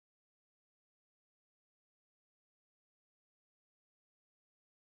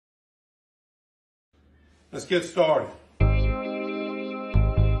Let's get started.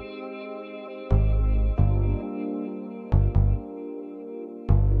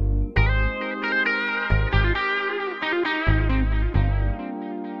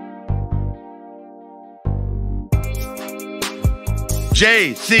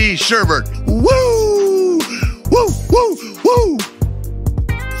 J.C. Sherbert. Woo! Woo! Woo! Woo!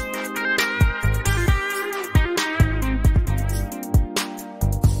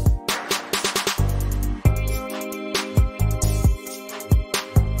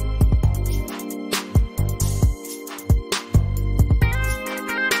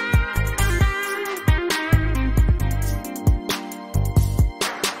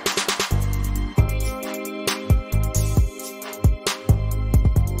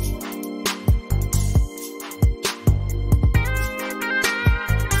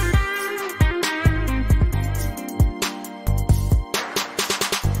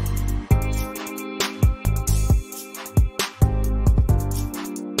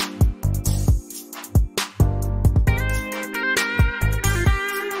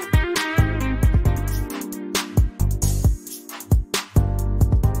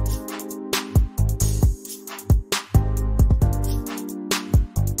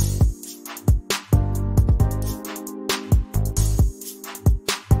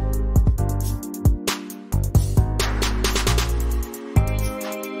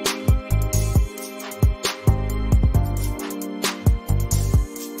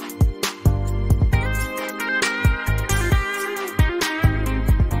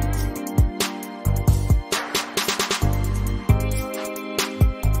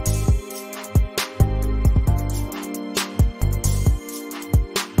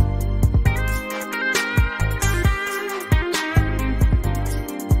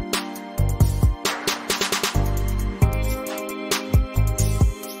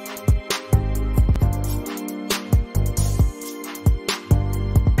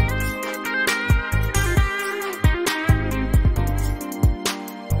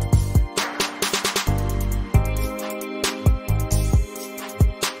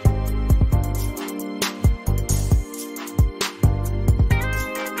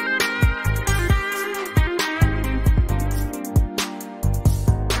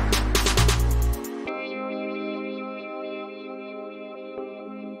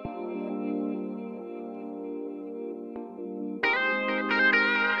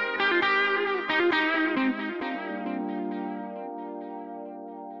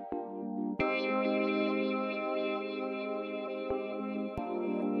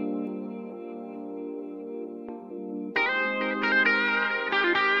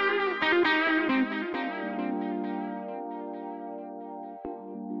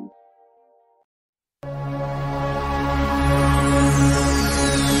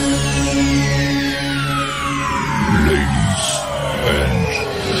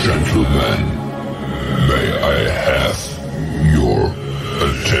 Gentlemen, may I have your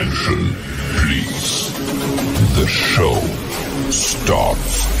attention, please? The show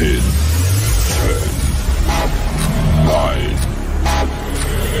starts in 10, 9,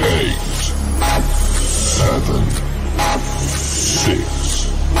 8, 7, 6,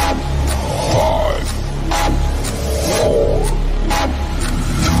 5, 4,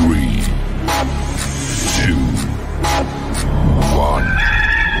 3, 2, 1.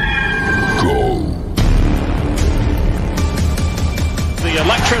 Go. The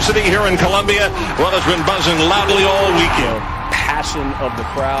electricity here in Columbia, well, has been buzzing loudly all weekend. Passion of the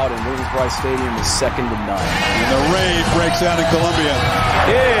crowd in Williams-Brice Stadium is second to none. And the rain breaks out in Columbia.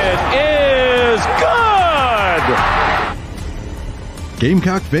 It is good!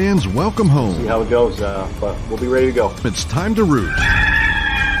 Gamecock fans, welcome home. See how it goes, but we'll be ready to go. It's time to root.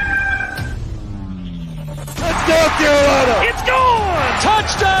 Let's go, Carolina! It's gone!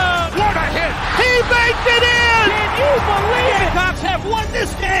 Touchdown! What a hit! He baked it in! Can you believe it? Gamecocks have won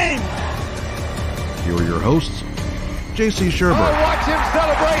this game! Here are your hosts, J.C. Sherbert. Oh, watch him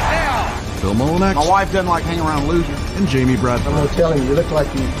celebrate now! Phil Molinex. My wife doesn't like hanging around losers. And Jamie Bradford. I'm going to tell him, you look like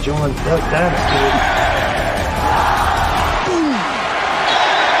you joined Duck Dynasty.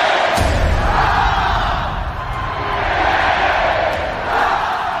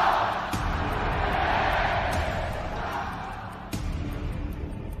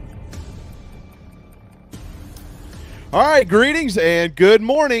 All right, greetings and good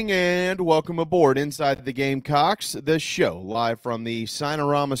morning and welcome aboard Inside the Gamecocks, the show live from the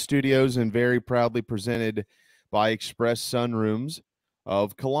Sinorama Studios and very proudly presented by Express Sunrooms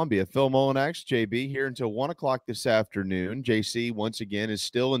of Columbia. Phil Molinex, JB, here until 1 o'clock this afternoon. JC, once again, is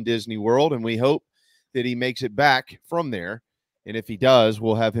still in Disney World, and we hope that he makes it back from there. And if he does,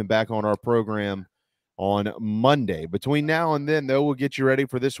 we'll have him back on our program on Monday. Between now and then, though, we'll get you ready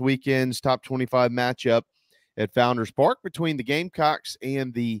for this weekend's top 25 matchup at Founders Park between the Gamecocks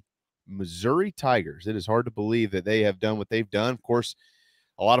and the Missouri Tigers. It is hard to believe that they have done what they've done. Of course,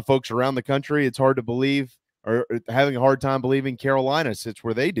 a lot of folks around the country, it's hard to believe, or having a hard time believing Carolina sits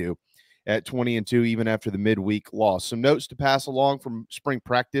where they do at 20-2, even after the midweek loss. Some notes to pass along from spring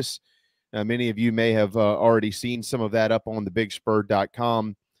practice. Many of you may have already seen some of that up on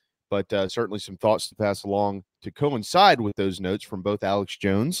thebigspur.com, but certainly some thoughts to pass along to coincide with those notes from both Alex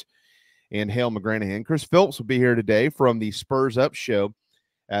Jones and Hale McGranahan. Chris Phillips will be here today from the Spurs Up Show,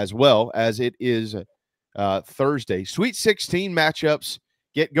 as well as it is Thursday. Sweet 16 matchups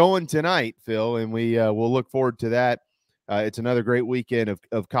get going tonight, Phil, and we will look forward to that. It's another great weekend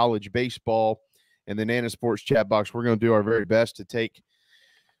of college baseball. And the Nana Sports chat box, we're going to do our very best to take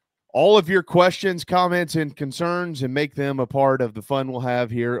all of your questions, comments, and concerns and make them a part of the fun we'll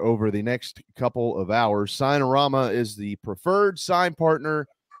have here over the next couple of hours. Signorama is the preferred sign partner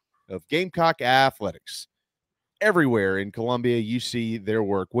of Gamecock Athletics. Everywhere in Columbia, you see their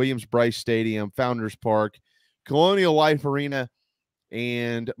work. Williams-Brice Stadium, Founders Park, Colonial Life Arena,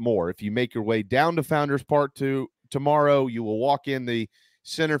 and more. If you make your way down to Founders Park tomorrow, you will walk in the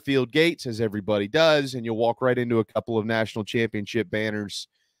center field gates, as everybody does, and you'll walk right into a couple of national championship banners.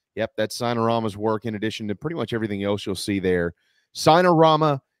 Yep, that's Signorama's work, in addition to pretty much everything else you'll see there.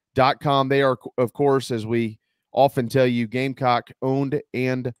 Signorama.com. They are, of course, as we often tell you, Gamecock owned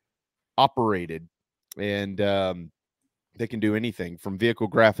and operated. And they can do anything from vehicle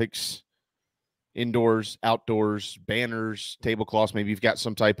graphics, indoors, outdoors, banners, tablecloths. Maybe you've got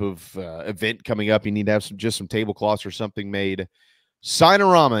some type of event coming up. You need to have just some tablecloths or something made.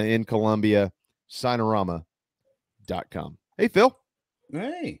 Signorama in Columbia, Signorama.com. Hey, Phil.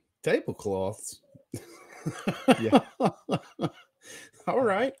 Hey, tablecloths. Yeah. All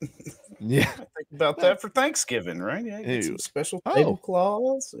right. Yeah. I think about that for Thanksgiving, right? Yeah, get some special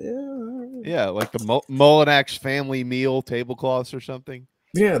tablecloths. Yeah. Yeah, like the Mullinax family meal tablecloths or something.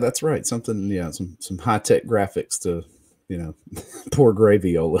 Yeah, that's right. Something, yeah, some high-tech graphics to, pour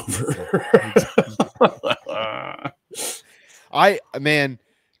gravy all over.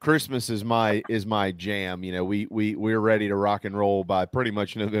 Christmas is my jam. We're ready to rock and roll by pretty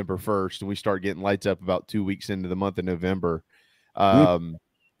much November 1st, and we start getting lights up about 2 weeks into the month of November.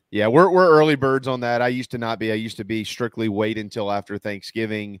 Yeah, we're early birds on that. I used to not be. I used to be strictly wait until after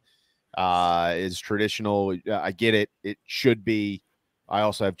Thanksgiving is traditional. I get it. It should be. I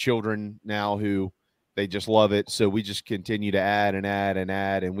also have children now who they just love it. So we just continue to add and add and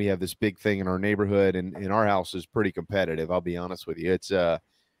add. And we have this big thing in our neighborhood, and our house is pretty competitive. I'll be honest with you. It's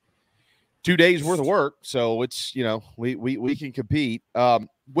 2 days worth of work. So it's, we can compete.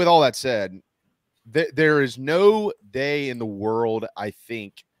 With all that said, there is no day in the world, I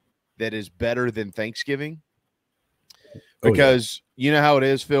think, that is better than Thanksgiving, because you know how it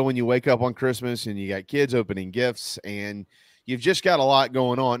is, Phil, when you wake up on Christmas and you got kids opening gifts and you've just got a lot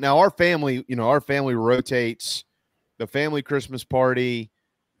going on. Now, our family rotates the family Christmas party,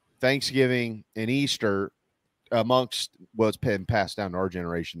 Thanksgiving, and Easter amongst, well, it's been passed down to our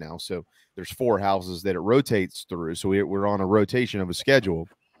generation now. So there's 4 houses that it rotates through. So we're on a rotation of a schedule.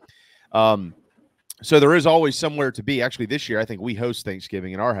 So there is always somewhere to be. Actually, this year, I think we host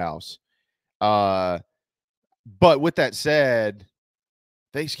Thanksgiving in our house. But with that said,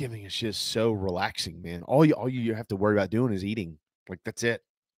 Thanksgiving is just so relaxing, man. All you have to worry about doing is eating. Like, that's it.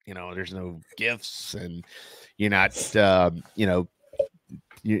 There's no gifts, and you're not,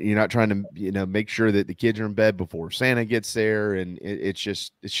 you're not trying to, make sure that the kids are in bed before Santa gets there, and it's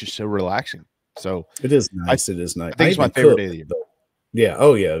just so relaxing. So it is nice. It is nice. I think it's my favorite day of the year. Yeah.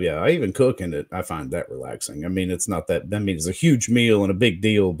 Oh, yeah. Yeah. I even cook in it. I find that relaxing. I mean, it's not that, it's a huge meal and a big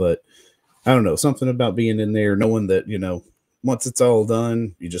deal, but I don't know, something about being in there, knowing that, once it's all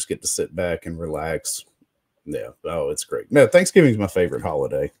done, you just get to sit back and relax. Yeah. Oh, it's great. No, Thanksgiving's my favorite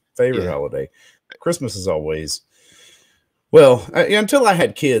holiday. Holiday. Christmas is always, well, until I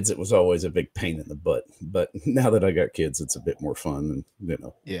had kids, it was always a big pain in the butt. But now that I got kids, it's a bit more fun,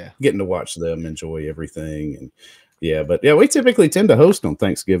 and, getting to watch them enjoy everything. And we typically tend to host on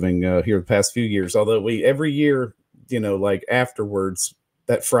Thanksgiving here the past few years, although every year, like afterwards,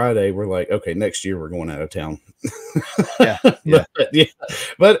 that Friday, we're like, okay, next year we're going out of town.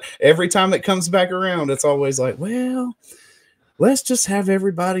 But every time it comes back around, it's always like, well, let's just have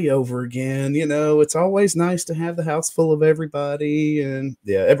everybody over again. It's always nice to have the house full of everybody. And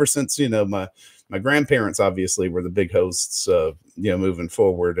ever since, my grandparents obviously were the big hosts, moving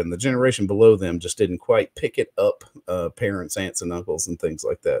forward, and the generation below them just didn't quite pick it up. Parents, aunts, and uncles, and things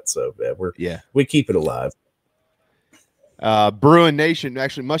like that. So we keep it alive. Bruin Nation,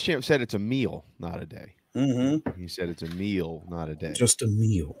 actually, Muschamp said it's a meal, not a day. He said it's a meal, not a day. Just a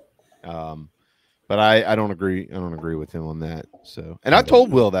meal. But I don't agree. I don't agree with him on that. So, and I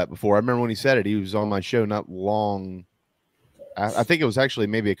told Will that before. I remember when he said it. He was on my show not long. I think it was actually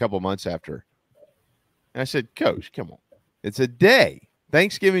maybe a couple months after. And I said, Coach, come on, it's a day.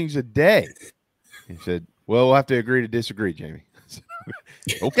 Thanksgiving's a day. He said, well, we'll have to agree to disagree, Jamie.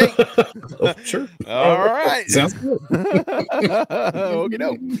 Okay. Oh, sure. All right. Sounds good. Okay,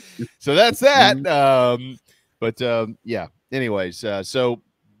 no. So that's that. Yeah. Anyways,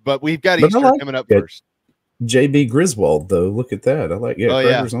 but we've got Easter coming up first. JB Griswold, though. Look at that. I like. Yeah.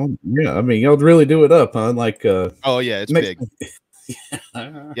 Oh, on. Yeah. I mean, y'all really do it up, huh? Like. Oh yeah, it's big.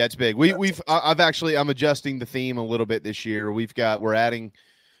 Yeah, it's big. I'm adjusting the theme a little bit this year. We're adding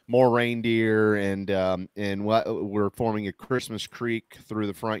more reindeer and we're forming a Christmas creek through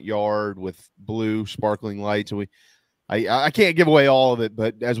the front yard with blue sparkling lights. And I can't give away all of it,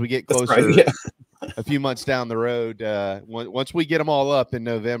 but as we get closer, right, yeah. a few months down the road, once we get them all up in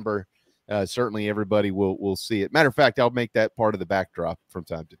November, certainly everybody will see it. Matter of fact, I'll make that part of the backdrop from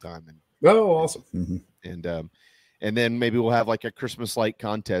time to time. Awesome. Mm-hmm. And then maybe we'll have like a Christmas light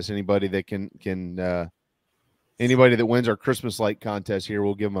contest. Anybody that anybody that wins our Christmas light contest here,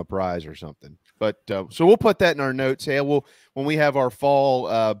 we'll give them a prize or something. But so we'll put that in our notes. Hey, when we have our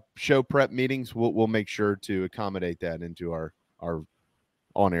fall show prep meetings, we'll make sure to accommodate that into our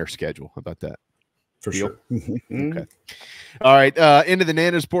on-air schedule. How about that? For sure. Okay. All right. Into the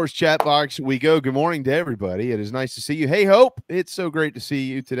Nana Sports chat box we go. Good morning to everybody. It is nice to see you. Hey, Hope. It's so great to see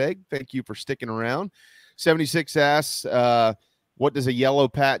you today. Thank you for sticking around. 76 asks, what does a yellow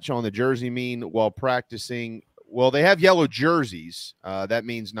patch on the jersey mean while practicing? Well, they have yellow jerseys. That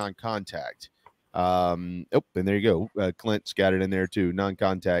means non-contact. And there you go. Clint's got it in there too.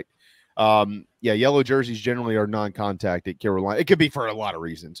 Non-contact. Yeah, yellow jerseys generally are non-contact at Carolina. It could be for a lot of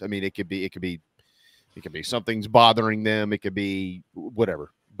reasons. I mean, it could be something's bothering them. It could be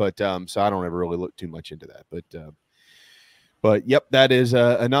whatever. But so I don't ever really look too much into that. But yep, that is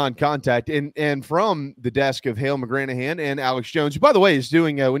a non-contact. And from the desk of Hale McGranahan and Alex Jones, who, by the way, is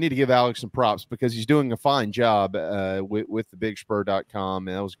doing we need to give Alex some props because he's doing a fine job with thebigspur.com,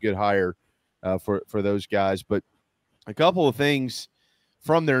 and that was a good hire for those guys. But a couple of things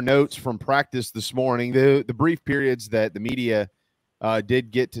from their notes from practice this morning, the brief periods that the media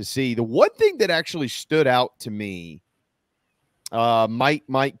did get to see. The one thing that actually stood out to me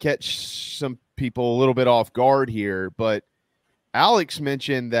might catch some people a little bit off guard here, but Alex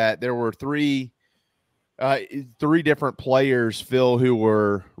mentioned that there were three different players, Phil, who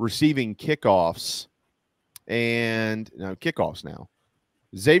were receiving kickoffs kickoffs now.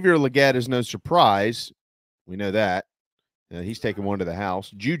 Xavier Legette is no surprise. We know that. He's taking one to the house.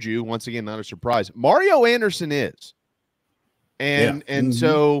 Juju, once again, not a surprise. Mario Anderson is. And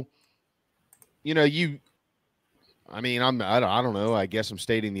so, I don't know. I guess I'm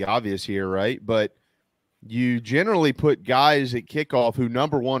stating the obvious here, right? But you generally put guys at kickoff who,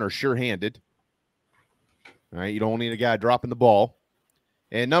 number one, are sure-handed. All right, you don't need a guy dropping the ball.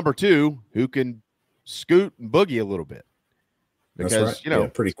 And number two, who can scoot and boogie a little bit. Because,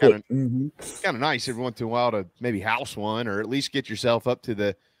 right. Pretty quick. It's kind of nice every once in a while to maybe house one or at least get yourself up to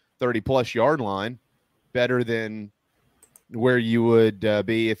the 30-plus yard line better than where you would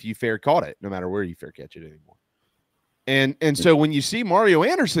be if you fair caught it, no matter where you fair catch it anymore. And so when you see Mario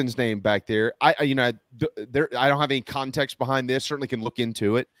Anderson's name back there, I don't have any context behind this. Certainly can look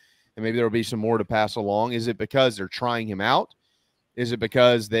into it, and maybe there will be some more to pass along. Is it because they're trying him out? Is it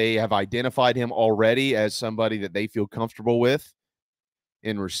because they have identified him already as somebody that they feel comfortable with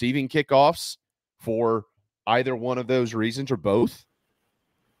in receiving kickoffs for either one of those reasons or both?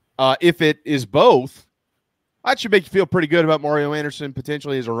 If it is both, that should make you feel pretty good about Mario Anderson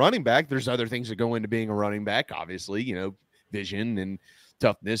potentially as a running back. There's other things that go into being a running back, obviously, vision and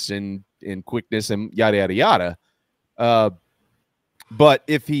toughness and quickness and yada, yada, yada. But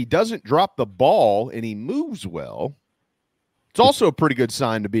if he doesn't drop the ball and he moves well, it's also a pretty good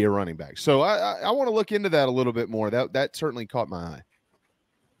sign to be a running back. So I want to look into that a little bit more. That certainly caught my eye.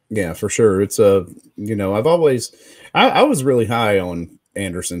 Yeah, for sure. It's I was really high on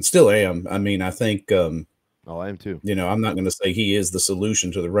Anderson, still am. I mean, I think, I am too. I'm not going to say he is the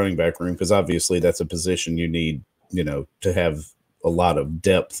solution to the running back room because obviously that's a position you need, to have a lot of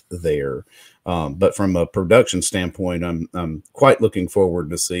depth there. But from a production standpoint, I'm quite looking forward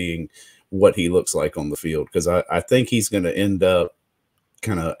to seeing what he looks like on the field because I think he's going to end up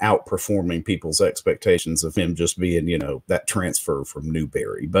kind of outperforming people's expectations of him just being, that transfer from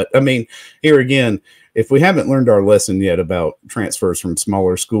Newberry. But I mean, here again, if we haven't learned our lesson yet about transfers from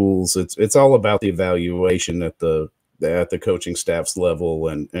smaller schools, it's all about the evaluation at the at the coaching staff's level,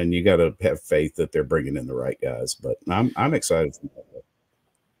 and you got to have faith that they're bringing in the right guys. But I'm excited for that.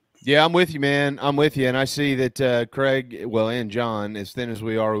 Yeah, I'm with you, man. I'm with you, and I see that Craig, well, and John, as thin as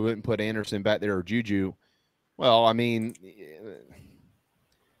we are, we wouldn't put Anderson back there or Juju. Well, I mean,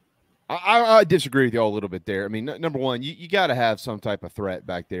 I disagree with you all a little bit there. I mean, number one, you got to have some type of threat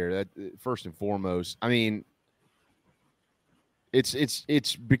back there. That first and foremost. I mean,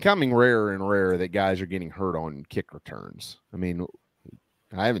 it's becoming rarer and rarer that guys are getting hurt on kick returns. I mean,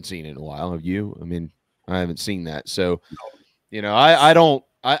 I haven't seen it in a while. Have you? I mean, I haven't seen that. So, you know,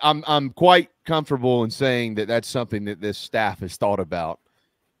 I'm quite comfortable in saying that that's something that this staff has thought about.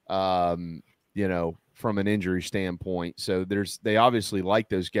 You know, from an injury standpoint. So they obviously like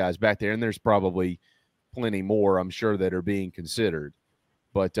those guys back there, and there's probably plenty more, I'm sure, that are being considered.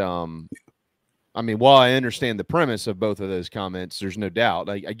 But I mean, while I understand the premise of both of those comments, there's no doubt.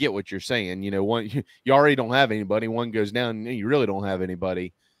 I get what you're saying. You know, one, you already don't have anybody. One goes down, and you really don't have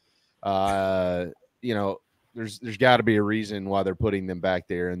anybody. You know, there's got to be a reason why they're putting them back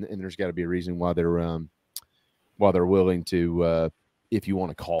there, and there's got to be a reason why they're willing to, if you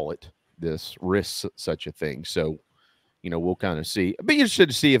want to call it this, risk such a thing. So, you know, we'll kind of see. I'd be interested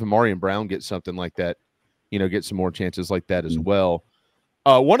to see if Amari and Brown get something like that, you know, get some more chances like that as well.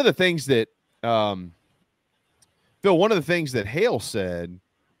 One of the things that Phil, one of the things that Hale said,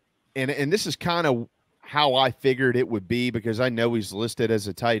 and this is kind of how I figured it would be, because I know he's listed as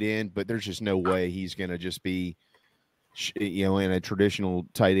a tight end, but there's just no way he's going to just be, you know, in a traditional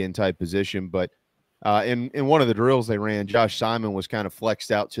tight end type position. But in one of the drills they ran, Josh Simon was kind of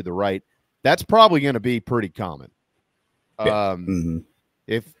flexed out to the right. That's probably going to be pretty common.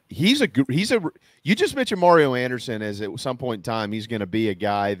 If he's a you just mentioned Mario Anderson as at some point in time, he's going to be a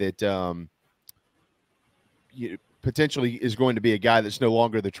guy that potentially is going to be a guy that's no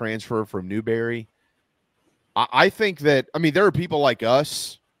longer the transfer from Newberry. I think that, I mean, there are people like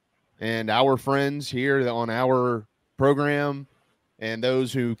us and our friends here on our program and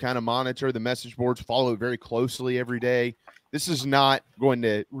those who kind of monitor the message boards, follow it very closely every day. This is not going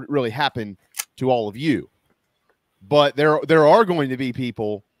to really happen to all of you, but there are going to be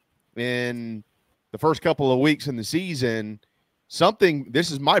people in the first couple of weeks in the season.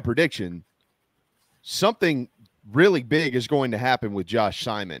 This is my prediction, something really big is going to happen with Josh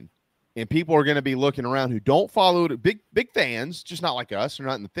Simon, and people are going to be looking around who don't follow it. Big fans, just not like us. They're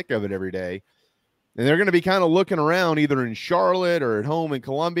not in the thick of it every day. And they're going to be kind of looking around either in Charlotte or at home in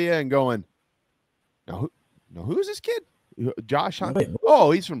Columbia and going, no, who's this kid? Josh Simon?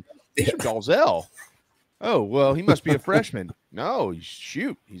 Oh, he's from Dalzell. Oh, well, he must be a freshman. No,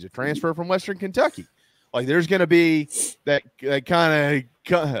 he's a transfer from Western Kentucky. Like, there's going to be that kind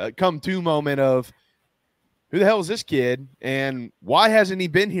of come to moment of, who the hell is this kid, and why hasn't he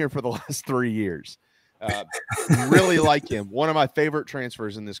been here for the last 3 years? Really like him. One of my favorite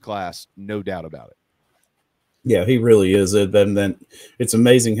transfers in this class, no doubt about it. Yeah, he really is. And then it's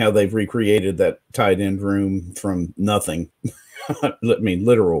amazing how they've recreated that tight end room from nothing. I mean,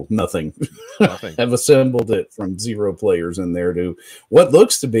 literal nothing. Have assembled it from 0 players in there to what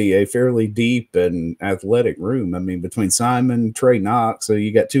looks to be a fairly deep and athletic room. I mean, between Simon, Trey Knox, so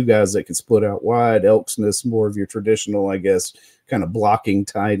you got 2 guys that can split out wide. Elksness, more of your traditional, I guess, kind of blocking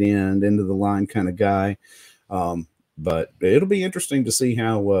tight end, into the line kind of guy. But it'll be interesting to see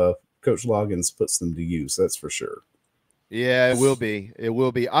how Coach Loggins puts them to use. That's for sure. Yeah, it will be. It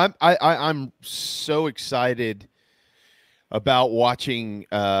will be. I'm so excited about watching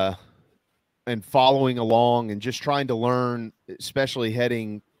and following along and just trying to learn, especially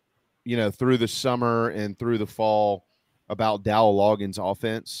heading, you know, through the summer and through the fall, about Dowell Loggins'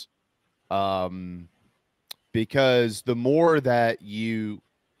 offense. Because the more that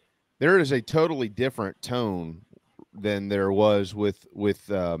there is a totally different tone than there was with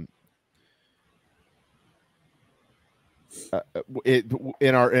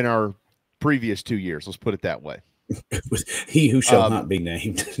in our previous 2 years. Let's put it that way. He who shall not be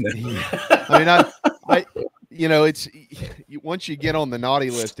named. I mean, you know, it's once you get on the naughty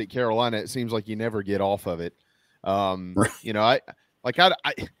list at Carolina, it seems like you never get off of it. You know,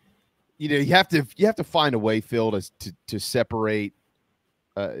 you know, you have to find a way, Phil, to separate,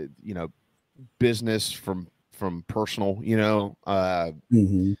 you know, business from personal. You know,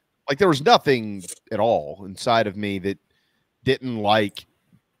 like there was nothing at all inside of me that didn't like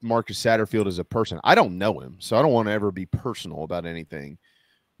Marcus Satterfield as a person. I don't know him, so I don't want to ever be personal about anything.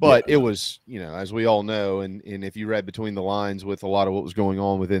 But it was, you know, as we all know, and if you read between the lines with a lot of what was going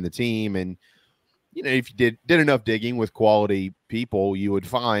on within the team, and you know, if you did enough digging with quality people, you would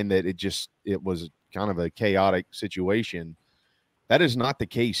find that it was kind of a chaotic situation. That is not the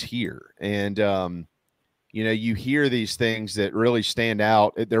case here. And you know, you hear these things that really stand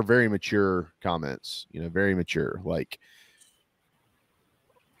out. They're very mature comments, you know, very mature. Like,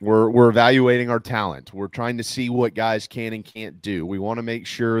 we're evaluating our talent. We're trying to see what guys can and can't do. We want to make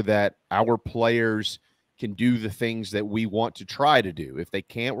sure that our players can do the things that we want to try to do. If they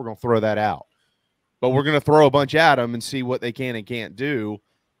can't, we're going to throw that out. But we're going to throw a bunch at them and see what they can and can't do.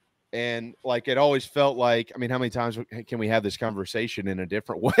 And, like, it always felt like, I mean, how many times can we have this conversation in a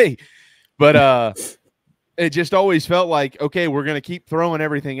different way? But it just always felt like, okay, we're going to keep throwing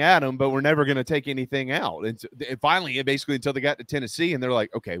everything at them, but we're never going to take anything out. And finally, basically, until they got to Tennessee, and they're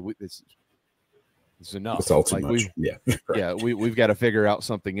like, okay, this is enough. It's all too like much. Yeah, right. Yeah, we've got to figure out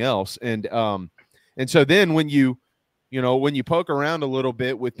something else. And so then when you poke around a little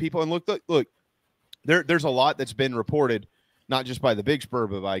bit with people, and look, there's a lot that's been reported, not just by the Big Spur,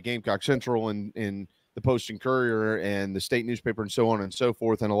 but by Gamecock Central and the Post and Courier and the state newspaper and so on and so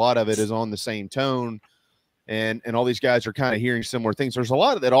forth. And a lot of it is on the same tone. And all these guys are kind of hearing similar things. There's a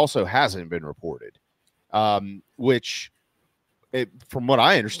lot of that also hasn't been reported, which, from what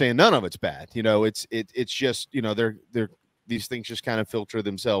I understand, none of it's bad. You know, it's just, you know, these things just kind of filter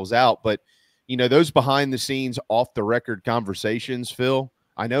themselves out. But, you know, those behind the scenes, off the record conversations, Phil,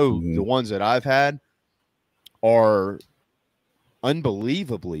 I know the ones that I've had are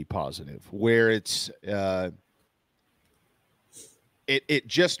unbelievably positive, where it's it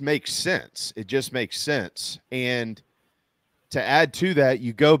just makes sense. It just makes sense. And to add to that,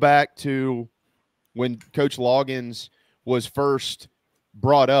 you go back to when Coach Loggins was first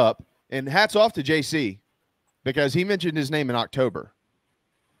brought up, and hats off to JC, because he mentioned his name in October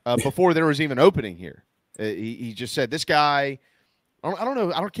before there was even opening here. He just said, this guy, I don't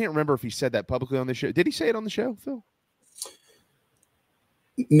know. I can't remember if he said that publicly on the show. Did he say it on the show, Phil?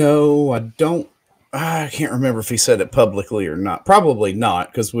 No, I don't. I can't remember if he said it publicly or not. Probably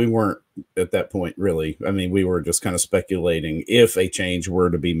not, because we weren't at that point, really. I mean, we were just kind of speculating if a change were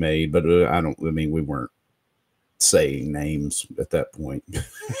to be made, but we weren't saying names at that point.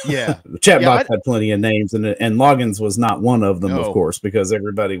 Yeah. The chatbots had plenty of names, and Loggins was not one of them, of course, because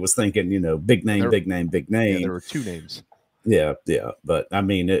everybody was thinking, you know, big name, big name, big name. Yeah, there were two names. Yeah. But I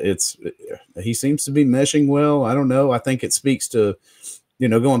mean, he seems to be meshing well. I don't know. I think it speaks to, you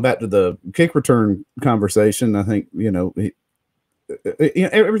know, going back to the kick return conversation, I think, you know,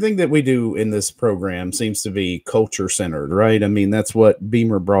 everything that we do in this program seems to be culture centered, right? I mean, that's what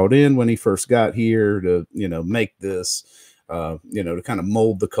Beamer brought in when he first got here to, you know, make this, you know, to kind of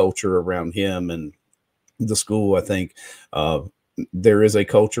mold the culture around him and the school. I think there is a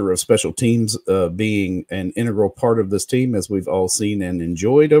culture of special teams being an integral part of this team, as we've all seen and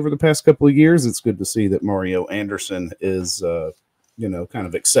enjoyed over the past couple of years. It's good to see that Mario Anderson is, you know, kind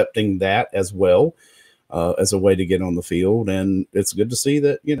of accepting that as well as a way to get on the field. And it's good to see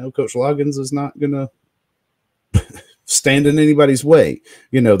that, you know, Coach Loggins is not going to stand in anybody's way.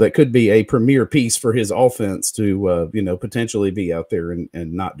 You know, that could be a premier piece for his offense to, you know, potentially be out there and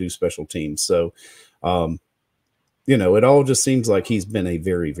not do special teams. So, you know, it all just seems like he's been a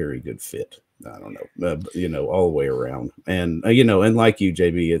very, very good fit. I don't know, you know, all the way around. And, you know, and like you,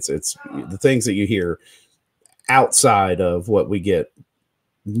 JB, it's the things that you hear outside of what we get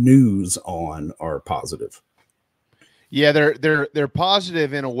news on are positive. Yeah, they're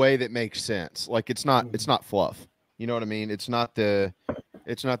positive in a way that makes sense. Like it's not fluff. You know what I mean? It's not the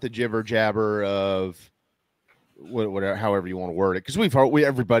jibber jabber of whatever, however you want to word it. Because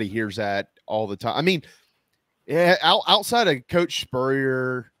everybody hears that all the time. I mean, yeah, outside of Coach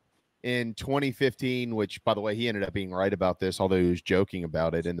Spurrier in 2015, which, by the way, he ended up being right about this, although he was joking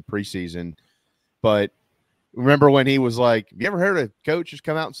about it in the preseason. But remember when he was like, you ever heard a coach just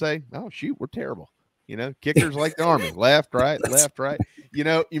come out and say, oh, shoot, we're terrible. You know, kickers like the Army, left, right, left, right. You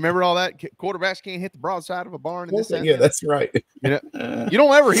know, you remember all that? Quarterbacks can't hit the broadside of a barn. And this, yeah, that's right. You know, you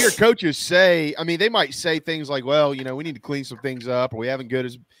don't ever hear coaches say, I mean, they might say things like, well, you know, we need to clean some things up, or we haven't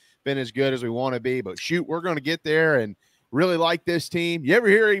been as good as we want to be, but shoot, we're going to get there and really like this team. You ever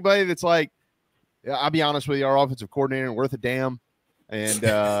hear anybody that's like, I'll be honest with you, our offensive coordinator ain't worth a damn. And,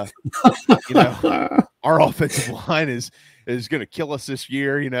 you know, our offensive line is going to kill us this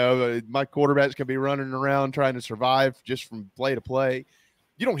year. You know, my quarterback's going to be running around trying to survive just from play to play.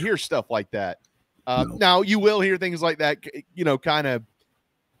 You don't hear stuff like that. No. Now, you will hear things like that, you know, kind of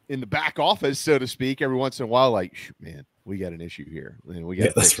in the back office, so to speak, every once in a while, like, man, we got an issue here. Man, we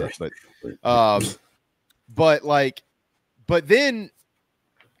got to fix it. But then,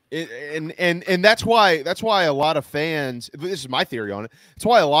 and that's why a lot of fans, this is my theory on it, that's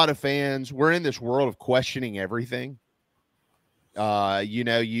why a lot of fans, we're in this world of questioning everything. You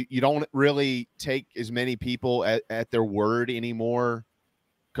know, you don't really take as many people at their word anymore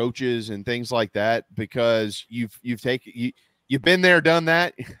coaches and things like that, because you've been there, done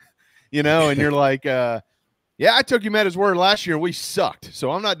that, and you're like, yeah, I took him at his word last year. We sucked,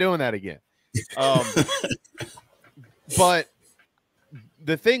 so I'm not doing that again. But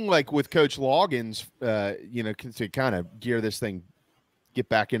the thing, like with Coach Loggins, to kind of gear this thing, get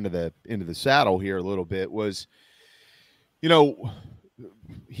back into the saddle here a little bit, was,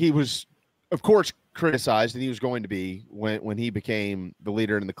 he was, of course, criticized, and he was going to be when he became the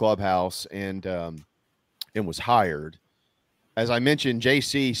leader in the clubhouse and was hired. As I mentioned,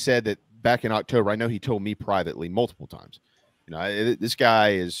 JC said that back in October. I know he told me privately multiple times, this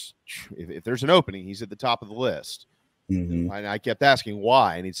guy is, if there's an opening, he's at the top of the list. Mm-hmm. And I kept asking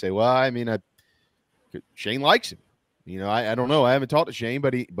why, and he'd say, well, I mean, Shane likes him. I don't know. I haven't talked to Shane,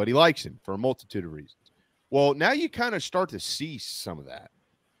 but he likes him for a multitude of reasons. Well, now you kind of start to see some of that.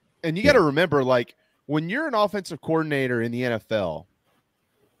 And you got to remember, like, when you're an offensive coordinator in the NFL,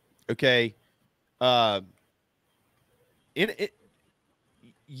 okay,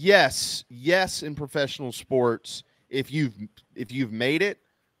 yes, in professional sports, if you've made it,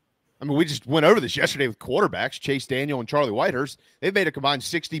 I mean, we just went over this yesterday with quarterbacks, Chase Daniel and Charlie Whitehurst. They've made a combined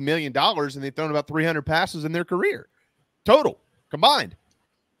 $60 million, and they've thrown about 300 passes in their career, total, combined.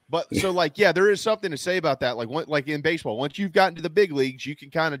 But so, like, yeah, there is something to say about that. Like in baseball, once you've gotten to the big leagues, you can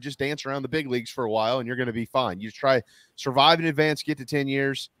kind of just dance around the big leagues for a while, and you're going to be fine. You just try survive in advance, get to 10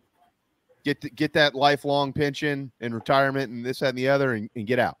 years, get that lifelong pension and retirement and this, that, and the other, and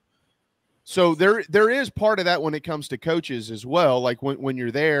get out. So there is part of that when it comes to coaches as well. Like when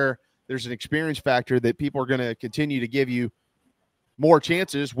you're there, there's an experience factor that people are going to continue to give you more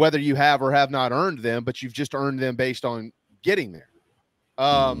chances, whether you have or have not earned them, but you've just earned them based on getting there.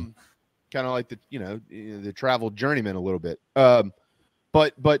 Kind of like the travel journeyman a little bit.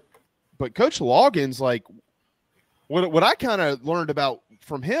 But Coach Loggins, like what I kind of learned about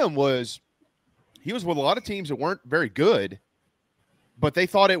from him was he was with a lot of teams that weren't very good, but they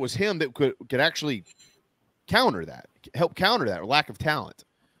thought it was him that could actually help counter that lack of talent.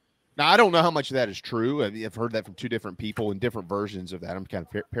 Now, I don't know how much of that is true. I've heard that from two different people and different versions of that. I'm kind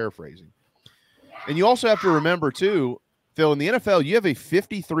of paraphrasing. And you also have to remember, too, Phil, in the NFL, you have a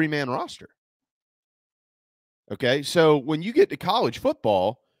 53-man roster. Okay, so when you get to college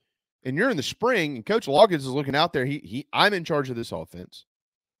football and you're in the spring and Coach Loggins is looking out there, I'm in charge of this offense.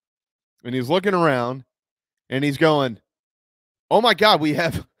 And he's looking around and he's going, oh, my God, we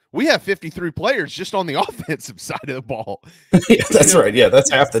have 53 players just on the offensive side of the ball. Yeah, that's right. Yeah, that's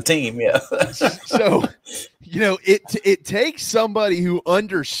half the team. Yeah. So, it takes somebody who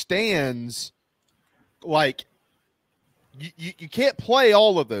understands, like, you can't play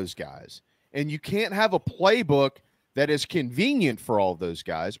all of those guys, and you can't have a playbook that is convenient for all of those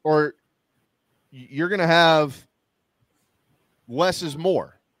guys, or you're going to have less is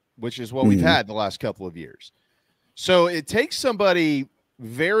more, which is what we've had the last couple of years. So it takes somebody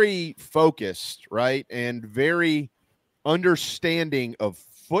very focused, right, and very understanding of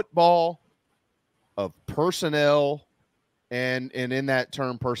football, of personnel, and in that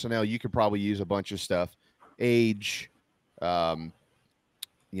term personnel, you could probably use a bunch of stuff, age,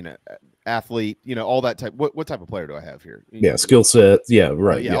 athlete, all that type. What type of player do I have here? Yeah, skill set. Yeah,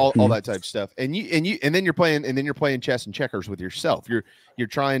 right. All that type of stuff. And then you're playing chess and checkers with yourself. You're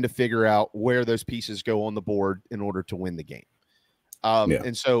trying to figure out where those pieces go on the board in order to win the game.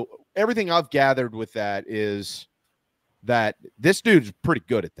 And so everything I've gathered with that is that this dude's pretty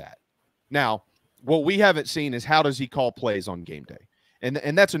good at that. Now, what we haven't seen is how does he call plays on game day?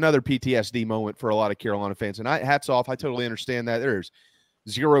 And that's another PTSD moment for a lot of Carolina fans. And hats off. I totally understand that. There's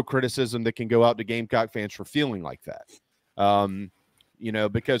zero criticism that can go out to Gamecock fans for feeling like that.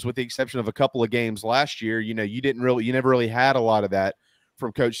 Because with the exception of a couple of games last year, you never really had a lot of that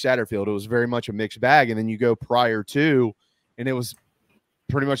from Coach Satterfield. It was very much a mixed bag. And then you go prior to, and it was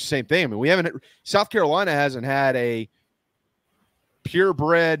pretty much the same thing. I mean, South Carolina hasn't had a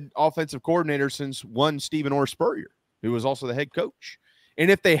purebred offensive coordinator since one Stephen Orr Spurrier, who was also the head coach. And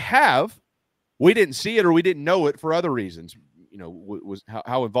if they have, we didn't see it or we didn't know it for other reasons. Was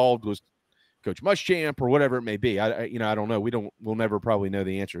how involved was Coach Muschamp or whatever it may be. I don't know. We'll never probably know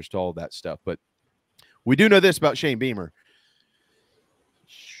the answers to all of that stuff. But we do know this about Shane Beamer.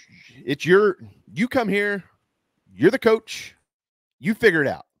 You come here, you're the coach, you figure it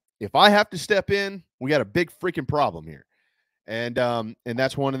out. If I have to step in, we got a big freaking problem here. And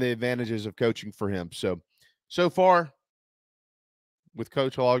that's one of the advantages of coaching for him. So far with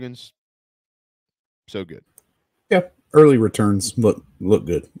Coach Loggins, so good. Yeah. Early returns look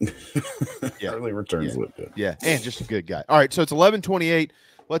good. Yeah. Early returns look good. Yeah. And just a good guy. All right. So it's 11:28.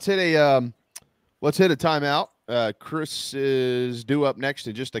 Let's hit let's hit a timeout. Chris is due up next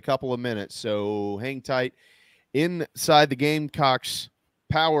in just a couple of minutes, so hang tight. Inside the Gamecocks,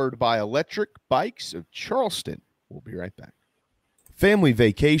 powered by Electric Bikes of Charleston. We'll be right back. Family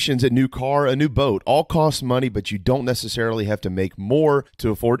vacations, a new car, a new boat, all cost money, but you don't necessarily have to make more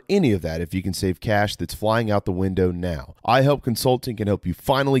to afford any of that if you can save cash that's flying out the window now. iHelp Consulting can help you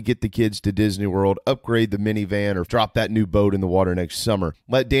finally get the kids to Disney World, upgrade the minivan, or drop that new boat in the water next summer.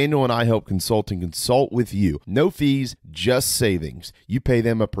 Let Daniel and iHelp Consulting consult with you. No fees, just savings. You pay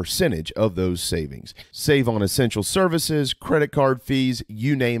them a percentage of those savings. Save on essential services, credit card fees,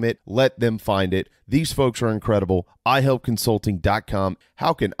 you name it. Let them find it. These folks are incredible. iHelpConsulting.com.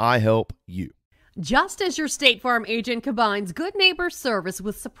 How can I help you? Just as your State Farm agent combines good neighbor service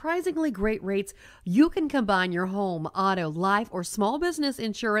with surprisingly great rates, you can combine your home, auto, life, or small business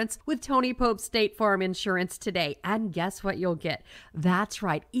insurance with Tony Pope State Farm Insurance today. And guess what you'll get? That's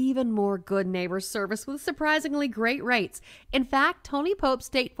right, even more good neighbor service with surprisingly great rates. In fact, Tony Pope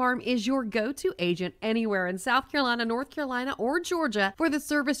State Farm is your go-to agent anywhere in South Carolina, North Carolina, or Georgia for the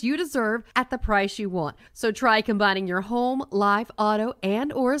service you deserve at the price you want. So try combining your home, life, auto,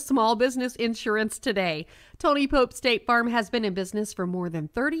 and or small business insurance today. Tony Pope State Farm has been in business for more than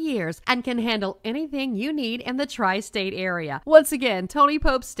 30 years and can handle anything you need in the tri-state area. Once again, Tony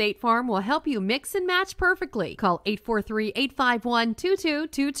Pope State Farm will help you mix and match perfectly. Call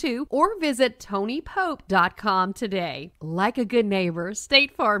 843-851-2222 or visit TonyPope.com today. Like a good neighbor,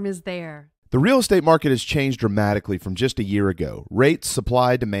 State Farm is there. The real estate market has changed dramatically from just a year ago. Rates,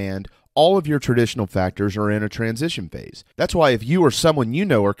 supply, demand, all of your traditional factors are in a transition phase. That's why if you or someone you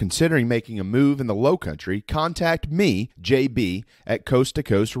know are considering making a move in the low country, contact me, JB, at Coast to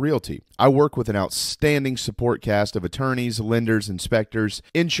Coast Realty. I work with an outstanding support cast of attorneys, lenders, inspectors,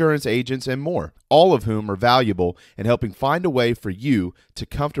 insurance agents, and more, all of whom are valuable in helping find a way for you to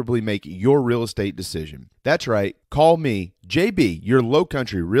comfortably make your real estate decision. That's right. Call me, JB, your low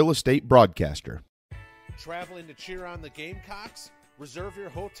country real estate broadcaster. Traveling to cheer on the Gamecocks? Reserve your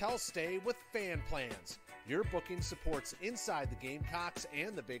hotel stay with Fan Plans. Your booking supports Inside the Gamecocks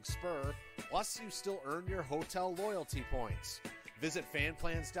and the Big Spur, plus you still earn your hotel loyalty points. Visit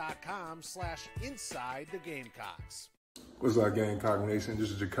fanplans.com/Inside the Gamecocks. What's up, Gamecock Nation?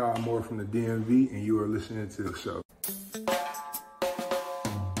 This is Jakar Moore from the DMV, and you are listening to the show.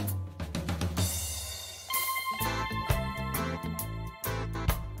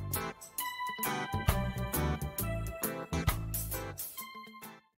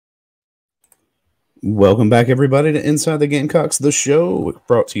 Welcome back, everybody, to Inside the Gamecocks, the show,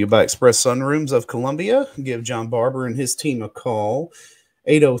 brought to you by Express Sunrooms of Columbia. Give John Barber and his team a call.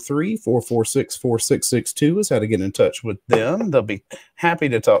 803-446-4662 is how to get in touch with them. They'll be happy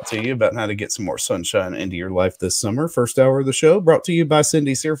to talk to you about how to get some more sunshine into your life this summer. First hour of the show brought to you by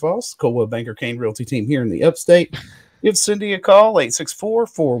Cindy Searfoss, Coldwell Banker Kane Realty Team here in the Upstate. Give Cindy a call,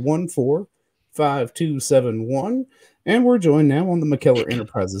 864-414-5271. And we're joined now on the McKellar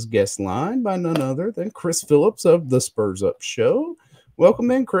Enterprises guest line by none other than Chris Phillips of the Spurs Up Show.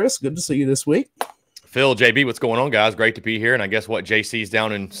 Welcome in, Chris. Good to see you this week. Phil, JB, what's going on, guys? Great to be here. And I guess what, JC's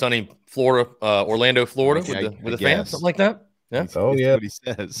down in sunny Florida, Orlando, Florida, with the fans, something like that. Yeah. Oh, yeah. What he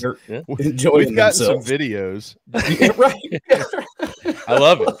says. We've got some videos. Yeah, right. I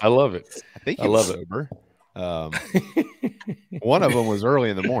love it. I love it. I think he was sober. One of them was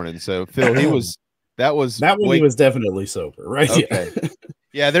early in the morning. So, Phil, he was. That one he was definitely sober, right? Okay.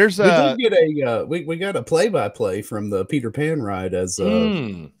 Yeah, there's we did get we got a play-by-play from the Peter Pan ride as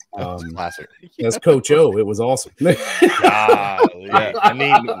classic. As Coach O. It was awesome. Yeah, I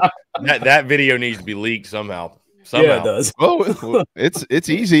need that video needs to be leaked somehow. Yeah, it does. Oh, it's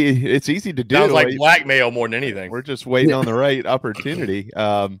easy. It's easy to do. Sounds like blackmail more than anything. We're just waiting on the right opportunity.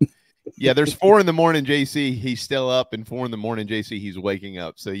 Yeah, there's 4 in the morning, JC. He's still up, and 4 in the morning, JC. He's waking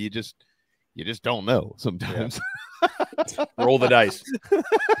up. So you just don't know sometimes. Yeah. Roll the dice.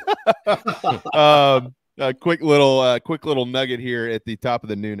 A quick little nugget here at the top of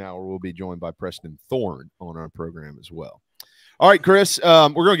the noon hour. We'll be joined by Preston Thorne on our program as well. All right, Chris, we're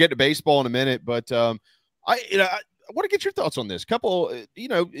going to get to baseball in a minute, but I want to get your thoughts on this. Couple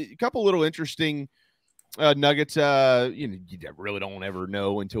little interesting nuggets. You really don't ever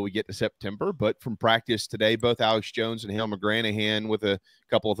know until we get to September, but from practice today, both Alex Jones and Hale McGranahan with a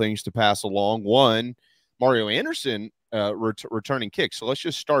couple of things to pass along. One, Mario Anderson returning kicks. So let's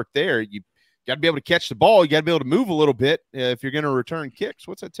just start there. You got to be able to catch the ball. You got to be able to move a little bit if you're going to return kicks.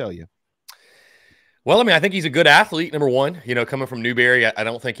 What's that tell you? Well, I mean, I think he's a good athlete, number one. Coming from Newberry, I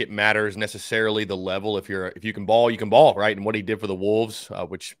don't think it matters necessarily the level. If you can ball, you can ball, right? And what he did for the Wolves,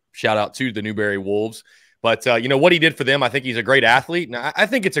 which shout out to the Newberry Wolves. But, what he did for them, I think he's a great athlete. And I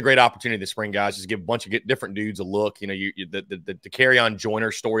think it's a great opportunity this spring, guys, just give a bunch of different dudes a look. The carry-on Joyner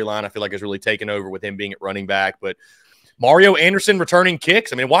storyline, I feel like, has really taken over with him being at running back. But Mario Anderson returning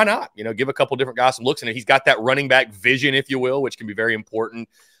kicks, I mean, why not? Give a couple different guys some looks. And he's got that running back vision, if you will, which can be very important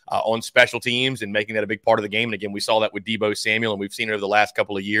on special teams and making that a big part of the game. And, again, we saw that with Deebo Samuel, and we've seen it over the last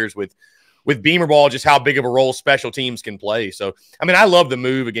couple of years with Beamer Ball, just how big of a role special teams can play. So, I mean, I love the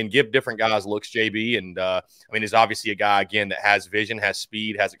move. Again, give different guys looks, JB. And, he's obviously a guy, again, that has vision, has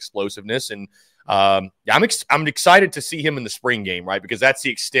speed, has explosiveness. And I'm excited to see him in the spring game, right, because that's the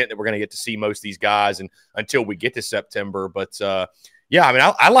extent that we're going to get to see most of these guys and until we get to September. But,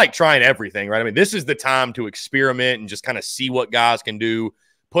 I like trying everything, right? I mean, this is the time to experiment and just kind of see what guys can do,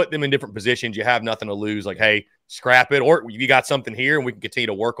 put them in different positions. You have nothing to lose. Like, hey, scrap it, or you got something here and we can continue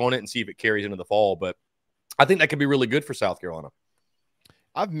to work on it and see if it carries into the fall. But I think that could be really good for South Carolina.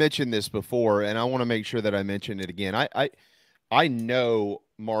 I've mentioned this before, and I want to make sure that I mention it again. I know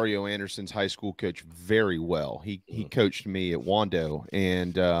Mario Anderson's high school coach very well. He coached me at Wando,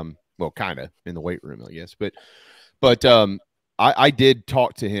 and kind of in the weight room, I guess. But I did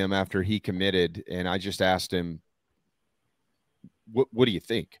talk to him after he committed, and I just asked him, what do you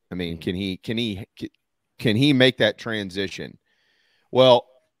think? I mean, can he make that transition? Well,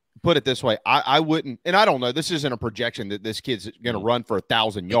 put it this way, I wouldn't, and I don't know, this isn't a projection that this kid's going to run for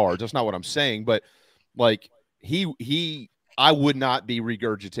 1,000 yards. That's not what I'm saying, but like I would not be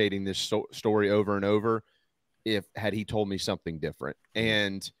regurgitating this story over and over had he told me something different.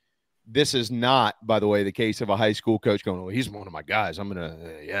 And this is not, by the way, the case of a high school coach going, "Oh, he's one of my guys. I'm gonna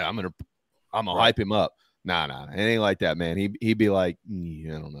hype him up." Nah, it ain't like that, man. He'd be like, I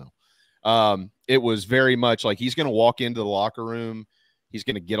don't know. It was very much like he's going to walk into the locker room. He's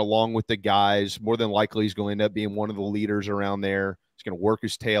going to get along with the guys. More than likely, he's going to end up being one of the leaders around there. He's going to work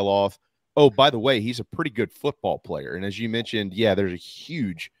his tail off. Oh, by the way, he's a pretty good football player. And as you mentioned, there's a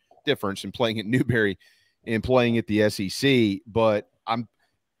huge difference in playing at Newberry and playing at the SEC. But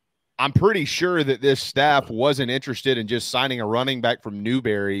I'm pretty sure that this staff wasn't interested in just signing a running back from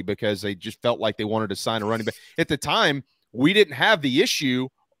Newberry because they just felt like they wanted to sign a running back. At the time, we didn't have the issue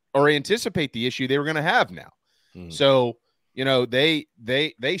or anticipate the issue they were going to have now. So, they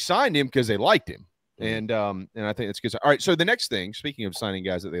signed him because they liked him. And I think that's good. All right, so the next thing, speaking of signing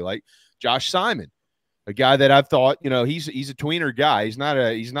guys that they like, Josh Simon, a guy that I've thought, he's a tweener guy. He's not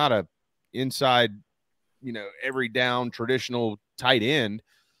a inside, every down traditional tight end.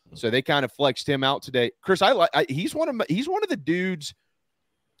 So they kind of flexed him out today. Chris, he's one of the dudes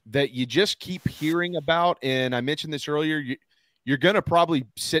that you just keep hearing about. And I mentioned this earlier. You're going to probably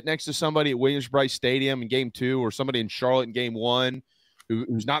sit next to somebody at Williams-Brice Stadium in game 2 or somebody in Charlotte in game 1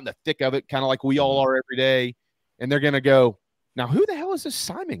 who's not in the thick of it, kind of like we all are every day. And they're going to go, now, who the hell is this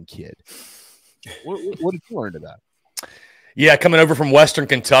Simon kid? What did you learn to that? Yeah, coming over from Western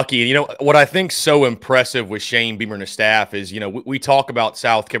Kentucky. What I think's so impressive with Shane Beamer and his staff is, we talk about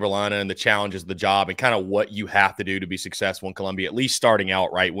South Carolina and the challenges of the job and kind of what you have to do to be successful in Columbia, at least starting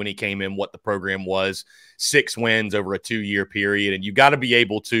out, right, when he came in, what the program was, 6 wins over a 2-year period. And you got to be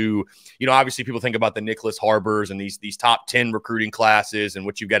able to, obviously people think about the Nicholas Harbors and these top 10 recruiting classes and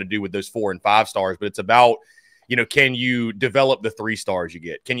what you've got to do with those 4 and 5 stars, but it's about, can you develop the 3 stars you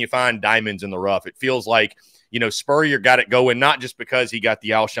get? Can you find diamonds in the rough? It feels like, Spurrier got it going, not just because he got the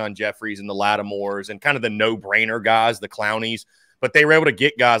Alshon Jeffries and the Lattimores and kind of the no-brainer guys, the Clownies, but they were able to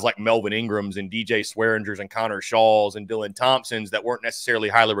get guys like Melvin Ingrams and DJ Swearingers and Connor Shaws and Dylan Thompsons that weren't necessarily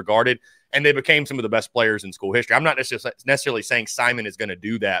highly regarded, and they became some of the best players in school history. I'm not necessarily saying Simon is going to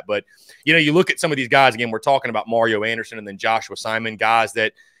do that, but, you look at some of these guys, again, we're talking about Mario Anderson and then Joshua Simon, guys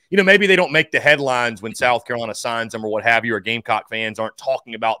that, maybe they don't make the headlines when South Carolina signs them or what have you, or Gamecock fans aren't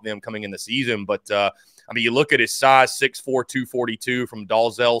talking about them coming in the season. But, you look at his size, 6'4", 242 from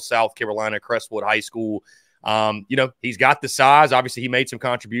Dalzell, South Carolina, Crestwood High School. He's got the size. Obviously, he made some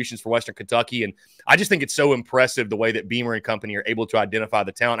contributions for Western Kentucky. And I just think it's so impressive the way that Beamer and company are able to identify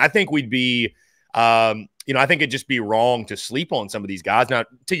the talent. I think we'd be I think it'd just be wrong to sleep on some of these guys. Now,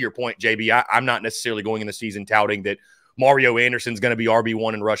 to your point, JB, I'm not necessarily going in the season touting that Mario Anderson's going to be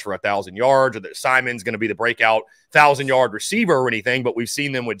RB1 and rush for 1,000 yards, or that Simon's going to be the breakout 1,000-yard receiver or anything, but we've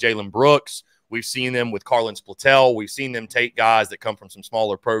seen them with Jalen Brooks. We've seen them with Carlin Splatel. We've seen them take guys that come from some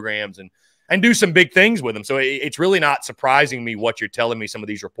smaller programs and do some big things with them. So it's really not surprising me what you're telling me, some of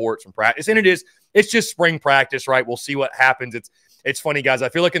these reports from practice. And it's just spring practice, right? We'll see what happens. It's funny, guys. I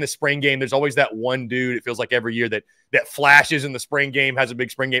feel like in the spring game, there's always that one dude, it feels like every year, that flashes in the spring game, has a big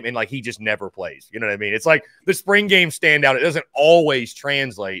spring game, and like he just never plays. You know what I mean? It's like the spring game standout. It doesn't always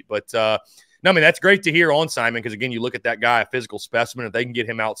translate. But no, I mean, that's great to hear on Simon because, again, you look at that guy, a physical specimen. If they can get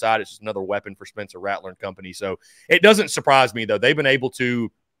him outside, it's just another weapon for Spencer Rattler and company. So it doesn't surprise me, though. They've been able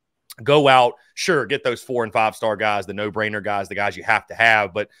to go out, sure, get those 4- and 5-star guys, the no-brainer guys, the guys you have to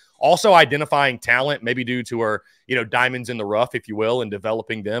have, but also identifying talent, maybe due to our, diamonds in the rough, if you will, and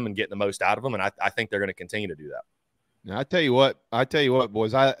developing them and getting the most out of them. And I think they're going to continue to do that. Now, I tell you what,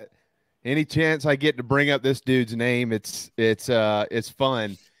 boys, any chance I get to bring up this dude's name, it's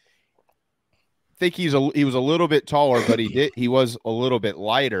fun. I think he was a little bit taller, but he was a little bit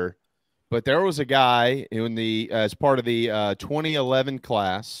lighter. But there was a guy as part of the 2011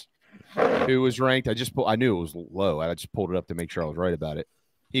 class who was ranked. I knew it was low. I just pulled it up to make sure I was right about it.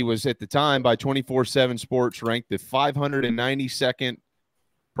 He was at the time by 24/7 Sports ranked the 592nd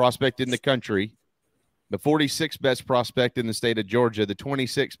prospect in the country, the 46th best prospect in the state of Georgia, the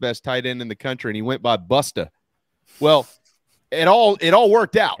 26th best tight end in the country, and he went by Busta. Well, it all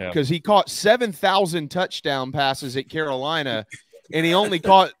worked out because he caught 7,000 touchdown passes at Carolina, and he only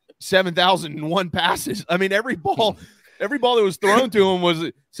caught 7,001 passes. I mean, every ball that was thrown to him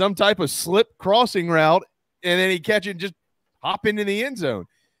was some type of slip crossing route, and then he catch it and just hop into the end zone.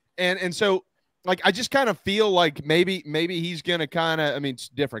 And so, like, I just kind of feel like maybe he's going to kind of – I mean, it's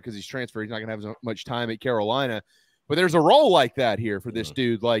different because he's transferred. He's not going to have as much time at Carolina. But there's a role like that here for this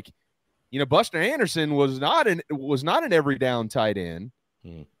dude. Like, Buster Anderson was not an every down tight end,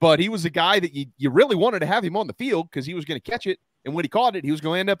 but he was a guy that you really wanted to have him on the field because he was going to catch it. And when he caught it, he was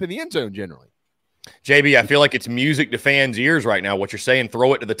going to end up in the end zone generally. JB, I feel like it's music to fans' ears right now. What you're saying,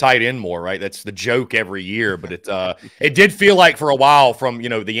 throw it to the tight end more, right? That's the joke every year. But it did feel like for a while, from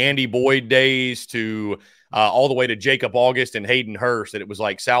the Andy Boyd days to all the way to Jacob August and Hayden Hurst, that it was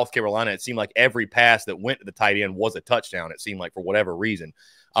like South Carolina. It seemed like every pass that went to the tight end was a touchdown. It seemed like, for whatever reason.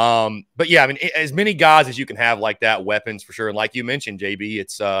 But yeah, I mean, as many guys as you can have like that, weapons for sure. And like you mentioned, JB,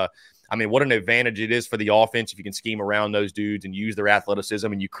 it's I mean, what an advantage it is for the offense if you can scheme around those dudes and use their athleticism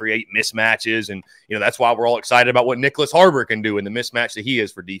and you create mismatches. And, that's why we're all excited about what Nicholas Harbor can do in the mismatch that he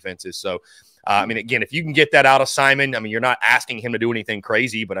is for defenses. So, I mean, again, if you can get that out of Simon, I mean, you're not asking him to do anything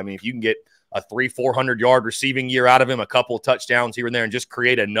crazy, but I mean, if you can get a 300-400-yard receiving year out of him, a couple of touchdowns here and there, and just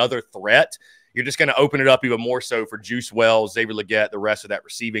create another threat, you're just going to open it up even more so for Juice Wells, Xavier Legette, the rest of that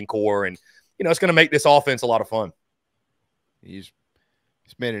receiving core. And, it's going to make this offense a lot of fun. He's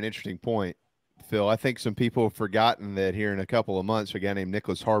made an interesting point, Phil. I think some people have forgotten that here in a couple of months, a guy named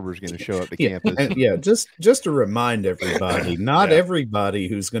Nicholas Harbor is going to show up to campus. And just to remind everybody, not everybody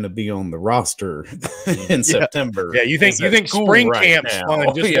who's going to be on the roster in September. Yeah, you think spring camp's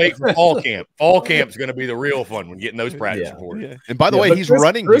fun? Just wait for fall camp. Fall camp's going to be the real fun when getting those practice reports. Yeah. And by the way, he's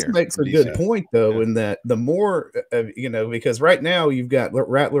running. Chris makes a good point though, in that the more because right now you've got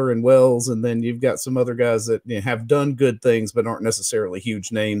Rattler and Wells, and then you've got some other guys that have done good things but aren't necessarily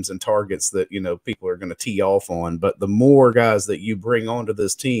huge names and targets that people are going to tee off on. But the more guys that you bring onto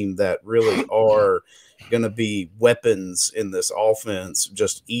this team that really are going to be weapons in this offense,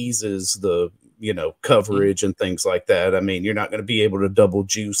 just eases the coverage and things like that. I mean, you're not going to be able to double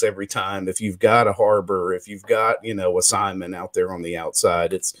juice every time if you've got a Harbor, if you've got a Simon out there on the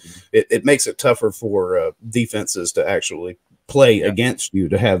outside. It makes it tougher for defenses to actually play against you,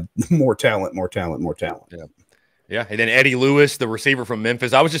 to have more talent. Yeah, and then Eddie Lewis, the receiver from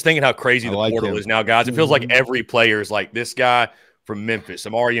Memphis. I was just thinking how crazy the portal is now, guys. It feels like every player is like this guy from Memphis,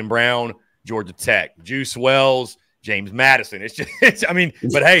 Amarian Brown, Georgia Tech, Juice Wells, James Madison. It's just, I mean,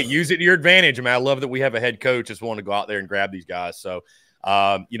 but hey, use it to your advantage. I mean, I love that we have a head coach just wanting to go out there and grab these guys. So,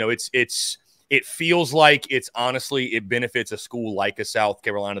 it feels like it benefits a school like a South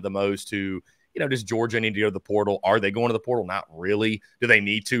Carolina the most to, does Georgia need to go to the portal? Are they going to the portal? Not really. Do they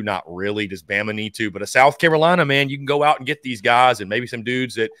need to? Not really. Does Bama need to? But a South Carolina, man, you can go out and get these guys and maybe some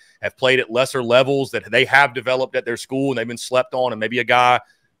dudes that have played at lesser levels that they have developed at their school and they've been slept on, and maybe a guy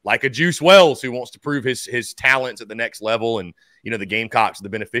like a Juice Wells who wants to prove his talents at the next level, and, the Gamecocks are the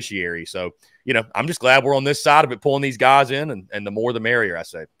beneficiary. So, I'm just glad we're on this side of it, pulling these guys in, and the more the merrier, I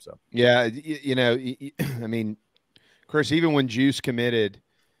say. So, yeah, I mean, Chris, even when Juice committed,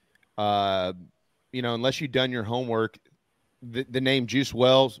 unless you've done your homework, the name Juice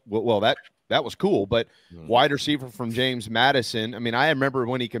Wells, well, that was cool, but wide receiver from James Madison. I mean, I remember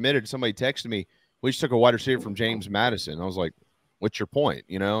when he committed, somebody texted me, we just took a wide receiver from James Madison. I was like, what's your point?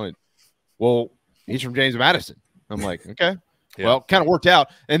 And, well, he's from James Madison. I'm like, okay, well, kind of worked out.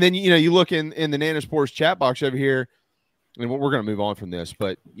 And then, you look in the Nana Sports chat box over here, and we're going to move on from this,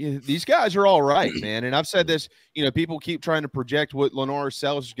 but these guys are all right, man. And I've said this, people keep trying to project what Lenore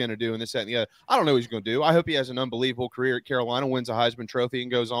Sells is going to do and this, that, and the other. I don't know what he's going to do. I hope he has an unbelievable career at Carolina, wins a Heisman Trophy,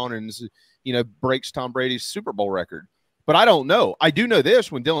 and goes on and, breaks Tom Brady's Super Bowl record. But I don't know. I do know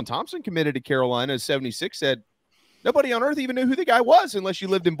this. When Dylan Thompson committed to Carolina, 76 said nobody on earth even knew who the guy was unless you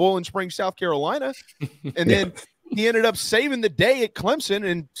lived in Bowling Springs, South Carolina. And then he ended up saving the day at Clemson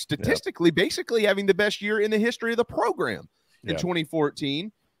and statistically basically having the best year in the history of the program in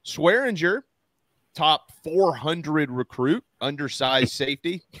 2014. Swearinger, top 400 recruit, undersized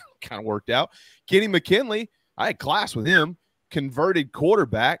safety, kind of worked out. Kenny McKinley, I had class with him, converted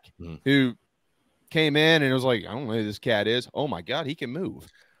quarterback who came in and was like, I don't know who this cat is. Oh my God, he can move.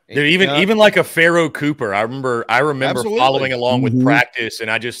 Dude, even like a Pharaoh Cooper. I remember Absolutely. following along with practice, and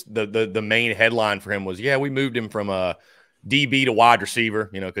I just the main headline for him was, we moved him from a DB to wide receiver,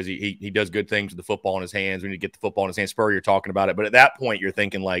 because he does good things with the football in his hands. We need to get the football in his hands. Spur, you're talking about it. But at that point, you're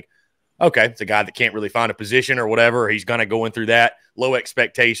thinking like, okay, it's a guy that can't really find a position or whatever. He's kind of going through that, low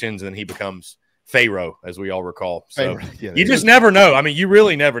expectations, and then he becomes Pharaoh, as we all recall. So you just never know. I mean, you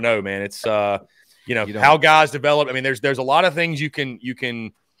really never know, man. It's how guys develop. I mean, there's a lot of things you can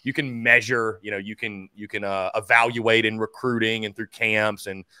measure. You can evaluate in recruiting and through camps,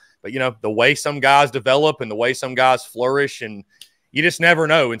 but the way some guys develop and the way some guys flourish, and you just never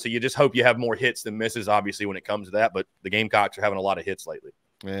know. And so you just hope you have more hits than misses, obviously, when it comes to that. But the Gamecocks are having a lot of hits lately.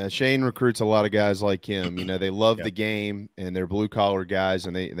 Yeah, Shane recruits a lot of guys like him. They love the game, and they're blue-collar guys,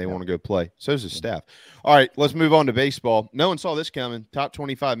 and they want to go play. So does his staff. All right, let's move on to baseball. No one saw this coming. Top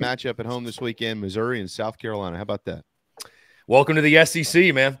 25 matchup at home this weekend, Missouri and South Carolina. How about that? Welcome to the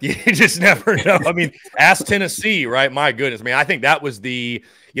SEC, man. You just never know. I mean, ask Tennessee, right? My goodness. I mean, I think that was the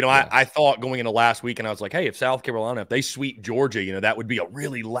I thought going into last week, and I was like, hey, if South Carolina, if they sweep Georgia, that would be a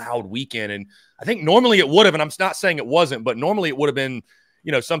really loud weekend. And I think normally it would have, and I'm not saying it wasn't, but normally it would have been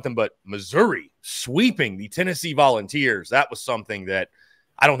something. But Missouri sweeping the Tennessee Volunteers, that was something that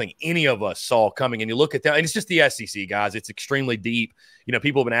I don't think any of us saw coming. And you look at that, and it's just the SEC, guys. It's extremely deep.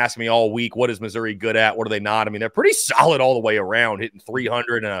 People have been asking me all week, what is Missouri good at? What are they not? I mean, they're pretty solid all the way around, hitting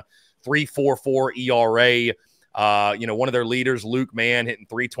 300 and a 3.44 ERA. One of their leaders, Luke Mann, hitting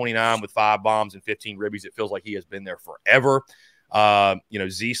 329 with 5 bombs and 15 ribbies. It feels like he has been there forever.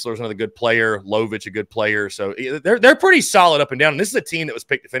 Ziesler's another good player. Lovich, a good player. So they're pretty solid up and down. And this is a team that was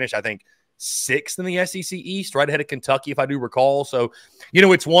picked to finish, I think, 6th in the SEC East, right ahead of Kentucky, if I do recall. So,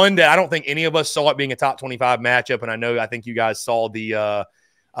 it's one that I don't think any of us saw it being a top 25 matchup. And I think you guys saw the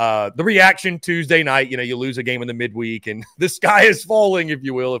reaction Tuesday night. You lose a game in the midweek, and the sky is falling, if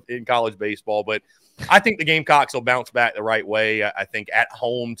you will, in college baseball. But I think the Gamecocks will bounce back the right way. I think at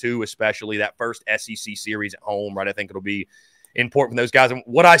home, too, especially that first SEC series at home, right? I think it'll be important for those guys. And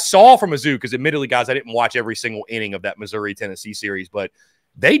what I saw from Mizzou, because admittedly, guys, I didn't watch every single inning of that Missouri-Tennessee series, but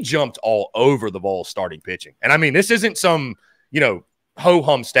they jumped all over the Vols starting pitching. And I mean, this isn't some,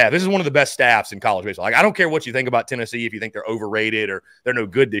 ho-hum staff. This is one of the best staffs in college baseball. Like, I don't care what you think about Tennessee, if you think they're overrated or they're no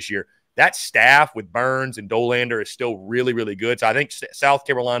good this year. That staff with Burns and Dolander is still really, really good. So I think South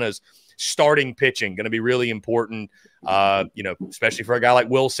Carolina's starting pitching going to be really important, especially for a guy like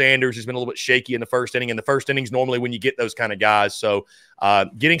Will Sanders, who's been a little bit shaky in the first inning. And the first inning's normally when you get those kind of guys. So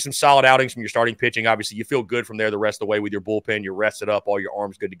getting some solid outings from your starting pitching, obviously you feel good from there the rest of the way with your bullpen. You're rested up, all your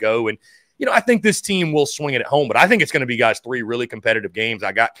arms good to go. And, I think this team will swing it at home. But I think it's going to be, guys, 3 really competitive games.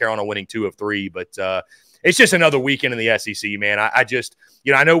 I got Carolina winning 2 of 3, but it's just another weekend in the SEC, man. I just,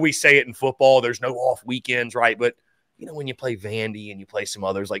 I know we say it in football, there's no off weekends, right? But, when you play Vandy and you play some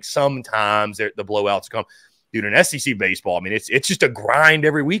others, like sometimes the blowouts come. Dude, in SEC baseball, I mean, it's just a grind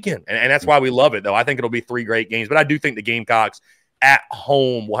every weekend. And that's why we love it, though. I think it'll be 3 great games. But I do think the Gamecocks at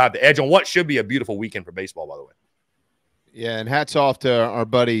home will have the edge on what should be a beautiful weekend for baseball, by the way. Yeah, and hats off to our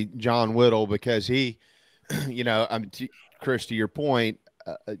buddy John Whittle, because he, Chris, to your point,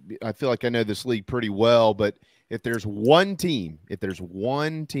 I feel like I know this league pretty well, but if there's one team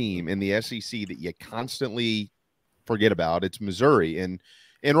in the SEC that you constantly forget about, it's Missouri, and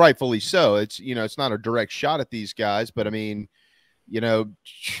rightfully so. It's it's not a direct shot at these guys, but I mean,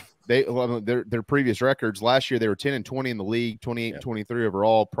 their previous records last year, they were 10-20 in the league, 28-23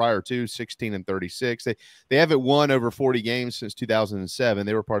 overall. Prior to 16-36, they haven't won over 40 games since 2007.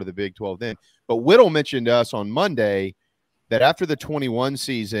 They were part of the Big 12 then. But Whittle mentioned to us on Monday that after the 21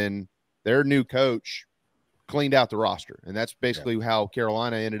 season, their new coach cleaned out the roster, and that's basically how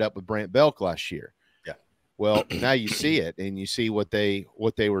Carolina ended up with Brant Belk last year. Well, now you see it, and you see what they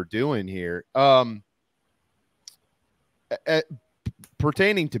were doing here.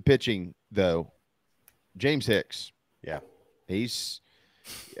 Pertaining to pitching, though, James Hicks. Yeah, it's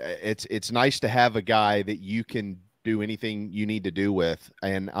nice to have a guy that you can do anything you need to do with,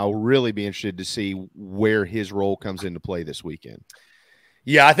 and I'll really be interested to see where his role comes into play this weekend.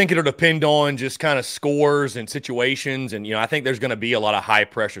 Yeah, I think it'll depend on just kind of scores and situations. And, I think there's going to be a lot of high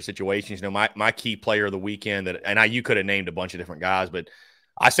pressure situations. My key player of the weekend you could have named a bunch of different guys, but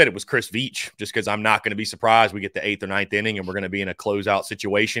I said it was Chris Veach, just because I'm not going to be surprised we get the 8th or 9th inning and we're going to be in a closeout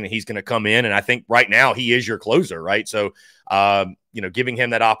situation and he's going to come in. And I think right now he is your closer, right? So, giving him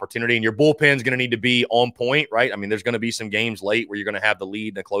that opportunity, and your bullpen's going to need to be on point, right? I mean, there's going to be some games late where you're going to have the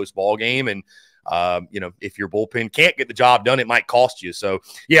lead in a close ball game. And, if your bullpen can't get the job done, it might cost you. So,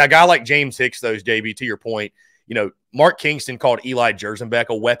 yeah, a guy like James Hicks, those, JB, to your point, Mark Kingston called Eli Jersenbeck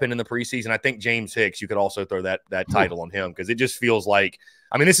a weapon in the preseason. I think James Hicks, you could also throw that title on him, because it just feels like,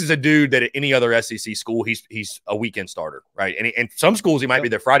 this is a dude that at any other SEC school, he's a weekend starter, right? And some schools, he might be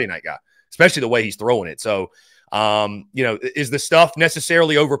their Friday night guy, especially the way he's throwing it. So, is the stuff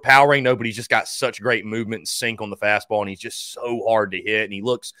necessarily overpowering? No, but he's just got such great movement and sink on the fastball, and he's just so hard to hit, and he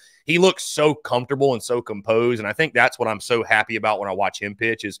looks so comfortable and so composed. And I think that's what I'm so happy about when I watch him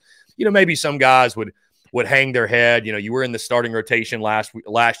pitch is, maybe some guys would hang their head. You were in the starting rotation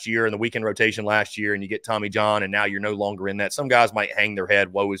last year and the weekend rotation last year, and you get Tommy John, and now you're no longer in that. Some guys might hang their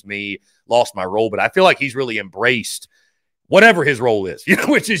head, woe is me, lost my role. But I feel like he's really embraced whatever his role is,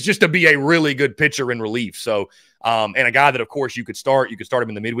 which is just to be a really good pitcher in relief. So, and a guy that, of course, you could start him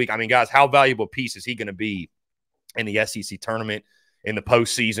in the midweek. Guys, how valuable a piece is he going to be in the SEC tournament, in the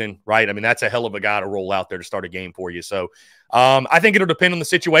postseason, right? That's a hell of a guy to roll out there to start a game for you. So I think it'll depend on the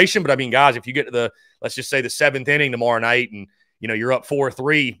situation. But, guys, if you get to let's just say the 7th inning tomorrow night and, you're up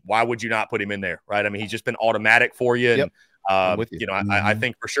 4-3, why would you not put him in there, right? He's just been automatic for you. Yep. And, I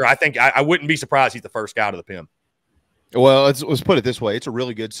think for sure, I wouldn't be surprised he's the first guy to the pen. Well, let's put it this way. It's a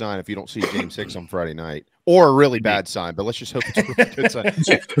really good sign if you don't see James Hicks on Friday night, or a really bad sign, but let's just hope it's a really good sign.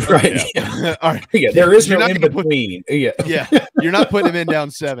 Right. Yeah. All right. Yeah, there is no in between. Yeah. You're not putting him in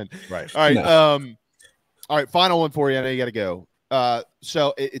down 7. Right. All right. No. All right. Final one for you. I know you got to go.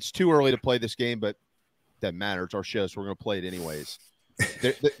 So it's too early to play this game, but that matters. It's our show, so we're going to play it anyways.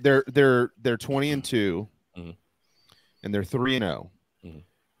 They're 20-2, and they're 3-0.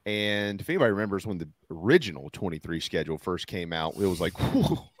 And if anybody remembers when the original 23 schedule first came out, it was like,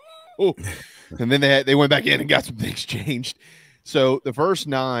 whew. And then they went back in and got some things changed. So the first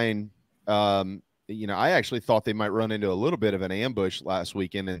 9, I actually thought they might run into a little bit of an ambush last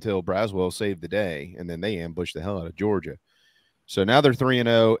weekend until Braswell saved the day, and then they ambushed the hell out of Georgia. So now they're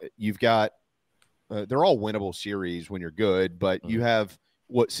 3-0. You've got they're all winnable series when you're good, but you have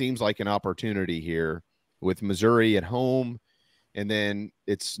what seems like an opportunity here with Missouri at home. And then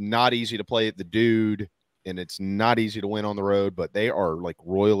it's not easy to play at the Dude, and it's not easy to win on the road, but they are like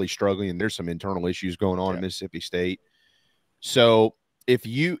royally struggling, and there's some internal issues going on in Mississippi State. So if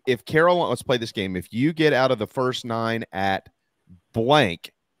Carolina, let's play this game. If you get out of the first 9 at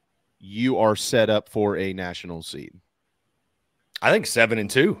blank, you are set up for a national seed. I think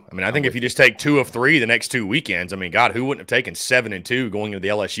 7-2. I think if you just take 2 of 3 the next 2 weekends, God, who wouldn't have taken 7-2 going into the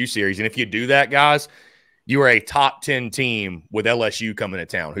LSU series? And if you do that, guys, you are a top 10 team with LSU coming to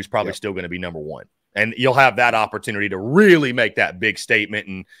town, who's probably still going to be number 1. And you'll have that opportunity to really make that big statement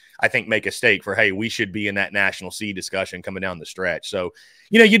and I think make a stake for, hey, we should be in that national seed discussion coming down the stretch. So,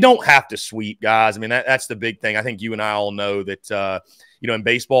 you don't have to sweep, guys. That's the big thing. I think you and I all know that, in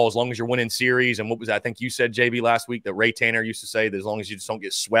baseball, as long as you're winning series, and what was I think you said, JB, last week, that Ray Tanner used to say that as long as you just don't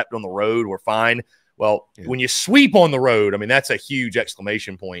get swept on the road, we're fine. Well, when you sweep on the road, that's a huge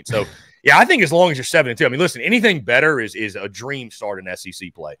exclamation point. So, yeah, I think as long as you're 7-2, listen, anything better is a dream start in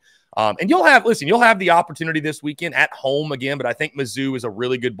SEC play. And you'll have the opportunity this weekend at home again, but I think Mizzou is a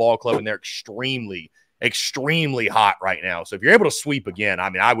really good ball club, and they're extremely, extremely hot right now. So if you're able to sweep again,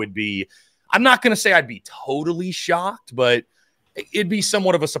 I'm not going to say I'd be totally shocked, but it'd be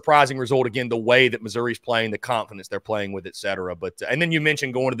somewhat of a surprising result, again, the way that Missouri's playing, the confidence they're playing with, et cetera. But, and then you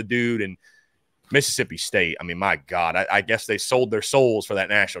mentioned going to the Dude and Mississippi State. My God, I guess they sold their souls for that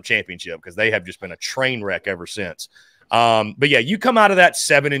national championship, because they have just been a train wreck ever since. But yeah, you come out of that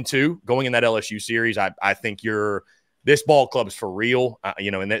 7-2 going in that LSU series. I think this ball club is for real,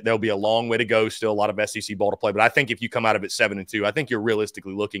 and there'll be a long way to go. Still a lot of SEC ball to play. But I think if you come out of it 7-2, I think you're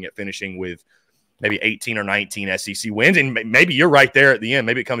realistically looking at finishing with maybe 18 or 19 SEC wins. And maybe you're right there at the end.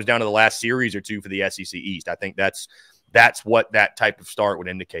 Maybe it comes down to the last series or 2 for the SEC East. I think that's what that type of start would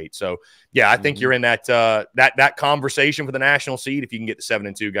indicate. So yeah, I think you're in that conversation for the national seed. If you can get to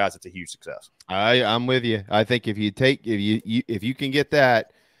 7-2, guys, it's a huge success. I'm with you. I think if you can get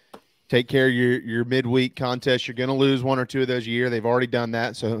that, take care of your midweek contest. You're going to lose 1 or 2 of those a year. They've already done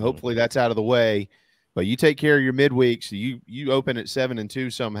that, so hopefully that's out of the way. But you take care of your midweek, so you open at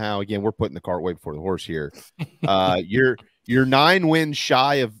 7-2 somehow. Again, we're putting the cart way before the horse here. You're 9 wins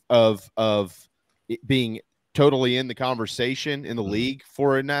shy of it being totally in the conversation in the league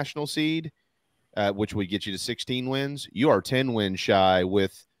for a national seed, which would get you to 16 wins. You are 10 wins shy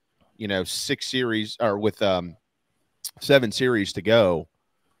with, 6 series or with 7 series to go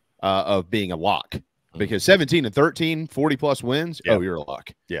of being a lock. Because 17 and 13, 40 plus wins. Yeah. Oh, you're a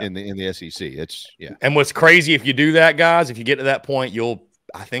lock. Yeah. In the SEC. It's And what's crazy, if you do that, guys, if you get to that point,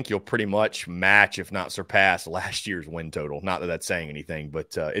 I think you'll pretty much match, if not surpass, last year's win total. Not that that's saying anything,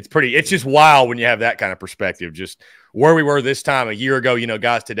 but it's just wild when you have that kind of perspective. Just where we were this time a year ago,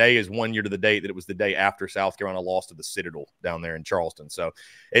 guys, today is 1 year to the date that it was the day after South Carolina lost to the Citadel down there in Charleston. So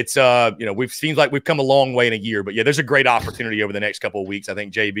it's, seems like we've come a long way in a year, but yeah, there's a great opportunity over the next couple of weeks. I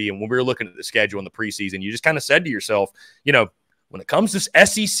think, JB, and when we were looking at the schedule in the preseason, you just kind of said to yourself, when it comes to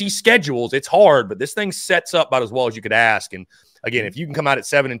SEC schedules, it's hard, but this thing sets up about as well as you could ask. And again, if you can come out at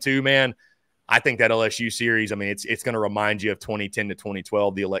 7-2, man, I think that LSU series, I mean, it's going to remind you of 2010 to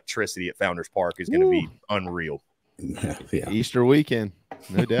 2012. The electricity at Founders Park is going to be unreal. Yeah. Easter weekend,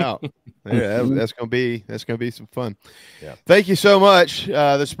 no doubt. That's going to be some fun. Yeah. Thank you so much.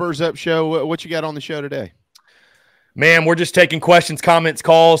 The Spurs Up Show. What you got on the show today? Man, we're just taking questions, comments,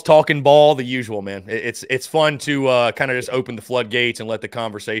 calls, talking ball, the usual, man. It's fun to kind of just open the floodgates and let the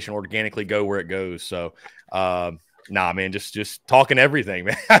conversation organically go where it goes. So, nah, man, just talking everything,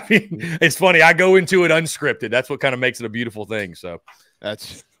 man. I mean, it's funny. I go into it unscripted. That's what kind of makes it a beautiful thing. So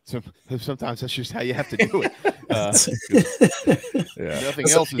sometimes that's just how you have to do it. Nothing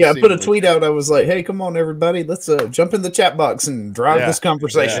else. Yeah, I put a tweet out. I was like, "Hey, come on, everybody, let's jump in the chat box and drive this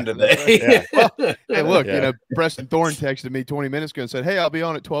conversation today." Well, hey, look, Preston Thorne texted me 20 minutes ago and said, "Hey, I'll be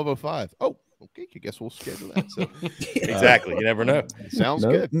on at 12:05." Oh, okay, I guess we'll schedule that. So, exactly. You never know. Sounds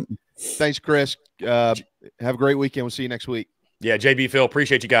good. Thanks, Chris. Have a great weekend. We'll see you next week. Yeah, JB, Phil,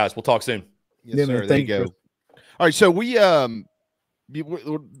 appreciate you guys. We'll talk soon. Yes, sir. There you go. All right, so we're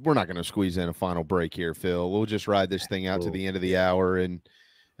not going to squeeze in a final break here, Phil. We'll just ride this thing out to the end of the hour, and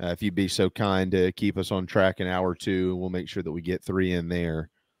if you'd be so kind to keep us on track an hour or two, we'll make sure that we get 3 in there.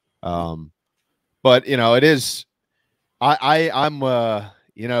 But it is. I'm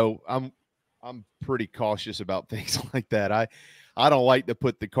pretty cautious about things like that. I don't like to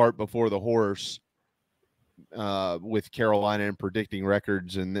put the cart before the horse with Carolina and predicting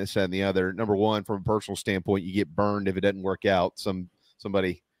records and this and the other. Number one, from a personal standpoint, you get burned if it doesn't work out.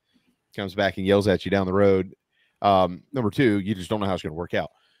 Somebody comes back and yells at you down the road. Number two, you just don't know how it's going to work out.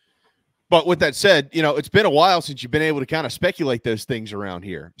 But with that said, it's been a while since you've been able to kind of speculate those things around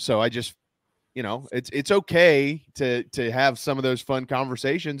here. So I just, it's okay to have some of those fun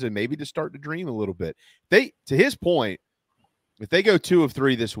conversations and maybe to start to dream a little bit. To his point, if they go 2 of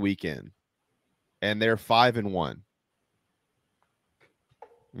 3 this weekend and they're 5-1,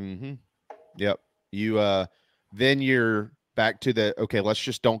 yep, then you're back to okay, let's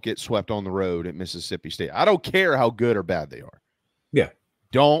just don't get swept on the road at Mississippi State. I don't care how good or bad they are. Yeah.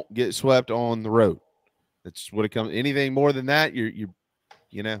 Don't get swept on the road. That's what it comes. Anything more than that, you're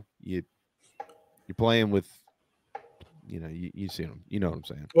playing with, you see them. You know what I'm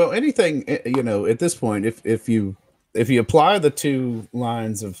saying? Well, anything, at this point, if you apply the 2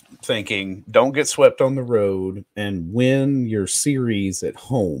 lines of thinking, don't get swept on the road and win your series at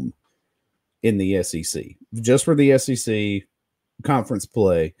home in the SEC, just for the SEC conference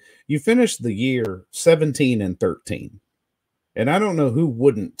play, you finish the year 17-13. And I don't know who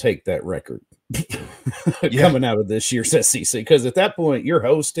wouldn't take that record coming out of this year's SEC, because at that point you're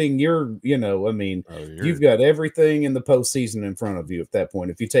hosting, you've got everything in the postseason in front of you at that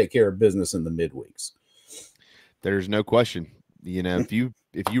point if you take care of business in the midweeks. There's no question. If you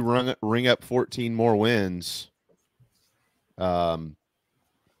ring up 14 more wins,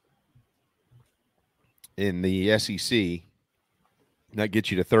 in the SEC, that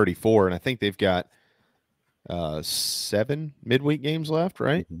gets you to 34, and I think they've got 7 midweek games left,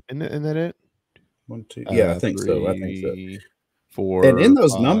 right? Isn't that it? 1, 2, yeah, I think 3, so. I think so. 4, and in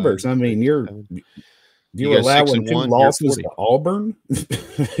those numbers, I mean, you're allowing 2 losses to Auburn.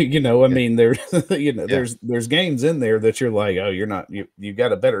 I mean, there's games in there that you're like, oh, you've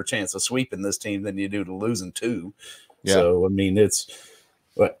got a better chance of sweeping this team than you do to losing 2. Yeah. So I mean,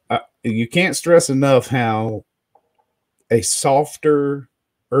 you can't stress enough how a softer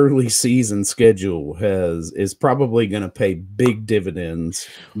early season schedule is probably going to pay big dividends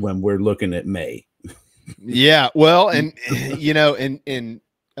when we're looking at May. Yeah, well, and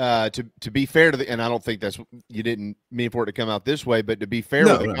to be fair to and I don't think you didn't mean for it to come out this way, but to be fair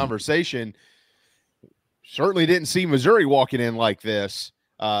with the conversation, certainly didn't see Missouri walking in like this.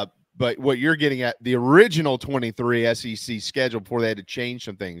 But what you're getting at, the original 23 SEC schedule before they had to change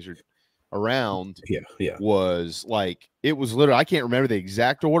some things around, was like, it was literally, I can't remember the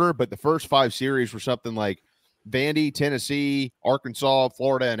exact order, but the first 5 series were something like Vandy, Tennessee, Arkansas,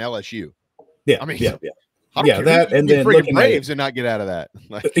 Florida, and LSU. Yeah, I mean, yeah. I don't care. That, and then looking Braves and not get out of that.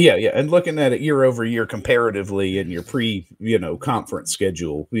 Yeah, and looking at it year over year comparatively in your conference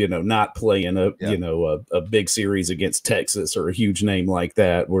schedule, not playing a big series against Texas or a huge name like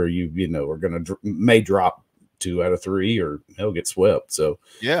that where you are going to may drop 2 out of 3 or hell get swept. So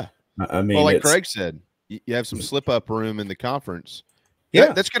yeah, I mean, well, like Craig said, you have some slip up room in the conference.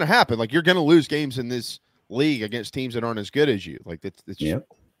 Yeah, that's going to happen. Like you're going to lose games in this league against teams that aren't as good as you. Like that's the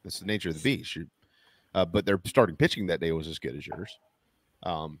nature of the beast. But their starting pitching that day was as good as yours.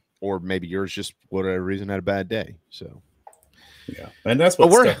 Or maybe yours just, whatever reason, had a bad day. So, yeah. And that's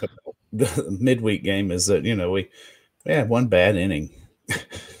what stuck about the midweek game is that, we had one bad inning.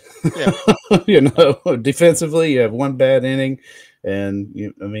 Yeah. Defensively, you have one bad inning. And,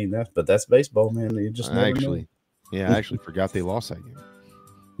 that's baseball, man. You just never know. I actually forgot they lost that game.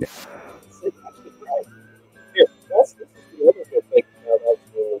 Yeah. That's the other good thing about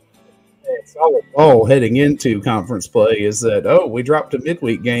solid ball heading into conference play is that we dropped a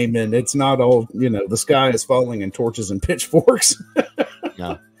midweek game and it's not all the sky is falling in torches and pitchforks.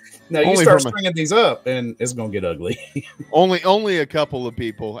 No. Now you start stringing these up and it's gonna get ugly. only a couple of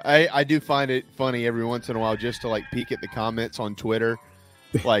people. I do find it funny every once in a while just to peek at the comments on Twitter,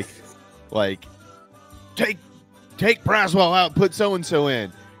 like take Braswell out, put so and so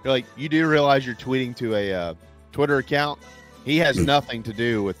in. You're like, you do realize you're tweeting to a Twitter account. He has nothing to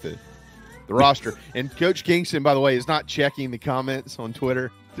do with the roster. And Coach Kingston, by the way, is not checking the comments on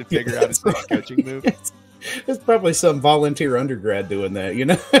Twitter to figure out his next coaching move. It's probably some volunteer undergrad doing that,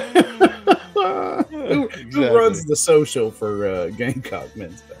 Who runs the social for Gamecock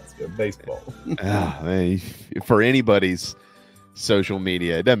men's baseball? For anybody's social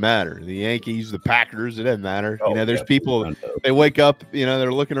media, it doesn't matter. The Yankees, the Packers, it doesn't matter. There's people, they wake up,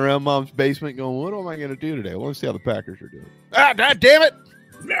 they're looking around mom's basement going, what am I going to do today? I want to see how the Packers are doing. God damn it.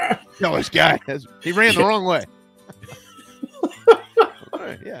 No, this guy he ran the wrong way. All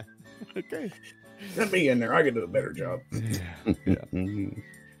right, yeah. Okay. Let me in there. I can do a better job. Yeah.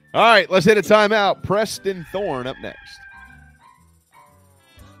 All right, let's hit a timeout. Preston Thorne up next.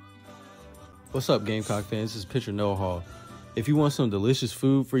 What's up, Gamecock fans? This is pitcher Noah Hall. If you want some delicious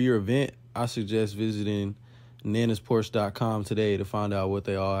food for your event, I suggest visiting nanasporch.com today to find out what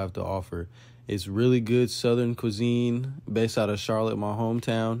they all have to offer. It's really good Southern cuisine based out of Charlotte, my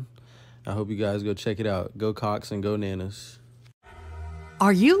hometown. I hope you guys go check it out. Go Cox and go Nanas.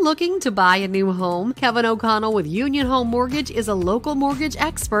 Are you looking to buy a new home? Kevin O'Connell with Union Home Mortgage is a local mortgage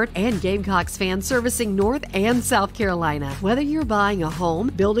expert and Gamecocks fan servicing North and South Carolina. Whether you're buying a home,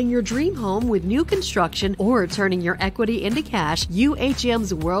 building your dream home with new construction, or turning your equity into cash,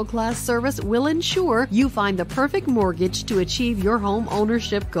 UHM's world-class service will ensure you find the perfect mortgage to achieve your home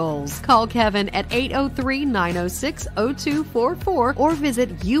ownership goals. Call Kevin at 803-906-0244 or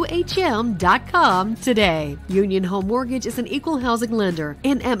visit UHM.com today. Union Home Mortgage is an equal housing lender.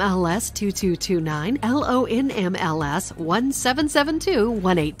 NMLS 2229, LONMLS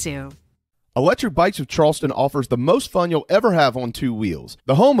 1772182. Electric Bikes of Charleston offers the most fun you'll ever have on two wheels.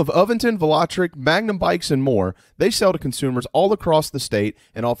 The home of Oventon, Velotric, Magnum Bikes, and more, they sell to consumers all across the state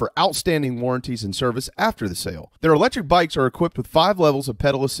and offer outstanding warranties and service after the sale. Their electric bikes are equipped with 5 levels of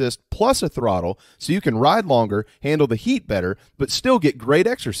pedal assist plus a throttle, so you can ride longer, handle the heat better, but still get great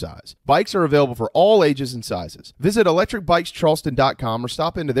exercise. Bikes are available for all ages and sizes. Visit electricbikescharleston.com or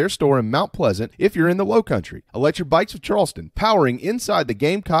stop into their store in Mount Pleasant if you're in the Low Country. Electric Bikes of Charleston, powering inside the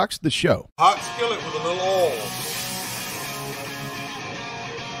Gamecocks, the show. Hot skillet with a little oil.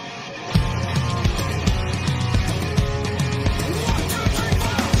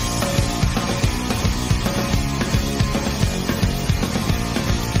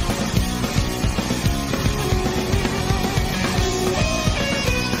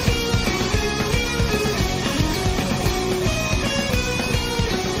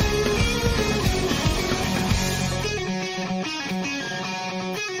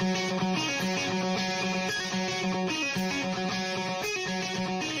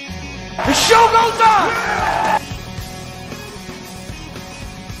 The show goes on!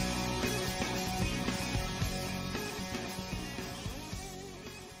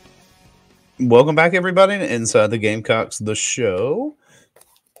 Welcome back, everybody, to Inside the Gamecocks, the show.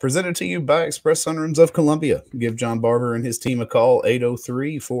 Presented to you by Express Sunrooms of Columbia. Give John Barber and his team a call.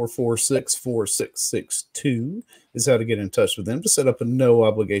 803-446-4662 is how to get in touch with them to set up a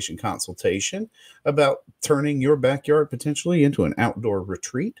no-obligation consultation about turning your backyard potentially into an outdoor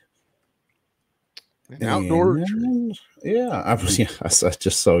retreat. An outdoor retreat? Yeah, I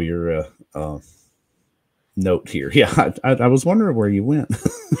just saw your note here. Yeah, I was wondering where you went.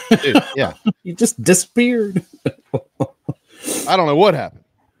 Dude, yeah. You just disappeared. I don't know what happened.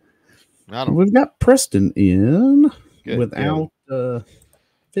 We've got Preston in Good, without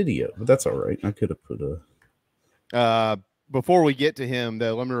video, but that's all right. I could have put a. Before we get to him,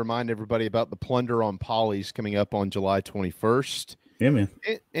 though, let me remind everybody about the Plunder on Polly's coming up on July 21st. Yeah, man.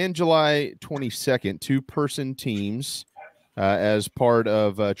 And July 22nd, 2-person teams as part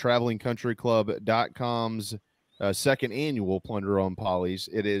of TravelingCountryClub.com's second annual Plunder on Polly's.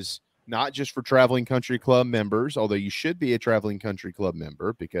 It is not just for Traveling Country Club members, although you should be a Traveling Country Club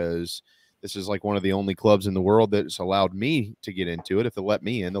member because this is like one of the only clubs in the world that's allowed me to get into it. If they let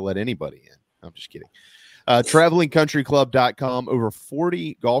me in, they'll let anybody in. I'm just kidding. TravelingCountryClub.com, over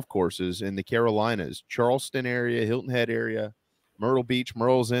 40 golf courses in the Carolinas, Charleston area, Hilton Head area, Myrtle Beach,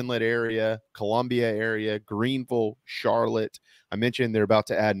 Murrells Inlet area, Columbia area, Greenville, Charlotte. I mentioned they're about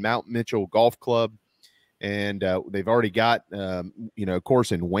to add Mount Mitchell Golf Club, and they've already got, a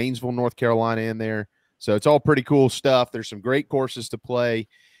course in Waynesville, North Carolina in there. So it's all pretty cool stuff. There's some great courses to play,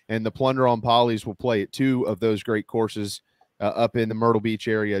 and the Plunder on Polly's will play at 2 of those great courses up in the Myrtle Beach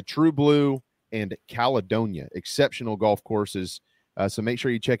area, True Blue and Caledonia, exceptional golf courses. So make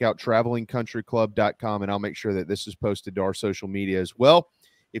sure you check out TravelingCountryClub.com, and I'll make sure that this is posted to our social media as well.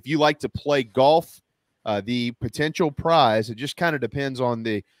 If you like to play golf, the potential prize, it just kind of depends on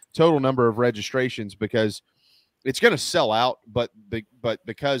the total number of registrations because it's going to sell out, but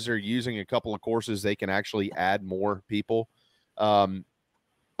because they're using a couple of courses, they can actually add more people,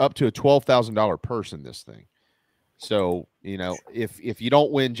 up to a $12,000 purse in this thing. So, if you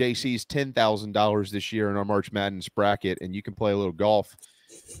don't win JC's $10,000 this year in our March Madness bracket and you can play a little golf,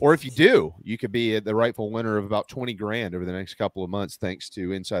 or if you do, you could be the rightful winner of about 20 grand over the next couple of months, thanks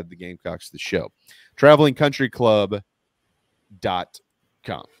to Inside the Gamecocks, the show.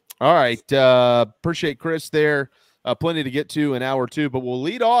 TravelingCountryClub.com. All right. Appreciate Chris there. Plenty to get to in hour 2, but we'll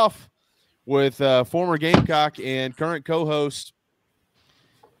lead off with former Gamecock and current co-host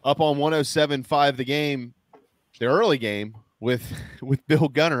up on 107.5 The Game. The early game with Bill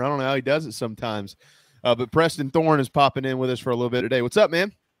Gunner. I don't know how he does it sometimes. But Preston Thorne is popping in with us for a little bit today. What's up,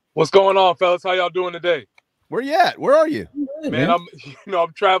 man? What's going on, fellas? How y'all doing today? Where you at? Where are you? Man, I'm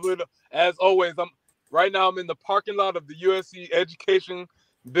traveling as always. I'm in the parking lot of the USC Education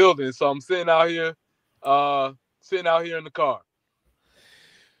building. So I'm sitting out here in the car.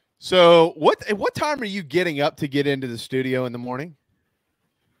 So what time are you getting up to get into the studio in the morning?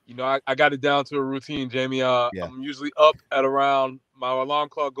 I got it down to a routine, Jamie. I'm usually up at around, my alarm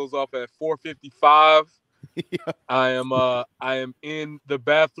clock goes off at 4:55. Yeah. I am in the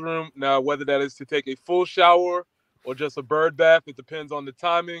bathroom now, whether that is to take a full shower or just a bird bath. It depends on the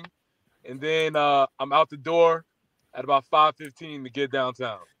timing. And then I'm out the door at about 5:15 to get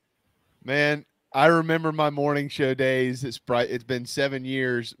downtown. Man, I remember my morning show days. It's been 7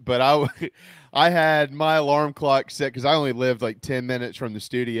 years, but I had my alarm clock set because I only lived like 10 minutes from the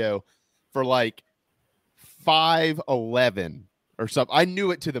studio for like 5:11 or something. I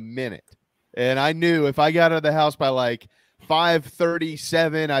knew it to the minute, and I knew if I got out of the house by like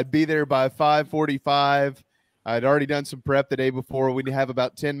 5:37, I'd be there by 5:45. I'd already done some prep the day before. We'd have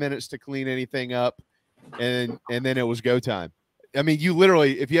about 10 minutes to clean anything up, and then it was go time. I mean, you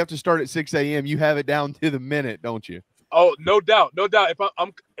literally, if you have to start at 6 a.m., you have it down to the minute, don't you? Oh, no doubt, no doubt.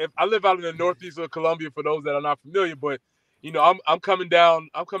 If I live out in the northeast of Columbia, for those that are not familiar, but I'm coming down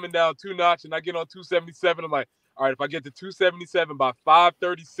 2 notch, and I get on 277. I'm like, all right, if I get to 277 by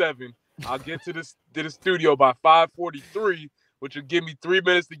 5:37, I'll get to the studio by 5:43, which will give me 3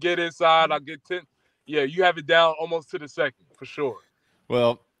 minutes to get inside. I'll get 10. Yeah, you have it down almost to the second for sure.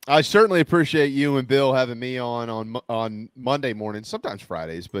 Well, I certainly appreciate you and Bill having me on Monday mornings, sometimes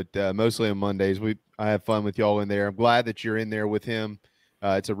Fridays, but mostly on Mondays. I have fun with y'all in there. I'm glad that you're in there with him.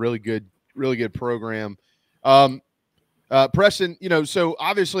 It's a really good program. Preston, so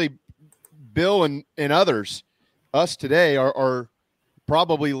obviously Bill and others, us today are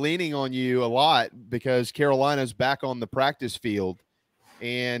probably leaning on you a lot because Carolina's back on the practice field.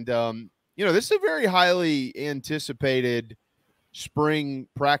 And, this is a very highly anticipated spring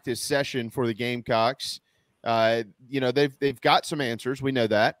practice session for the Gamecocks. They've got some answers. We know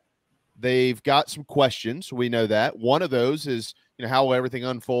that. They've got some questions. We know that. One of those is, how will everything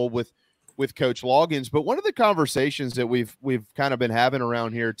unfold with Coach Loggins. But one of the conversations that we've kind of been having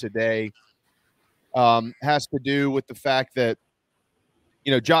around here today has to do with the fact that,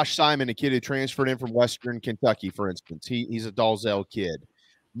 Josh Simon, a kid who transferred in from Western Kentucky, for instance, he's a Dalzell kid.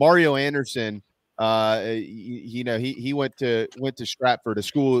 Mario Anderson, he went to Stratford, a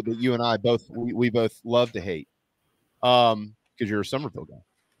school that you and I both love to hate, because you're a Somerville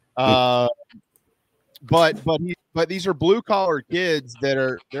guy. but these are blue collar kids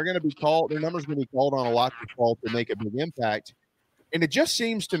they're going to be called. Their numbers going to be called on a lot to make a big impact. And it just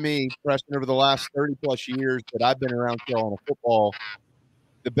seems to me, Preston, over the last 30 plus years that I've been around Carolina football,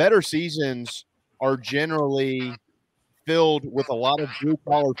 the better seasons are generally filled with a lot of blue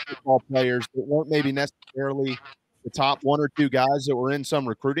collar football players that weren't maybe necessarily the top one or two guys that were in some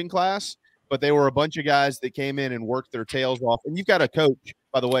recruiting class, but they were a bunch of guys that came in and worked their tails off. And you've got a coach,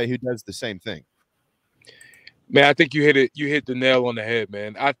 by the way, who does the same thing. Man, I think you hit the nail on the head,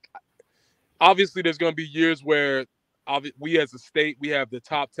 man. Obviously there's going to be years where we as a state, we have the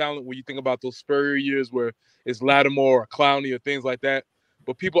top talent when you think about those Spurrier years where it's Lattimore or Clowney or things like that.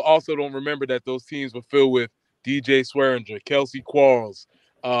 But people also don't remember that those teams were filled with DJ Swearinger, Kelsey Quarles,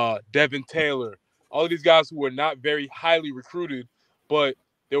 Devin Taylor, all of these guys who were not very highly recruited, but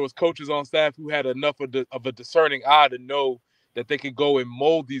there was coaches on staff who had enough of a discerning eye to know that they could go and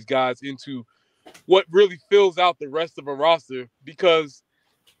mold these guys into what really fills out the rest of a roster, because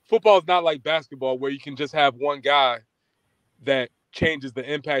football is not like basketball where you can just have one guy that changes the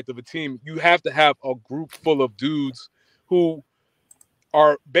impact of a team. You have to have a group full of dudes who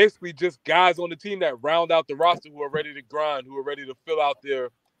are basically just guys on the team that round out the roster, who are ready to grind, who are ready to fill out their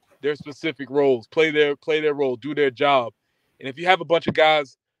specific roles, play their role, do their job. And if you have a bunch of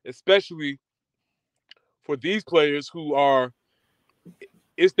guys, especially for these players who are,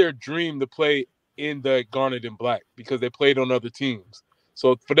 it's their dream to play in the garnet and black because they played on other teams.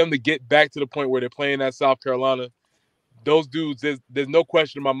 So for them to get back to the point where they're playing at South Carolina, those dudes, there's no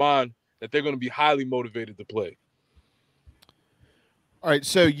question in my mind that they're going to be highly motivated to play. All right,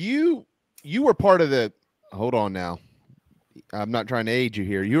 so you were part of the – hold on now. I'm not trying to age you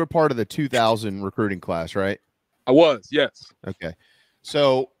here. You were part of the 2000 recruiting class, right? I was, yes. Okay.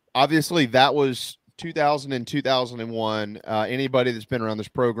 So obviously that was 2000 and 2001. Anybody that's been around this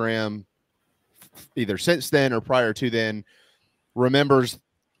program either since then or prior to then remembers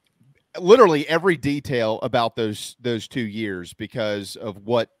literally every detail about those 2 years because of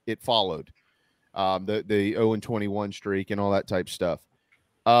what it followed, the 0-21 streak and all that type stuff.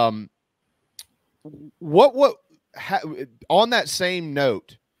 On that same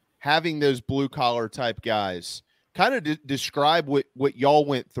note, having those blue collar type guys, kind of describe what y'all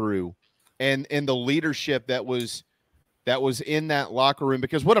went through and the leadership that was in that locker room,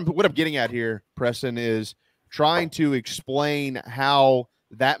 because what I'm getting at here, Preston, is trying to explain how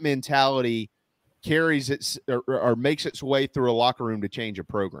that mentality carries its or makes its way through a locker room to change a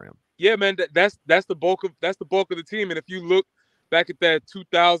program. Yeah, man, that's the bulk of the team. And if you look back at that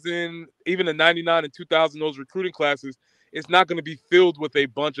 2000, even the 99 and 2000, those recruiting classes, it's not going to be filled with a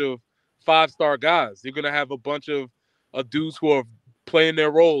bunch of 5-star guys. You're going to have a bunch of dudes who are playing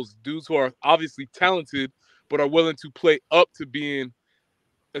their roles, dudes who are obviously talented, but are willing to play up to being,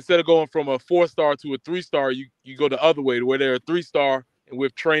 instead of going from a 4-star to a 3-star, you go the other way to where they're a 3-star, and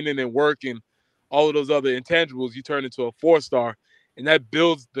with training and work and all of those other intangibles, you turn into a 4-star, and that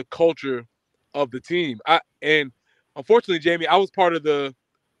builds the culture of the team. And unfortunately, Jamie, I was part of the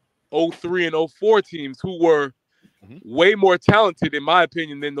 03 and 04 teams who were way more talented, in my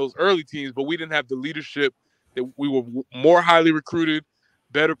opinion, than those early teams, but we didn't have the leadership. That we were more highly recruited,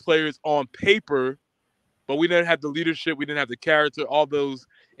 better players on paper, but we didn't have the leadership. We didn't have the character, all those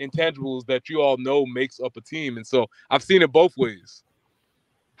intangibles that you all know makes up a team. And so I've seen it both ways.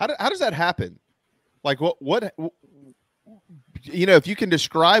 How does that happen? Like what if you can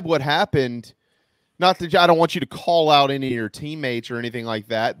describe what happened, not that I don't want you to call out any of your teammates or anything like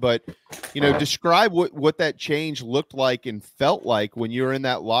that, but describe what that change looked like and felt like when you were in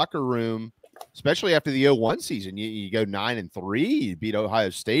that locker room, especially after the 01 season. You go 9-3, you beat Ohio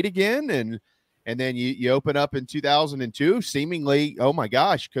State again, and then you open up in 2002, seemingly, oh my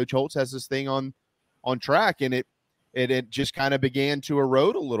gosh, Coach Holtz has this thing on track, and it just kind of began to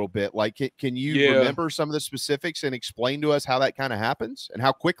erode a little bit. Like, can you remember some of the specifics and explain to us how that kind of happens and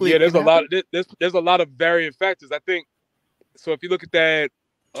how quickly? Yeah, there's a lot of varying factors. I think so. If you look at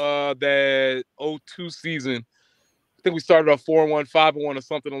that 02 season, I think we started off 4-1, 5-1, or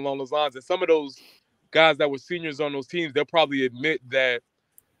something along those lines. And some of those guys that were seniors on those teams, they'll probably admit that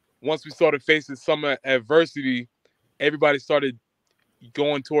once we started facing some adversity, everybody started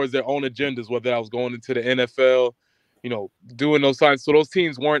going towards their own agendas, whether I was going into the NFL, doing those signs. So those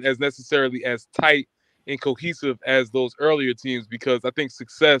teams weren't as necessarily as tight and cohesive as those earlier teams, because I think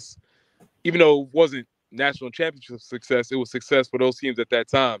success, even though it wasn't national championship success, it was success for those teams at that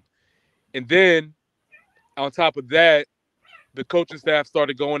time. And then on top of that, the coaching staff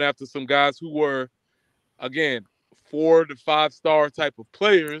started going after some guys who were, again, 4 to 5-star type of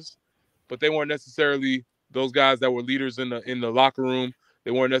players, but they weren't necessarily those guys that were leaders in the locker room.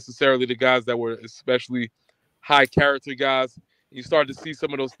 They weren't necessarily the guys that were especially high character guys. You started to see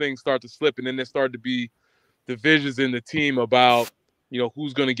some of those things start to slip, and then there started to be divisions in the team about,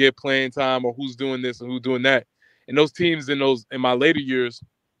 who's going to get playing time or who's doing this and who's doing that. And those teams in my later years,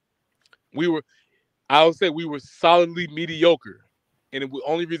 I would say we were solidly mediocre. And the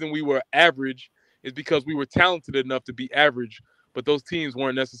only reason we were average is because we were talented enough to be average, but those teams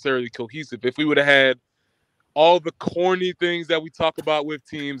weren't necessarily cohesive. If we would have had all the corny things that we talk about with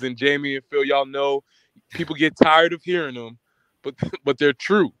teams, and Jamie and Phil, y'all know, people get tired of hearing them, but they're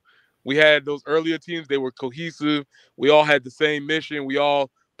true. We had those earlier teams, they were cohesive. We all had the same mission. We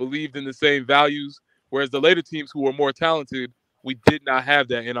all believed in the same values. Whereas the later teams who were more talented, we did not have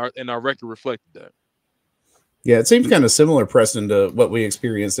that, and our record reflected that. Yeah, it seems kind of similar, Preston, to what we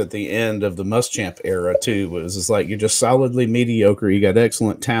experienced at the end of the Muschamp era, too. It's like you're just solidly mediocre. You got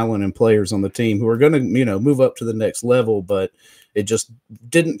excellent talent and players on the team who are going to, move up to the next level, but it just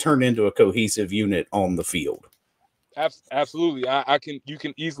didn't turn into a cohesive unit on the field. Absolutely. You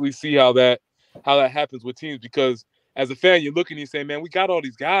can easily see how that happens with teams, because as a fan, you're looking and you say, man, we got all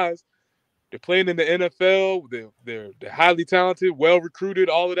these guys. They're playing in the NFL. They're highly talented, well recruited,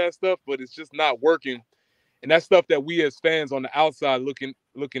 all of that stuff, but it's just not working. And that's stuff that we as fans on the outside looking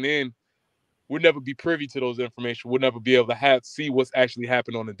in, we'll never be privy to those information. We'll never be able to see what's actually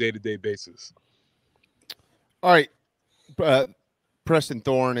happening on a day-to-day basis. All right, Preston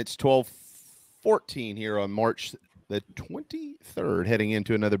Thorne, it's 12:14 here on March the 23rd, heading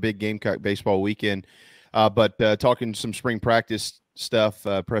into another big Gamecock baseball weekend. But talking some spring practice stuff,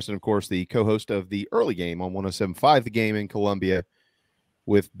 Preston, of course, the co-host of the early game on 107.5 The Game in Columbia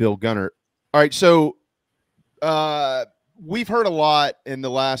with Bill Gunner. All right, so we've heard a lot in the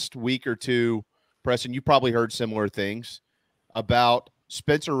last week or two, Preston. You probably heard similar things about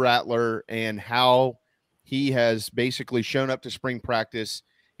Spencer Rattler and how he has basically shown up to spring practice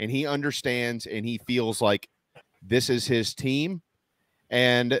and he understands and he feels like this is his team.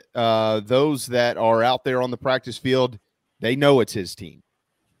 And those that are out there on the practice field, they know it's his team.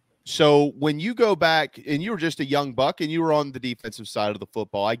 So when you go back and you were just a young buck and you were on the defensive side of the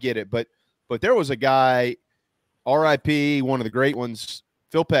football, I get it. But there was a guy, RIP, one of the great ones,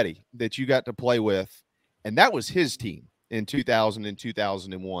 Phil Petty, that you got to play with, and that was his team in 2000 and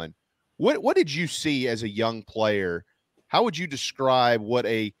 2001. What did you see as a young player? How would you describe what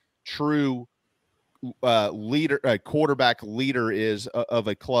a true quarterback leader is of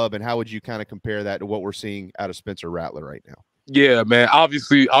a club, and how would you kind of compare that to what we're seeing out of Spencer Rattler right now? Yeah, man.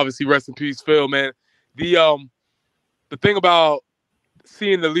 Obviously, rest in peace, Phil, man. The thing about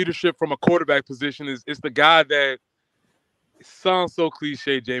seeing the leadership from a quarterback position is it's the guy that, it sounds so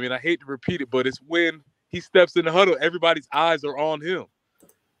cliche, Jamie, and I hate to repeat it, but it's when he steps in the huddle, everybody's eyes are on him.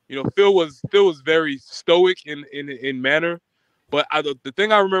 Phil was very stoic in manner, but the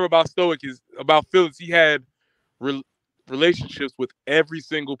thing I remember about Phil is he had relationships with every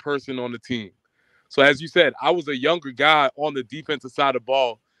single person on the team. So as you said, I was a younger guy on the defensive side of the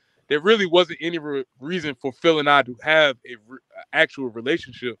ball. There really wasn't any reason for Phil and I to have an actual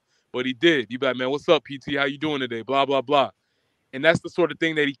relationship, but he did. He'd be like, man, what's up, PT? How you doing today? Blah, blah, blah. And that's the sort of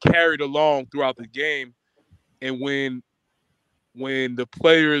thing that he carried along throughout the game. And when Phil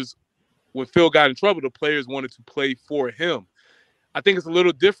got in trouble, the players wanted to play for him. I think it's a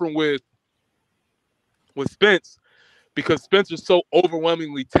little different with Spence, because Spencer's so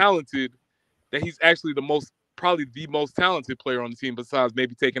overwhelmingly talented that he's actually probably the most talented player on the team, besides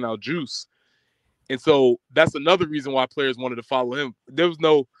maybe taking out Juice. And so that's another reason why players wanted to follow him.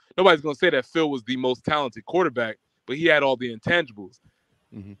 Nobody's going to say that Phil was the most talented quarterback, but he had all the intangibles.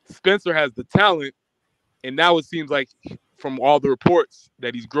 Mm-hmm. Spencer has the talent, and now it seems like from all the reports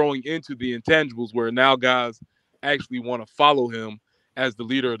that he's growing into the intangibles, where now guys actually want to follow him as the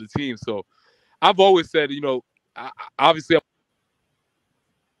leader of the team. So I've always said, obviously I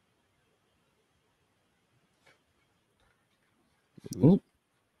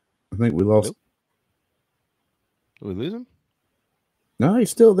think we lost. Nope. Did we lose him? No,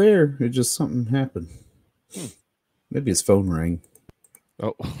 he's still there. It just something happened. Maybe his phone rang.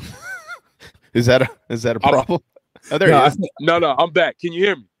 Oh, is that a problem? Oh, there he is. No, I'm back. Can you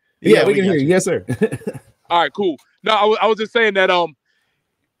hear me? Yeah, we can hear you. Yes, sir. All right, cool. No, I was just saying that I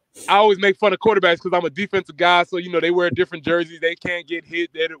always make fun of quarterbacks because I'm a defensive guy, so they wear different jerseys. They can't get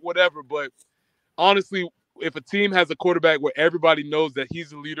hit, whatever. But honestly, if a team has a quarterback where everybody knows that he's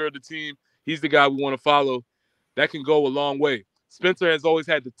the leader of the team, he's the guy we want to follow, that can go a long way. Spencer has always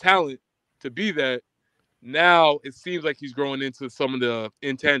had the talent to be that. Now it seems like he's growing into some of the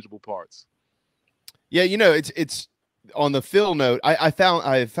intangible parts. Yeah, it's on the Phil note. I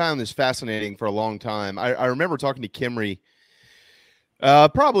found this fascinating for a long time. I remember talking to Kimry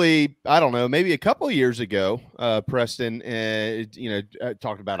Probably, I don't know, maybe a couple of years ago, Preston,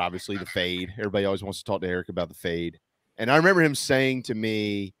 talked about obviously the fade. Everybody always wants to talk to Eric about the fade. And I remember him saying to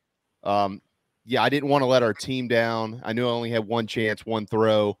me, I didn't want to let our team down. I knew I only had one chance, one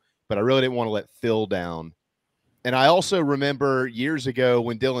throw, but I really didn't want to let Phil down. And I also remember years ago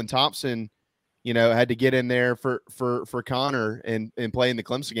when Dylan Thompson, had to get in there for Connor and play in the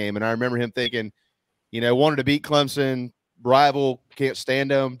Clemson game. And I remember him thinking, wanted to beat Clemson, rival, can't stand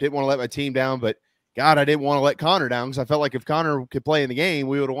them, didn't want to let my team down, but God, I didn't want to let Connor down because I felt like if Connor could play in the game,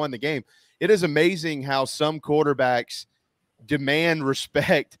 we would have won the game. It is amazing how some quarterbacks demand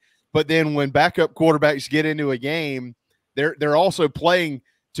respect, but then when backup quarterbacks get into a game, they're also playing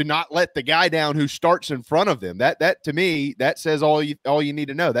to not let the guy down who starts in front of them. That to me, that says all you need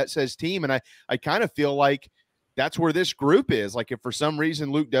to know. That says team, and I kind of feel like that's where this group is. Like if for some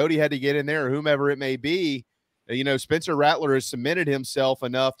reason Luke Doty had to get in there or whomever it may be, Spencer Rattler has cemented himself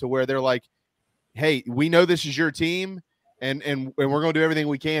enough to where they're like, hey, we know this is your team, and we're going to do everything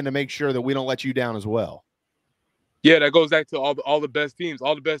we can to make sure that we don't let you down as well. Yeah, that goes back to all the best teams.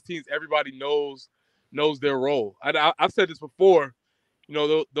 All the best teams, everybody knows their role. I've said this before.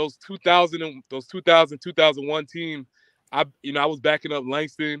 Those 2001 team. I was backing up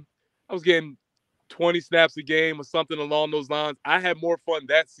Langston. I was getting 20 snaps a game or something along those lines. I had more fun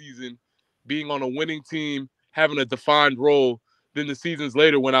that season being on a winning team, having a defined role than the seasons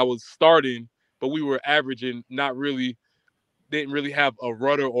later when I was starting, but we were average and didn't really have a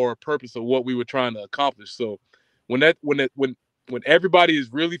rudder or a purpose of what we were trying to accomplish. So when everybody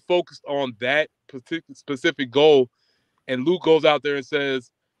is really focused on that specific goal, and Luke goes out there and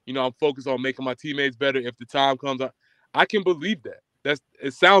says, I'm focused on making my teammates better if the time comes out, I can believe that.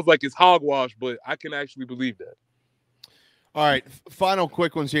 It sounds like it's hogwash, but I can actually believe that. All right, final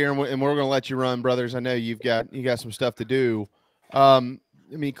quick ones here, and we're going to let you run, brothers. I know you got some stuff to do.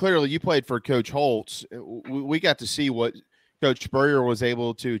 Clearly you played for Coach Holtz. We got to see what Coach Spurrier was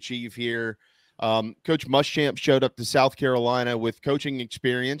able to achieve here. Coach Muschamp showed up to South Carolina with coaching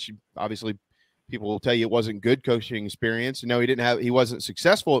experience. Obviously, people will tell you it wasn't good coaching experience. No, he wasn't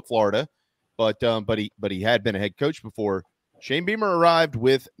successful at Florida, but he had been a head coach before. Shane Beamer arrived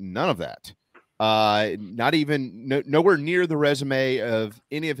with none of that. Not even nowhere near the resume of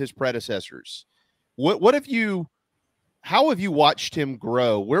any of his predecessors. How have you watched him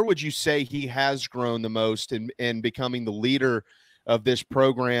grow? Where would you say he has grown the most in becoming the leader of this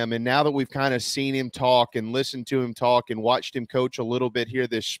program? And now that we've kind of seen him talk and listened to him talk and watched him coach a little bit here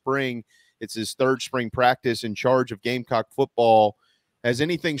this spring, it's his third spring practice in charge of Gamecock football. Has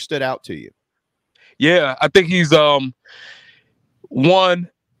anything stood out to you? Yeah, I think he's one.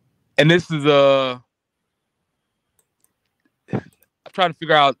 And this is I'm trying to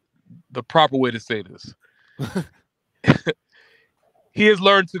figure out the proper way to say this. He has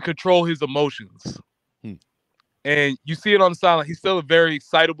learned to control his emotions. And you see it on the sideline. He's still very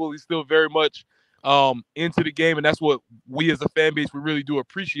excitable. He's still very much into the game. And that's what we as a fan base, we really do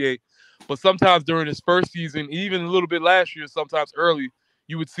appreciate. But sometimes during his first season, even a little bit last year, sometimes early,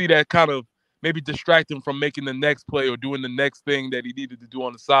 you would see that kind of maybe distract him from making the next play or doing the next thing that he needed to do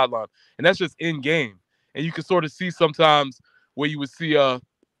on the sideline. And that's just in game. And you can sort of see sometimes where you would see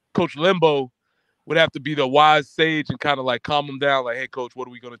Coach Limbo would have to be the wise sage and kind of like calm him down, like, hey, Coach, what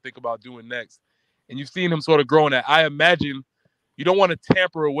are we going to think about doing next? And you've seen him sort of growing that. I imagine you don't want to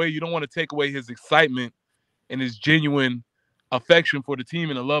tamper away. You don't want to take away his excitement and his genuine affection for the team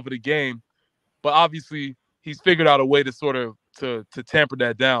and the love of the game. But obviously, he's figured out a way to sort of to tamper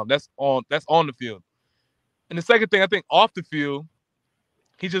that down. That's on the field. And the second thing, I think off the field,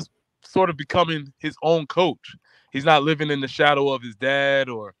 he's just sort of becoming his own coach. He's not living in the shadow of his dad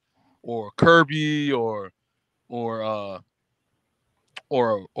or Kirby or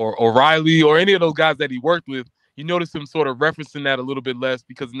Riley or any of those guys that he worked with. You notice him sort of referencing that a little bit less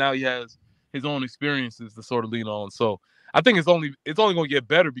because now he has his own experiences to sort of lean on. So I think it's only going to get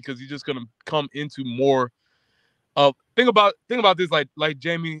better because he's just going to come into more. Think about this, like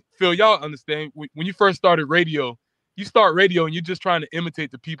Jamie, Phil, y'all understand when you first started radio, you start radio and you're just trying to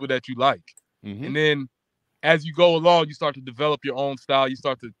imitate the people that you like. Mm-hmm. And then as you go along, you start to develop your own style. You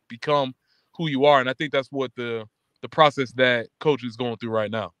start to become who you are. And I think that's what the process that Coach is going through right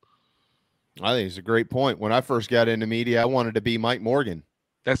now. I think it's a great point. When I first got into media, I wanted to be Mike Morgan.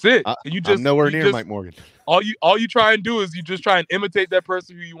 That's it. I'm nowhere near Mike Morgan. All you try and do is you just try and imitate that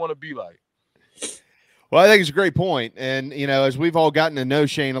person who you want to be like. Well, I think it's a great point. And, as we've all gotten to know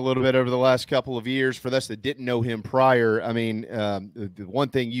Shane a little bit over the last couple of years, for us that didn't know him prior, I mean, the one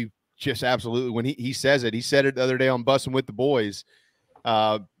thing you just absolutely, when he says it, he said it the other day on Bussin' with the Boys,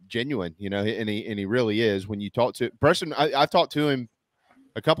 genuine, and he really is. When you talk to Preston, I've talked to him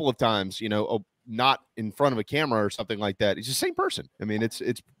a couple of times, not in front of a camera or something like that. He's the same person. I mean,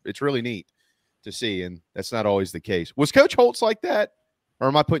 it's really neat to see, and that's not always the case. Was Coach Holtz like that, or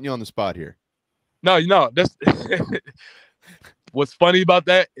am I putting you on the spot here? No, that's what's funny about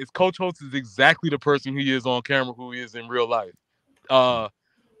that is Coach Holtz is exactly the person he is on camera, who he is in real life.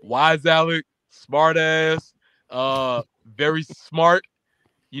 Wise Alec, smart ass, very smart,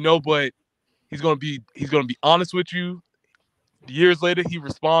 but he's gonna be honest with you. Years later, he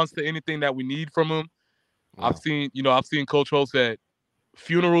responds to anything that we need from him. Wow. I've seen Coach Holtz at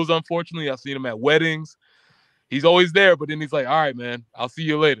funerals, unfortunately. I've seen him at weddings. He's always there, but then he's like, all right, man, I'll see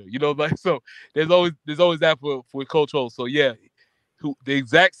you later. So there's always that for Coach Holtz. So yeah, the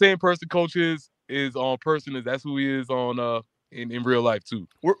exact same person Coach is on person, that's who he is on in real life too.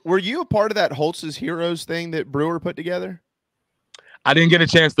 Were you a part of that Holtz's Heroes thing that Brewer put together? I didn't get a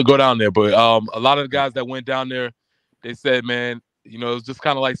chance to go down there, but a lot of the guys that went down there, they said, man, it was just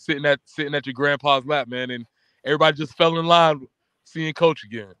kind of like sitting at your grandpa's lap, man, and everybody just fell in line seeing Coach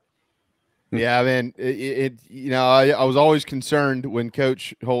again. Yeah, I mean, I was always concerned when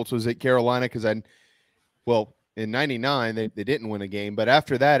Coach Holtz was at Carolina because in '99 they didn't win a game, but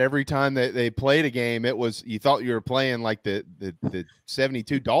after that, every time that they played a game, it was you thought you were playing like the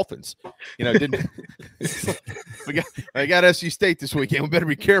 '72 Dolphins. Didn't I got SC State this weekend. We better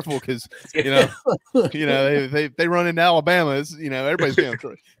be careful because they run into Alabama. It's, everybody's going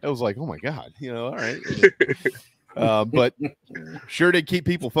to. It was like, oh my God, all right. But sure did keep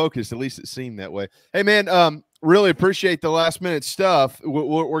people focused. At least it seemed that way. Hey man, really appreciate the last minute stuff.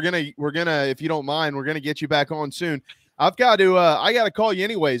 We're gonna, if you don't mind, we're gonna get you back on soon. I got to call you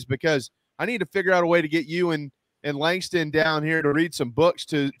anyways because I need to figure out a way to get you and Langston down here to read some books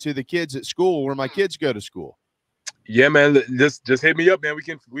to the kids at school where my kids go to school. Yeah, man, just hit me up, man. We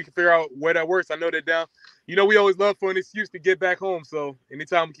can figure out where that works. I know they're down. We always love for an excuse to get back home. So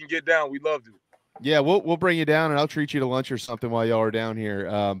anytime we can get down, we love to. Yeah, we'll bring you down and I'll treat you to lunch or something while y'all are down here.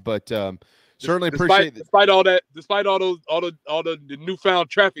 Certainly appreciate despite all the newfound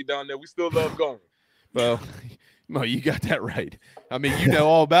traffic down there, we still love going. Well, you got that right. I mean,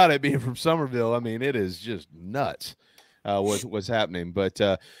 all about it being from Somerville. I mean, it is just nuts what's happening. But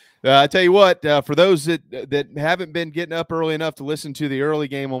I tell you what, for those that haven't been getting up early enough to listen to the early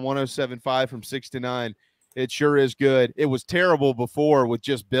game on 107.5 from 6 to 9, it sure is good. It was terrible before with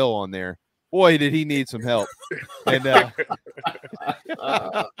just Bill on there. Boy, did he need some help. And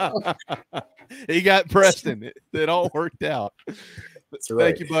he got Preston. It all worked out. That's right.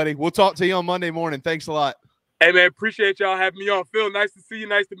 Thank you, buddy. We'll talk to you on Monday morning. Thanks a lot. Hey, man, appreciate y'all having me on. Phil, nice to see you.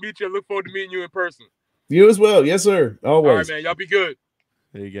 Nice to meet you. I look forward to meeting you in person. You as well. Yes, sir. Always. All right, man. Y'all be good.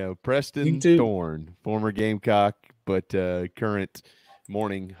 There you go. Preston Thorne, former Gamecock, but current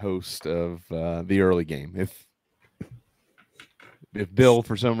morning host of the early game. If Bill,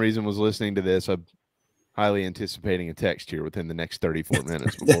 for some reason, was listening to this, I'm highly anticipating a text here within the next 34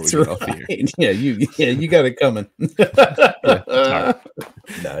 minutes before we get off the air. You got it coming. Yeah, all right.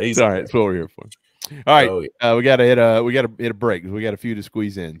 No, he's all right. That's what we're here for. All right, we gotta hit a break. We got a few to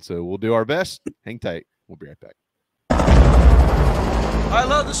squeeze in, so we'll do our best. Hang tight. We'll be right back. I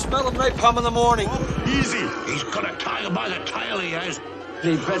love the smell of napalm in the morning. Easy. He's got a tiger by the tail, he has.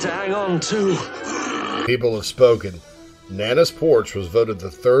 He'd better hang on too. People have spoken. Nana's Porch was voted the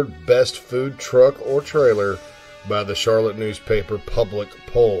third best food truck or trailer by the Charlotte newspaper Public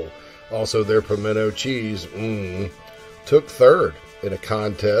Poll. Also, their pimento cheese took third in a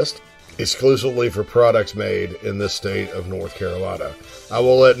contest exclusively for products made in the state of North Carolina. I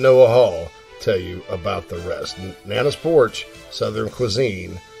will let Noah Hall tell you about the rest. Nana's Porch, Southern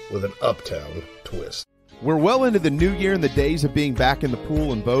cuisine with an uptown twist. We're well into the new year and the days of being back in the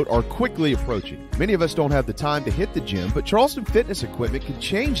pool and boat are quickly approaching. Many of us don't have the time to hit the gym, but Charleston Fitness Equipment can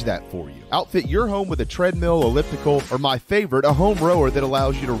change that for you. Outfit your home with a treadmill, elliptical, or my favorite, a home rower that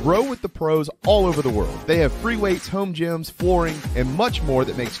allows you to row with the pros all over the world. They have free weights, home gyms, flooring, and much more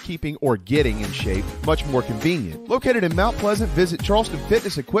that makes keeping or getting in shape much more convenient. Located in Mount Pleasant, visit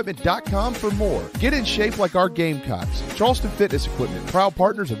charlestonfitnessequipment.com for more. Get in shape like our Gamecocks. Charleston Fitness Equipment, proud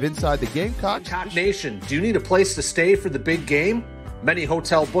partners of Inside the Gamecocks. Gamecock Nation, do you need a place to stay for the big game? Many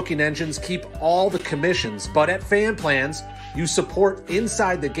hotel booking engines keep all the commissions, but at Fan Plans, you support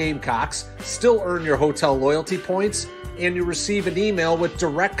Inside the Gamecocks, still earn your hotel loyalty points, and you receive an email with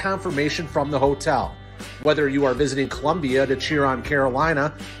direct confirmation from the hotel. Whether you are visiting Columbia to cheer on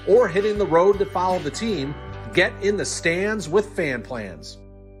Carolina or hitting the road to follow the team, get in the stands with Fan Plans.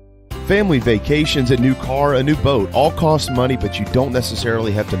 Family vacations, a new car, a new boat, all cost money, but you don't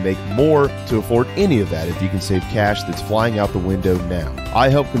necessarily have to make more to afford any of that if you can save cash that's flying out the window now.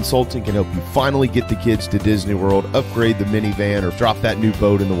 iHelp Consulting can help you finally get the kids to Disney World, upgrade the minivan, or drop that new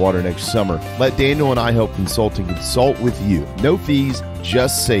boat in the water next summer. Let Daniel and iHelp Consulting consult with you. No fees,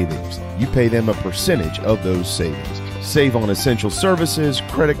 just savings. You pay them a percentage of those savings. Save on essential services,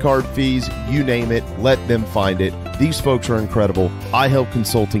 credit card fees, you name it. Let them find it. These folks are incredible.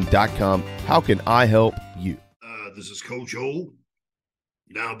 iHelpConsulting.com. How can I help you? This is Coach O.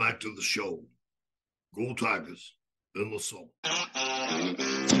 Now back to the show. Go Tigers in the soul.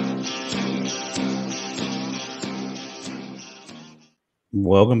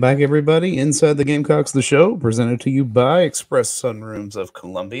 Welcome back, everybody. Inside the Gamecocks, the show, presented to you by Express Sunrooms of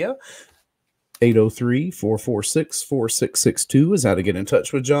Columbia. 803-446-4662 is how to get in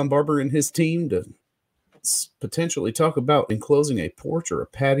touch with John Barber and his team to potentially talk about enclosing a porch or a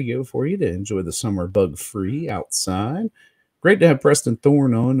patio for you to enjoy the summer bug-free outside. Great to have Preston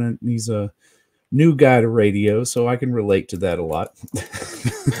Thorne on, and he's a new guy to radio, so I can relate to that a lot.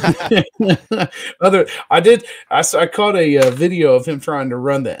 I caught a video of him trying to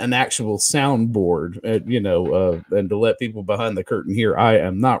run an actual soundboard, and to let people behind the curtain hear, I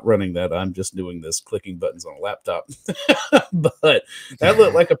am not running that. I'm just doing this, clicking buttons on a laptop. But that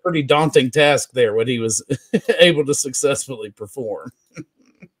looked like a pretty daunting task there when he was able to successfully perform.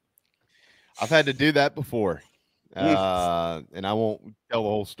 I've had to do that before. And I won't tell the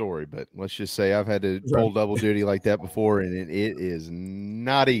whole story, but let's just say I've had to pull double duty like that before, and it is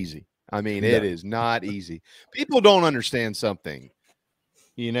not easy. I mean, it is not easy. People don't understand something.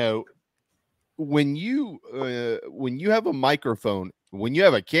 When you have a microphone, when you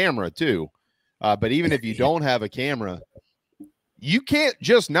have a camera too, but even if you don't have a camera, you can't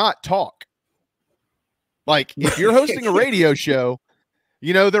just not talk. Like if you're hosting a radio show,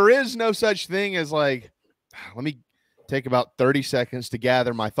 there is no such thing as like, let me take about 30 seconds to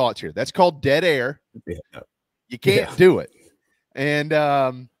gather my thoughts here. That's called dead air. You can't do it. And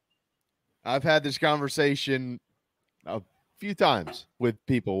I've had this conversation a few times with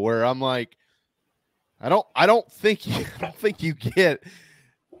people where I'm like, I don't think you get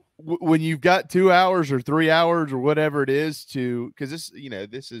when you've got 2 hours or 3 hours or whatever it is because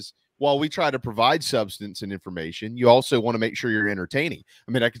this is while we try to provide substance and information, you also want to make sure you're entertaining.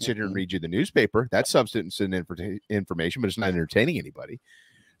 I mean, I could sit here and read you the newspaper. That's substance and information, but it's not entertaining anybody.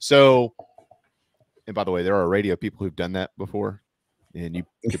 So, and by the way, there are radio people who've done that before, and you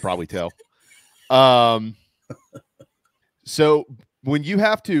could probably tell. So when you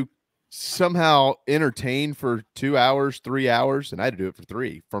have to somehow entertain for 2 hours, 3 hours, and I had to do it for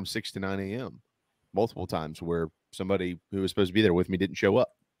 3, from 6 to 9 a.m. multiple times where somebody who was supposed to be there with me didn't show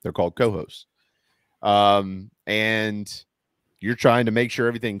up. They're called co-hosts. And you're trying to make sure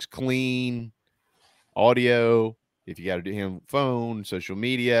everything's clean, audio, if you got to do him phone, social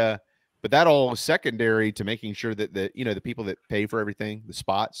media, but that all is secondary to making sure that the people that pay for everything, the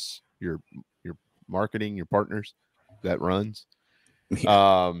spots, your marketing, your partners that runs. It's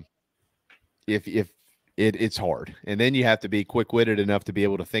hard. And then you have to be quick-witted enough to be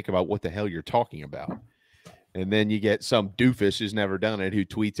able to think about what the hell you're talking about. And then you get some doofus who's never done it who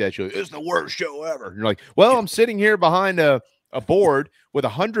tweets at you, it's the worst show ever. And you're like, well, I'm sitting here behind a board with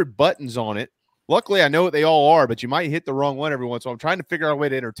 100 buttons on it. Luckily, I know what they all are, but you might hit the wrong one every once. So I'm trying to figure out a way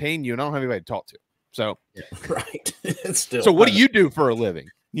to entertain you, and I don't have anybody to talk to. So, right. So what do you do for a living?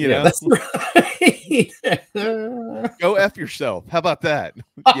 That's right. Go F yourself. How about that?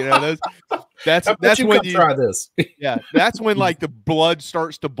 That's when you try this. Yeah. That's when like the blood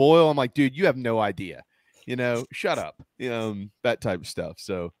starts to boil. I'm like, dude, you have no idea. Shut up. That type of stuff.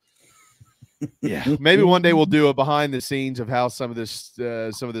 So yeah, maybe one day we'll do a behind the scenes of how some of this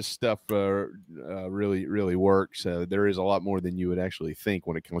stuff really, really works. There is a lot more than you would actually think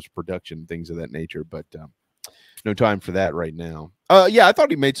when it comes to production and things of that nature, but no time for that right now. Yeah, I thought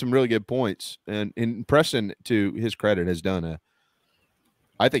he made some really good points, and Preston, to his credit, has done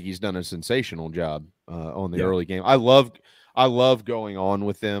I think he's done a sensational job on the early game. I love going on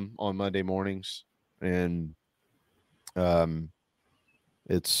with them on Monday mornings, and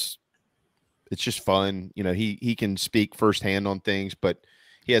it's just fun. He can speak firsthand on things, but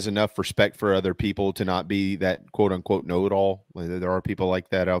he has enough respect for other people to not be that quote unquote know-it-all. There are people like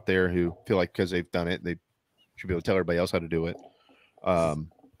that out there who feel like because they've done it, they should be able to tell everybody else how to do it. And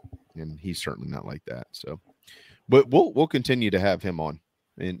he's certainly not like that. So, but we'll continue to have him on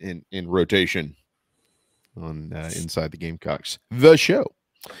in rotation on Inside the Gamecocks, the show.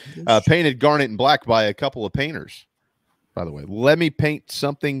 Painted garnet and black by a couple of painters, by the way.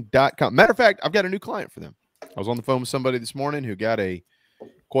 LetMePaintSomething.com. Matter of fact, I've got a new client for them. I was on the phone with somebody this morning who got a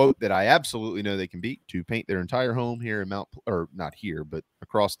quote that I absolutely know they can beat to paint their entire home here in not here, but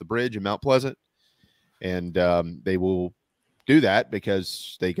across the bridge in Mount Pleasant. And they will do that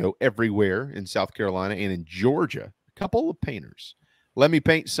because they go everywhere in South Carolina and in Georgia. A couple of painters. Let me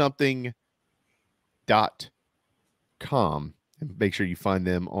paint something.com. And make sure you find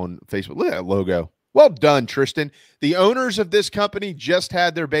them on Facebook. Look at that logo. Well done, Tristan. The owners of this company just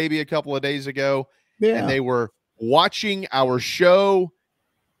had their baby a couple of days ago, and they were watching our show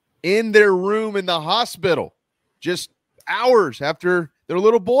in their room in the hospital just hours after their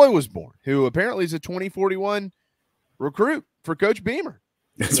little boy was born, who apparently is a 2041 recruit for Coach Beamer.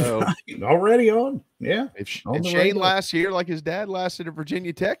 That's so, right. Already on. Yeah. If Shane lasts here like his dad lasted at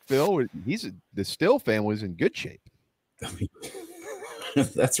Virginia Tech, Phil, the Still family's in good shape.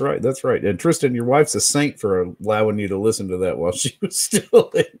 That's right. That's right. And Tristan, your wife's a saint for allowing you to listen to that while she was still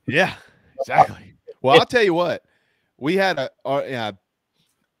in. Yeah, exactly. Well, I'll tell you what, we had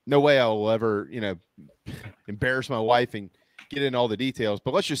no way I will ever, embarrass my wife and get in all the details,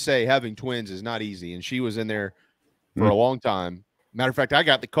 but let's just say having twins is not easy. And she was in there for a long time. Matter of fact, I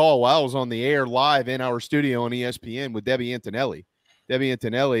got the call while I was on the air live in our studio on ESPN with Debbie Antonelli. Debbie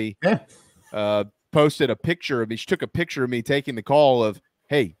Antonelli, posted a picture of me. She took a picture of me taking the call of,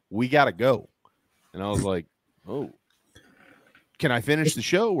 hey, we got to go. And I was like, oh, can I finish the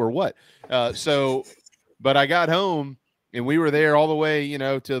show or what? But I got home and we were there all the way,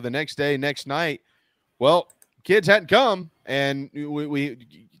 till the next day, next night. Well, kids hadn't come and we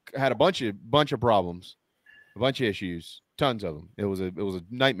had a bunch of problems, a bunch of issues, tons of them. It was a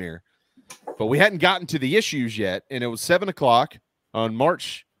nightmare, but we hadn't gotten to the issues yet. And it was 7:00 on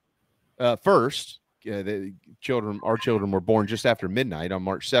March 1st. Our children were born just after midnight on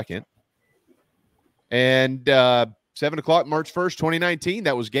March 2nd. And 7:00, March 1st, 2019,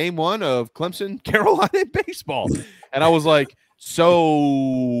 that was game 1 of Clemson, Carolina baseball. And I was like,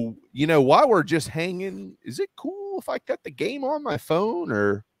 so, while we're just hanging, is it cool if I got the game on my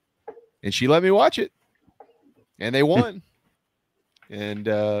phone? And she let me watch it. And they won. And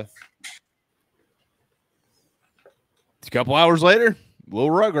a couple hours later,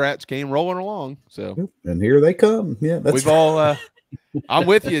 little Rugrats came rolling along. So, and here they come. Yeah, we've all. I'm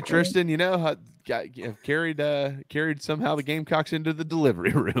with you, Tristan. Carried somehow the Gamecocks into the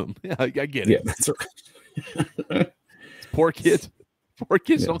delivery room. Yeah, I get it. Yeah, that's right. Poor kids. Poor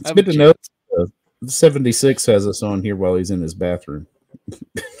kids don't have. It's good to know. 76 has us on here while he's in his bathroom.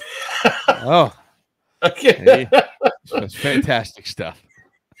 Oh, okay. That's fantastic stuff.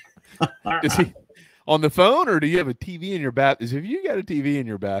 Is he on the phone, or do you have a TV in your bath? If you got a TV in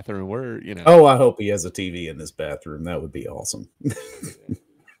your bathroom, where Oh, I hope he has a TV in his bathroom. That would be awesome.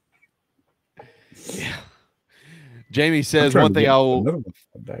 Yeah. Jamie says one thing I will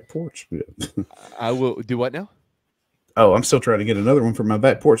back porch. I will do what now? Oh, I'm still trying to get another one for my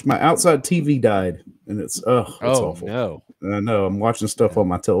back porch. My outside TV died, and it's awful. No. I know. I'm watching stuff on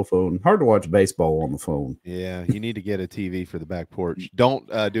my telephone. Hard to watch baseball on the phone. Yeah, you need to get a TV for the back porch. Don't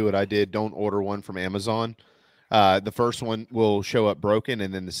do what I did. Don't order one from Amazon. The first one will show up broken,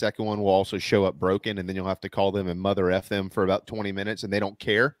 and then the second one will also show up broken, and then you'll have to call them and mother F them for about 20 minutes, and they don't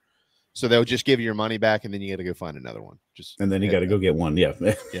care. So they'll just give you your money back, and then you got to go find another one. And then you got to go get one. Yeah.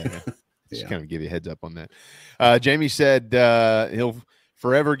 Just kind of give you a heads up on that. Jamie said he'll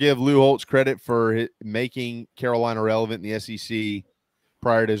forever give Lou Holtz credit for making Carolina relevant in the SEC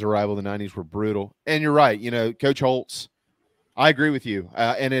prior to his arrival. The 90s were brutal. And you're right. Coach Holtz, I agree with you.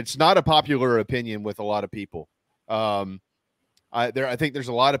 And it's not a popular opinion with a lot of people. I think there's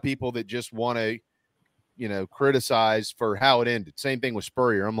a lot of people that just want to, criticize for how it ended. Same thing with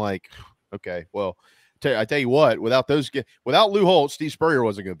Spurrier. I'm like, okay, well, I tell you what, without Lou Holtz, Steve Spurrier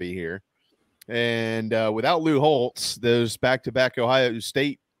wasn't going to be here. And without Lou Holtz, those back-to-back Ohio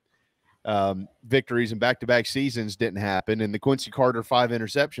State victories and back-to-back seasons didn't happen. And the Quincy Carter 5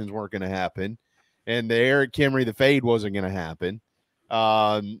 interceptions weren't going to happen. And the Eric Kimry, the fade wasn't going to happen.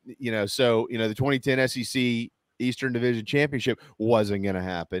 So the 2010 SEC Eastern Division Championship wasn't going to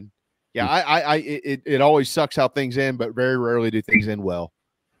happen. Yeah, it always sucks how things end, but very rarely do things end well.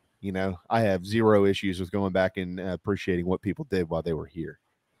 I have zero issues with going back and appreciating what people did while they were here.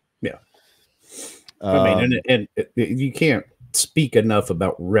 Yeah. And you can't speak enough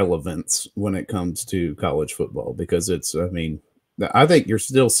about relevance when it comes to college football, because I think you're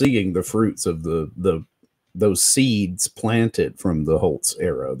still seeing the fruits of those seeds planted from the Holtz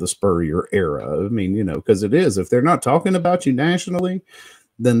era, the Spurrier era. Because it is, if they're not talking about you nationally,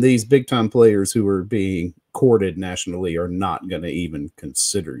 then these big time players who are being courted nationally are not going to even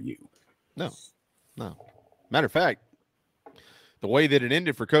consider you. No. Matter of fact, the way that it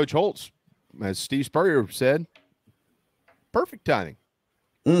ended for Coach Holtz, as Steve Spurrier said, perfect timing.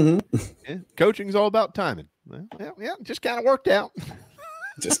 Mm-hmm. Yeah, coaching's all about timing. Well, yeah, just kind of worked out.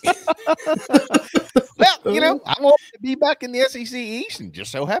 Just well, I wanted to be back in the SEC East, and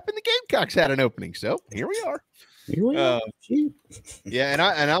just so happened the Gamecocks had an opening, so here we are. Yeah,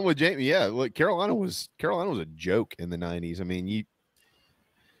 and I'm with Jamie. Yeah, look, Carolina was a joke in the 90s. I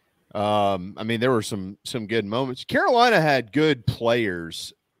mean, there were some good moments. Carolina had good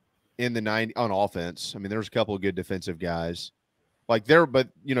players in the 90s on offense. I mean, there was a couple of good defensive guys. But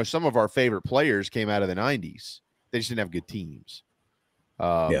some of our favorite players came out of the 90s. They just didn't have good teams.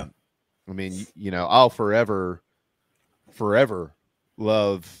 Yeah. I mean, I'll forever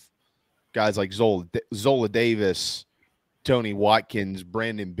love guys like Zola Davis, Tony Watkins,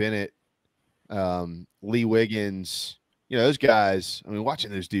 Brandon Bennett, Lee Wiggins. Those guys. I mean,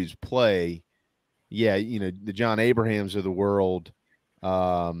 watching those dudes play. Yeah, the John Abrahams of the world,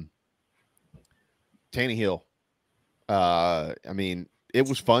 Tannehill. I mean, it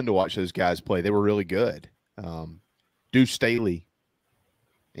was fun to watch those guys play. They were really good. Deuce Staley.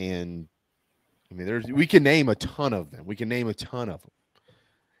 And I mean, we can name a ton of them.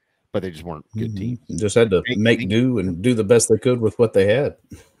 But they just weren't good teams. Just had to make do and do the best they could with what they had.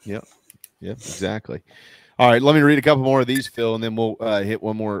 Yep, exactly. All right, let me read a couple more of these, Phil, and then we'll hit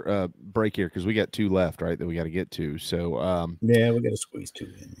one more break here because we got 2 left, right, that we got to get to. So, yeah, we got to squeeze 2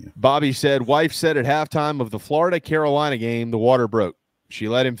 in. Yeah. Bobby said, wife said at halftime of the Florida-Carolina game, the water broke. She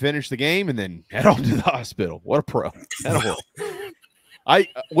let him finish the game and then head on to the hospital. What a pro.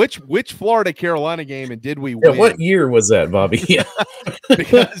 Which Florida-Carolina game, and did we win? What year was that, Bobby? Yeah.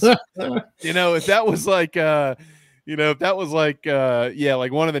 Because, if that was like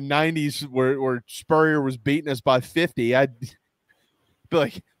like one of the 90s where Spurrier was beating us by 50, I'd be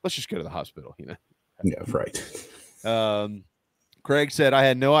like, let's just go to the hospital, Yeah, right. Craig said, I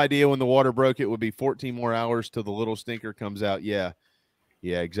had no idea when the water broke it would be 14 more hours till the little stinker comes out. Yeah,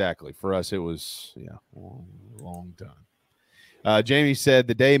 exactly. For us, it was a long time. Jamie said,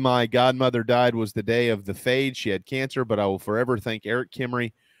 the day my godmother died was the day of the fade. She had cancer, but I will forever thank Eric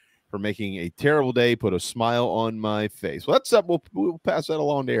Kimmery for making a terrible day put a smile on my face. Well, that's up. We'll pass that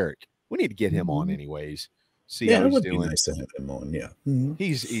along to Eric. We need to get him on anyways. See how he's doing. Be nice to have him on. Yeah.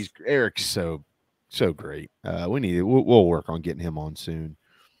 He's Eric's so great. We'll work on getting him on soon.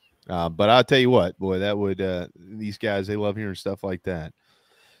 But I'll tell you what, boy, that would these guys, they love hearing stuff like that.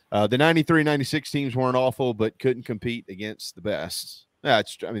 The 93-96 teams weren't awful, but couldn't compete against the best. They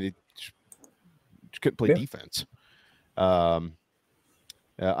couldn't play defense.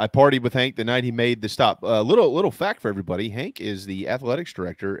 I partied with Hank the night he made the stop. Little fact for everybody: Hank is the athletics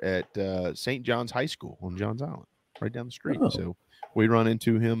director at St. John's High School on Johns Island, right down the street. Oh. So we run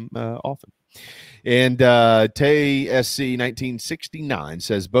into him often. And Tay SC 1969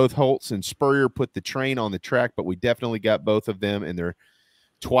 says both Holtz and Spurrier put the train on the track, but we definitely got both of them in their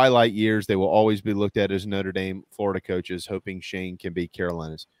twilight years. They will always be looked at as Notre Dame, Florida coaches, hoping Shane can be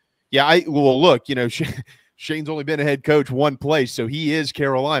Carolina's. Yeah, look, Shane's only been a head coach one place, so he is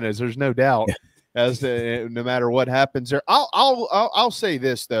Carolina's. There's no doubt as to no matter what happens there. I'll say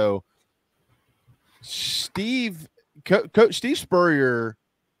this though, Coach Steve Spurrier.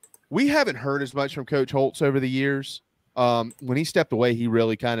 We haven't heard as much from Coach Holtz over the years. When he stepped away, he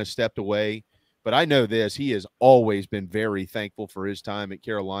really kind of stepped away. But I know this: he has always been very thankful for his time at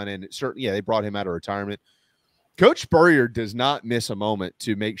Carolina, and certainly, they brought him out of retirement. Coach Spurrier does not miss a moment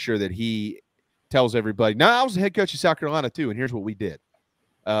to make sure that he tells everybody, "No, I was the head coach of South Carolina too, and here's what we did."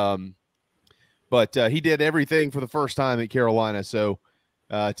 But he did everything for the first time at Carolina. So,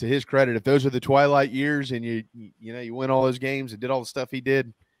 to his credit, if those are the twilight years, and you win all those games and did all the stuff he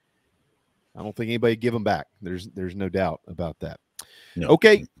did, I don't think anybody give him back. There's no doubt about that. No.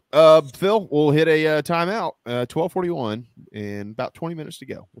 Okay, Phil, we'll hit a timeout. 12:41 and about 20 minutes to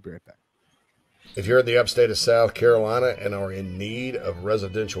go. We'll be right back. If you're in the upstate of South Carolina and are in need of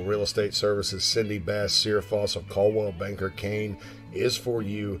residential real estate services, Cindy Bass Searfoss of Caldwell Banker Kane is for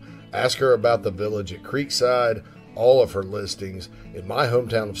you. Ask her about the village at Creekside, all of her listings. In my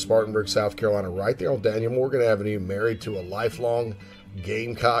hometown of Spartanburg, South Carolina, right there on Daniel Morgan Avenue, married to a lifelong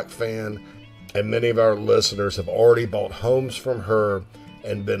Gamecock fan, and many of our listeners have already bought homes from her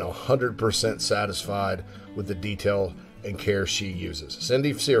and been 100% satisfied with the detail and care she uses.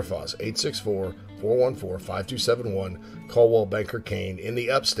 Cindy Searfoss, 864-414-5271, Caldwell Banker Kane in the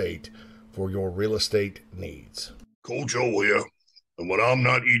upstate for your real estate needs. Coach O here, and when I'm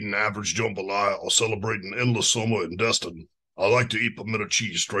not eating average jambalaya or celebrating endless summer in Destin, I like to eat pimento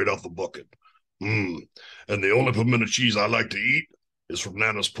cheese straight out the bucket. And the only pimento cheese I like to eat is from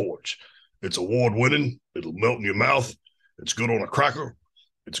Nana's Porch. It's award-winning. It'll melt in your mouth. It's good on a cracker.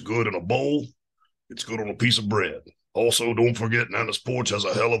 It's good in a bowl. It's good on a piece of bread. Also, don't forget Nana's Porch has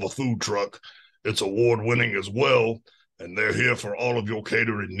a hell of a food truck. It's award-winning as well, and they're here for all of your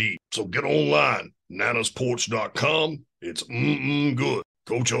catering needs. So get online, nanasporch.com. It's good.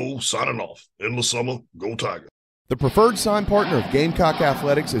 Coach O signing off. Endless summer, go Tigers. The preferred sign partner of Gamecock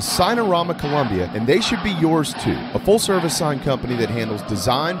Athletics is Signorama Columbia, and they should be yours too. A full-service sign company that handles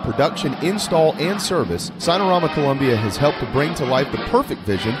design, production, install, and service, Signorama Columbia has helped to bring to life the perfect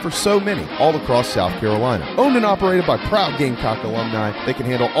vision for so many all across South Carolina. Owned and operated by proud Gamecock alumni, they can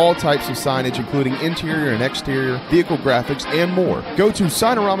handle all types of signage, including interior and exterior, vehicle graphics, and more. Go to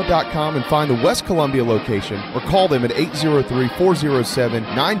Signorama.com and find the West Columbia location, or call them at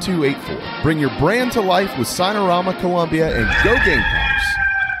 803-407-9284. Bring your brand to life with Signorama Columbia, and go Gamecocks.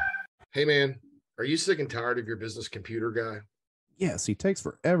 Hey man, are you sick and tired of your business computer guy? Yes, he takes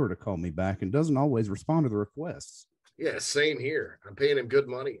forever to call me back and doesn't always respond to the requests. Yeah, same here. I'm paying him good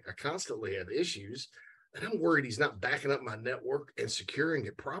money. I constantly have issues, and I'm worried he's not backing up my network and securing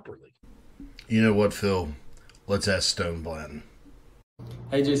it properly. You know what, Phil? Let's ask Stone Blanton.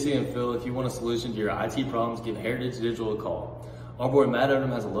 Hey, JC and Phil, if you want a solution to your IT problems, give Heritage Digital a call. Our boy Matt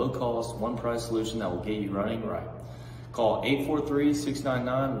Odom has a low-cost, one-price solution that will get you running right. Call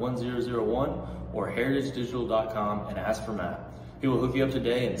 843-699-1001 or heritagedigital.com and ask for Matt. He will hook you up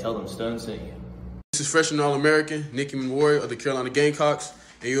today and tell them Stone sent you. This is freshman All-American Nicky Memorial of the Carolina Gamecocks,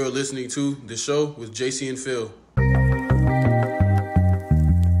 and you are listening to The Show with JC and Phil.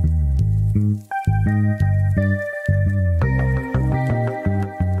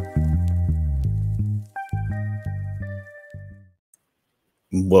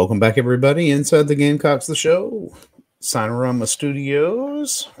 Welcome back, everybody, inside the Gamecocks, the show, Signorama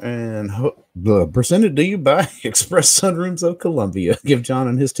Studios, and presented to you by Express Sunrooms of Columbia. Give John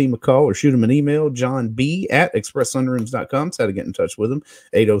and his team a call or shoot him an email, johnb@expresssunrooms.com. It's how to get in touch with him,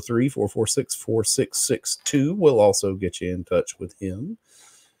 803-446-4662. We'll also get you in touch with him.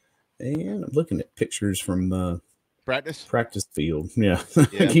 And I'm looking at pictures from practice field. Yeah.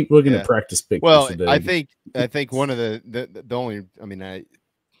 I keep looking at practice pictures. Well, today. I think one of the only, I mean, I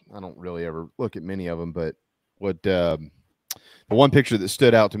don't really ever look at many of them, but what the one picture that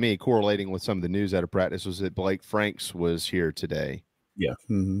stood out to me, correlating with some of the news out of practice, was that Blake Franks was here today. Yeah.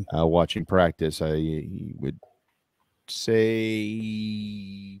 Watching practice, I would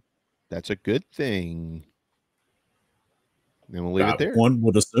say that's a good thing. And we'll leave it there. One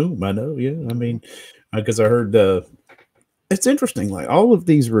would assume. I know. Yeah. I mean, because I heard it's interesting. Like all of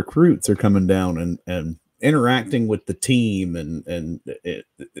these recruits are coming down and interacting with the team, and it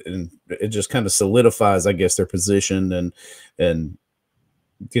just kind of solidifies, I guess, their position and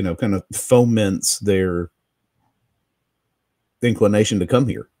kind of foments their inclination to come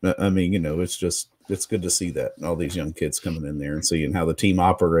here. I mean, it's good to see that all these young kids coming in there and seeing how the team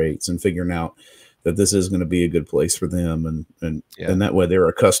operates and figuring out that this is going to be a good place for them, and that way they're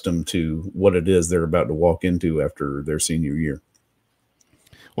accustomed to what it is they're about to walk into after their senior year.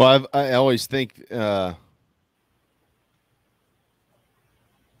 Well, I always think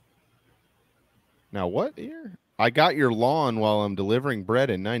now what here? I got your lawn while I'm delivering bread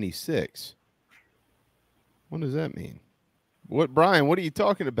in 96. What does that mean? What, Brian, what are you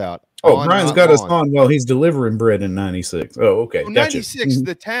talking about? Oh, Brian's got us on while he's delivering bread in 96. Oh, okay. Oh, 96,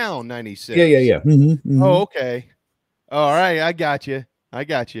 the town, 96. Yeah. Oh, okay. All right, I got you.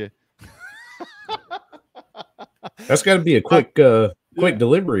 That's got to be a quick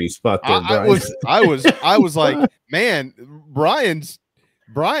delivery spot there, Brian. I was like, man, Brian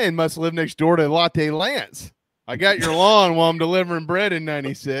must live next door to Latte Lance. I got your lawn while I'm delivering bread in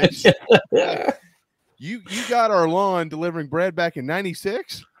 96. You got our lawn delivering bread back in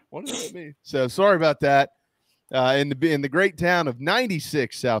 96? What does that mean? So sorry about that. In the great town of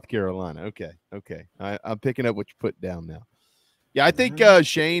 96, South Carolina. Okay. I'm picking up what you put down now. Yeah, I think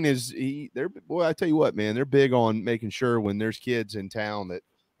Shane boy, I tell you what, man, they're big on making sure when there's kids in town that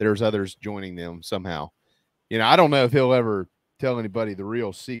there's others joining them somehow. I don't know if he'll ever tell anybody the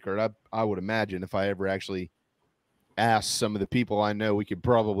real secret. I would imagine if I ever actually asked some of the people I know, we could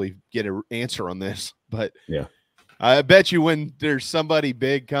probably get an answer on this. But yeah, I bet you when there's somebody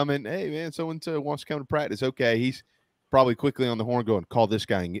big coming, hey man, so-and-so wants to come to practice. Okay, he's probably quickly on the horn going, call this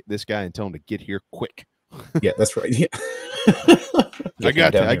guy and tell him to get here quick. Yeah, that's right. Yeah.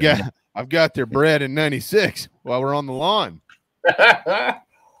 I've got their bread in 96 while we're on the lawn.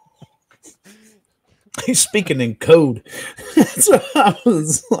 He's speaking in code. So I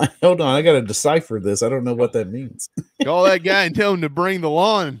was like, hold on, I got to decipher this. I don't know what that means. Call that guy and tell him to bring the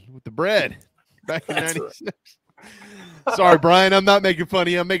lawn with the bread back in 96. Right. Sorry, Brian, I'm not making fun of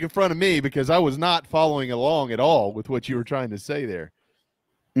you. I'm making fun of me because I was not following along at all with what you were trying to say there.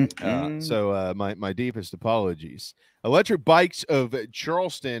 So my deepest apologies. Electric Bikes of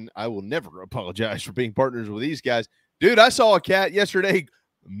Charleston. I will never apologize for being partners with these guys. Dude, I saw a cat yesterday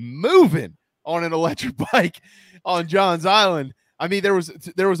moving on an electric bike on Johns Island. I mean, I was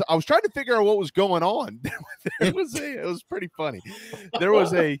trying to figure out what was going on. It was pretty funny. There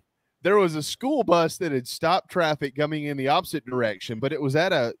was a school bus that had stopped traffic coming in the opposite direction, but it was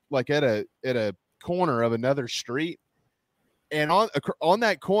at a corner of another street. And on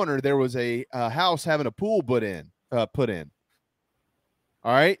that corner, there was a house having a pool put in. All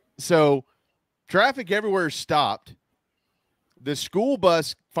right. So traffic everywhere stopped. The school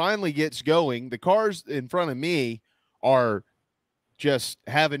bus finally gets going. The cars in front of me are just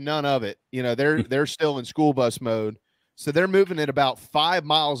having none of it. You know, they're still in school bus mode. So they're moving at about 5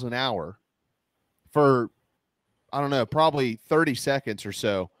 miles an hour for, I don't know, probably 30 seconds or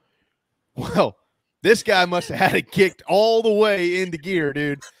so. Well, this guy must have had it kicked all the way into gear,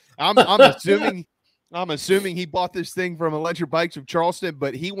 dude. I'm assuming he bought this thing from Electric Bikes of Charleston,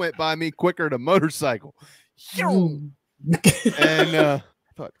 but he went by me quicker to motorcycle. And I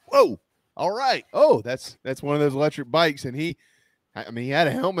thought, whoa, all right. Oh, that's one of those electric bikes. And he had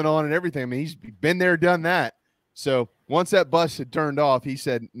a helmet on and everything. I mean, he's been there, done that. So once that bus had turned off, he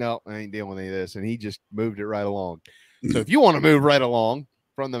said, no, I ain't dealing with any of this. And he just moved it right along. So if you want to move right along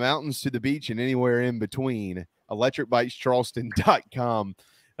from the mountains to the beach and anywhere in between, electricbikescharleston.com.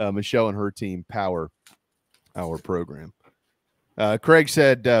 Michelle and her team power our program. Craig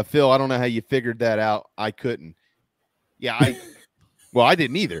said, Phil, I don't know how you figured that out. I couldn't. Yeah, I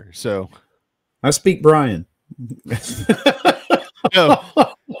didn't either. So I speak Brian. No.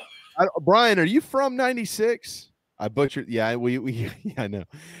 Brian, are you from 96? I butchered. Yeah, I know.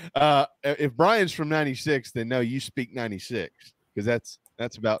 If Brian's from 96, then no, you speak 96 because that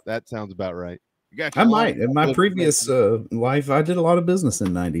sounds about right. I might. In my previous life, I did a lot of business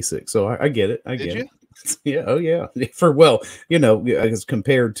in 96, so I get it. Did you? Yeah. Oh, yeah. As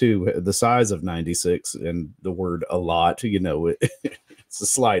compared to the size of 96 and the word a lot, it's a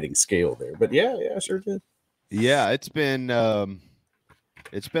sliding scale there. But yeah, I sure did. Yeah, it's been a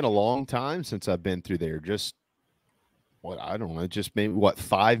long time since I've been through there. Just maybe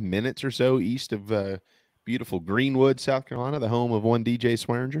 5 minutes or so east of beautiful Greenwood, South Carolina, the home of one DJ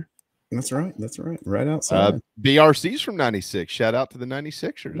Swearinger. That's right. Right outside. BRC's from 96. Shout out to the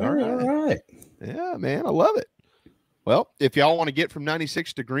 96ers. All right. Yeah, man. I love it. Well, if y'all want to get from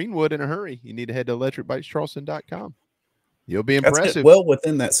 96 to Greenwood in a hurry, you need to head to electricbikescharleston.com. You'll be impressive. Well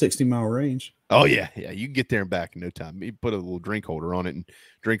within that 60-mile range. Oh, yeah. Yeah. You can get there and back in no time. You put a little drink holder on it and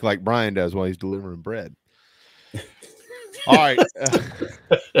drink like Brian does while he's delivering bread. All right.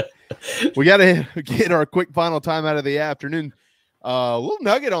 We got to get our quick final time out of the afternoon. A little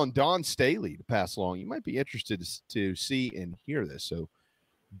nugget on Don Staley to pass along. You might be interested to see and hear this. So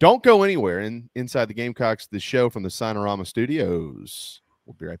don't go anywhere. Inside the Gamecocks, the show from the Sinorama Studios.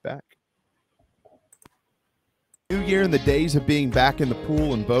 We'll be right back. New Year and the days of being back in the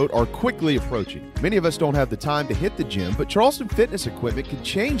pool and boat are quickly approaching. Many of us don't have the time to hit the gym, but Charleston Fitness Equipment can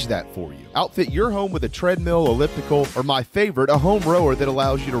change that for you. Outfit your home with a treadmill, elliptical, or my favorite, a home rower that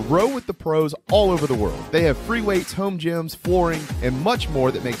allows you to row with the pros all over the world. They have free weights, home gyms, flooring, and much more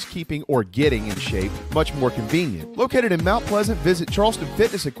that makes keeping or getting in shape much more convenient. Located in Mount Pleasant, visit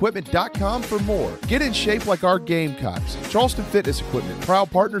charlestonfitnessequipment.com for more. Get in shape like our Gamecocks. Charleston Fitness Equipment, proud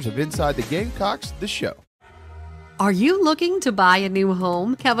partners of Inside the Gamecocks, the show. Are you looking to buy a new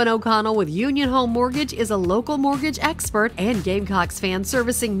home? Kevin O'Connell with Union Home Mortgage is a local mortgage expert and Gamecocks fan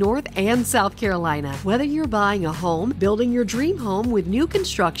servicing North and South Carolina. Whether you're buying a home, building your dream home with new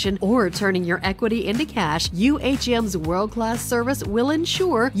construction, or turning your equity into cash, UHM's world-class service will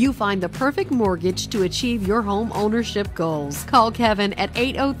ensure you find the perfect mortgage to achieve your home ownership goals. Call Kevin at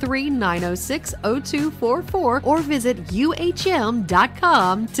 803-906-0244 or visit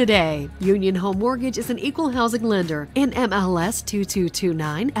UHM.com today. Union Home Mortgage is an equal housing lender. NMLS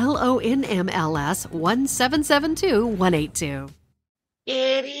 2229, LONMLS 1772182.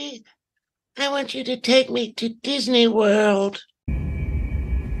 Daddy, I want you to take me to Disney World.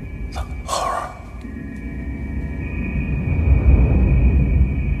 Horror.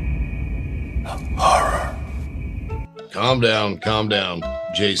 Calm down.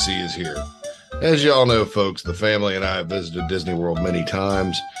 JC is here. As y'all know, folks, the family and I have visited Disney World many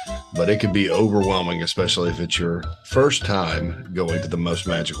times, but it can be overwhelming, especially if it's your first time going to the most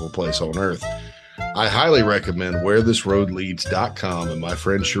magical place on earth. I highly recommend wherethisroadleads.com and my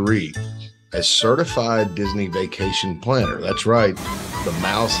friend Cherie, a certified Disney vacation planner. That's right, the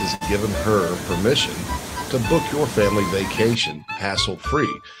mouse has given her permission to book your family vacation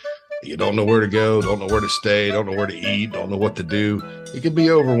hassle-free. You don't know where to go, don't know where to stay, don't know where to eat, don't know what to do. It can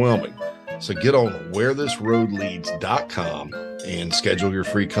be overwhelming. So get on wherethisroadleads.com and schedule your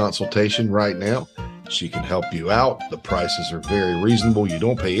free consultation right now. She can help you out. The prices are very reasonable. You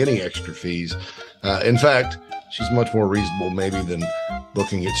don't pay any extra fees. In fact, she's much more reasonable maybe than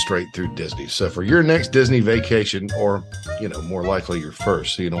booking it straight through Disney. So for your next Disney vacation, or, more likely your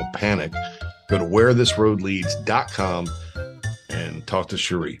first, so you don't panic, go to wherethisroadleads.com and talk to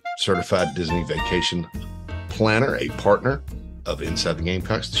Cherie, certified Disney vacation planner, a partner of Inside the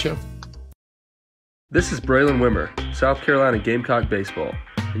Gamecocks, the show. This is Braylon Wimmer, South Carolina Gamecock Baseball,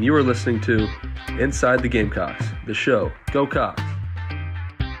 and you are listening to Inside the Gamecocks, the show. Go Cox!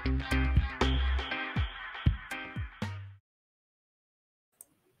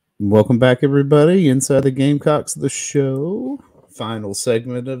 Welcome back, everybody. Inside the Gamecocks, the show. Final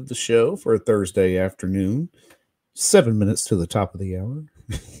segment of the show for a Thursday afternoon. 7 minutes to the top of the hour.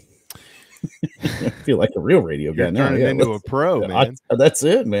 I feel like a real radio guy now. Turning into a pro, man. That's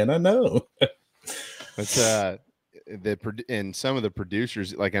it, man. I know. It's and some of the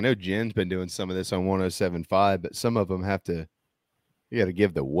producers, like I know Jen's been doing some of this on 107.5, but some of them you got to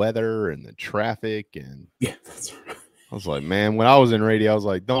give the weather and the traffic, and yeah, that's right. I was like, man, when I was in radio, I was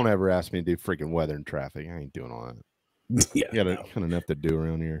like, don't ever ask me to do freaking weather and traffic. I ain't doing all that. Yeah, you got enough to do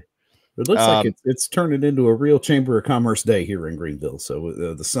around here. It looks like it's turning into a real Chamber of Commerce day here in Greenville. So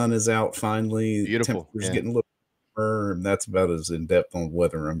the sun is out finally. Beautiful. Temperature's getting a little warmer, and that's about as in depth on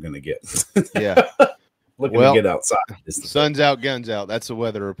weather I'm going to get. Yeah. Looking to get outside. Sun's out, guns out. That's a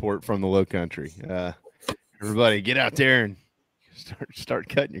weather report from the Low Country. Everybody, get out there and start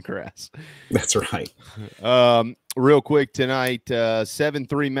cutting your grass. That's right. Real quick tonight, 7-3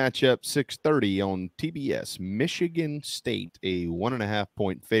 matchup, 6:30 on TBS. Michigan State, a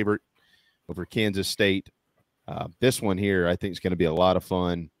 1.5-point favorite over Kansas State. This one here, I think, is going to be a lot of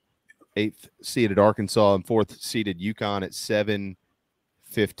fun. 8th seeded Arkansas and 4th seeded UConn at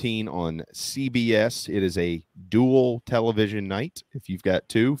 7:15 on CBS. It is a dual television night. If you've got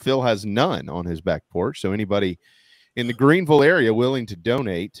two, Phil has none on his back porch. So anybody in the Greenville area willing to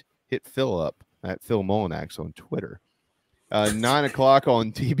donate, hit Phil up at Phil Molinax on Twitter. 9 o'clock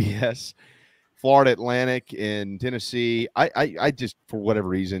on TBS. Florida Atlantic in Tennessee. I just, for whatever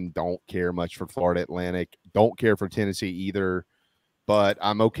reason, don't care much for Florida Atlantic. Don't care for Tennessee either. But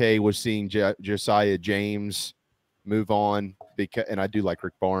I'm okay with seeing Josiah James move on, and I do like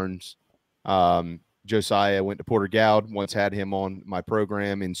Rick Barnes. Josiah went to Porter Goud. Once had him on my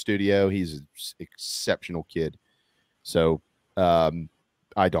program in studio. He's an exceptional kid. So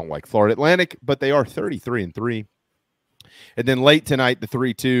I don't like Florida Atlantic, but they are 33-3. And then late tonight, the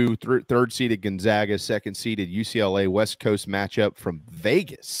 3-2, third-seeded Gonzaga, second-seeded UCLA West Coast matchup from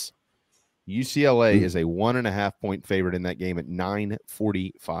Vegas. UCLA is a 1.5-point favorite in that game at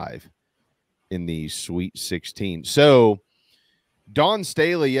 9:45 in the Sweet 16. So Dawn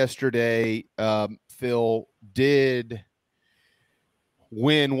Staley yesterday, Phil, did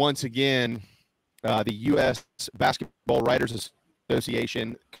win once again the U.S. Basketball Writers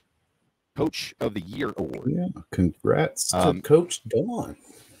Association Coach of the Year Award. Yeah, congrats to Coach Dawn.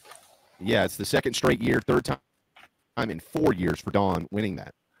 Yeah, it's the second straight year, third time in 4 years for Dawn winning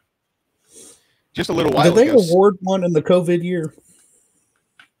that. Just a little while ago. Did they award one in the COVID year?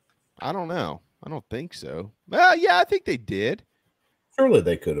 I don't know. I don't think so. Well, yeah, I think they did. Surely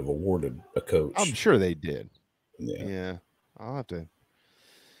they could have awarded a coach. I'm sure they did. Yeah. I'll have to.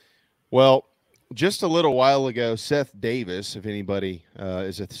 Well, just a little while ago, Seth Davis, if anybody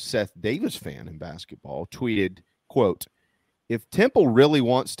is a Seth Davis fan in basketball, tweeted, quote, "If Temple really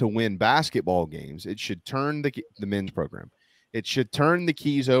wants to win basketball games, it should turn the men's program. It should turn the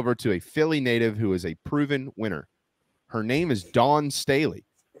keys over to a Philly native who is a proven winner. Her name is Dawn Staley.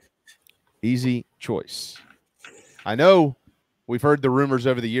 Easy choice." I know we've heard the rumors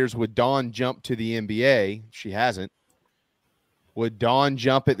over the years, would Dawn jump to the NBA? She hasn't. Would Dawn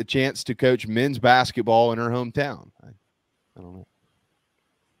jump at the chance to coach men's basketball in her hometown? I don't know.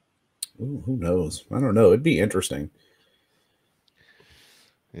 Ooh, who knows? I don't know. It'd be interesting.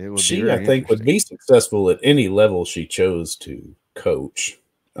 It would she, I think, would be successful at any level she chose to coach.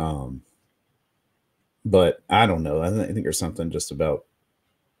 But I don't know. I think there's something just about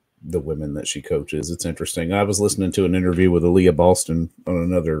the women that she coaches. It's interesting. I was listening to an interview with Aaliyah Boston on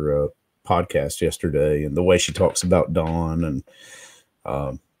another podcast yesterday, and the way she talks about Dawn and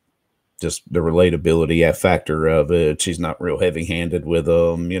just the relatability factor of it. She's not real heavy-handed with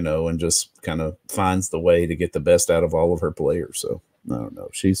them, and just kind of finds the way to get the best out of all of her players. So I don't know.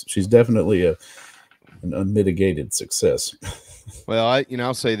 She's definitely an unmitigated success. Well,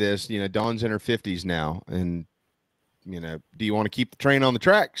 I'll say this, Dawn's in her 50s now, and do you want to keep the train on the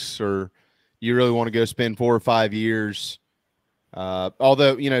tracks, or you really want to go spend 4 or 5 years?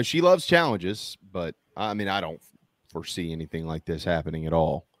 Although, she loves challenges, but I mean, I don't foresee anything like this happening at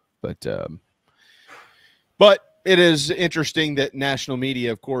all. But it is interesting that national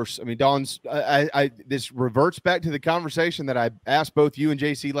media, of course, I mean, Dawn's, this reverts back to the conversation that I asked both you and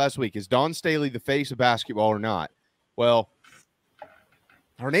JC last week. Is Dawn Staley the face of basketball or not? Well,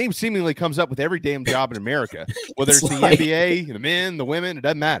 her name seemingly comes up with every damn job in America, whether it's the NBA, the men, the women, it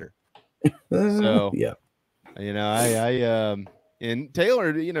doesn't matter. So, yeah, and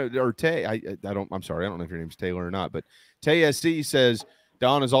Taylor, or Tay, I'm sorry, I don't know if your name's Taylor or not, but Tay SC says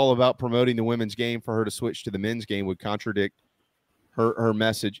Dawn is all about promoting the women's game. For her to switch to the men's game would contradict her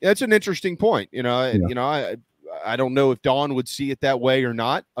message. That's an interesting point. I don't know if Dawn would see it that way or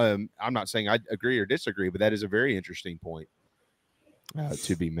not. I'm not saying I agree or disagree, but that is a very interesting point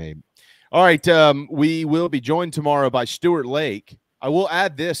to be made. All right, we will be joined tomorrow by Stuart Lake. I will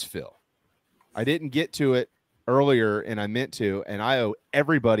add this, Phil. I didn't get to it earlier, and I meant to, and I owe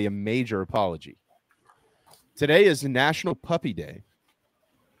everybody a major apology. Today is National Puppy Day.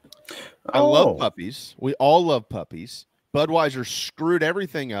 I love puppies. We all love puppies. Budweiser screwed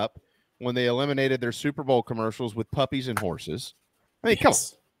everything up when they eliminated their Super Bowl commercials with puppies and horses. I mean, come on.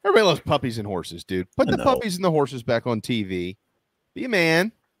 Everybody loves puppies and horses, dude. Put the puppies and the horses back on TV. Be a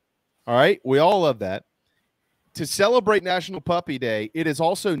man. All right? We all love that. To celebrate National Puppy Day, it is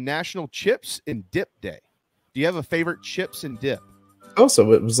also National Chips and Dip Day. Do you have a favorite chips and dip? Oh,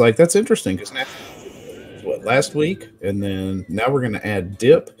 so it was like, that's interesting because last week, and then now we're going to add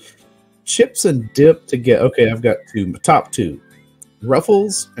dip. Chips and dip to get. Okay, I've got top two.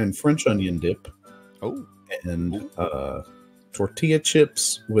 Ruffles and French onion dip. Oh. And tortilla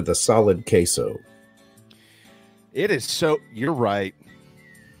chips with a solid queso. It is so, you're right.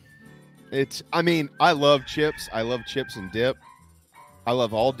 I love chips. I love chips and dip. I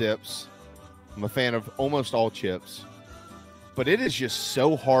love all dips. I'm a fan of almost all chips. But it is just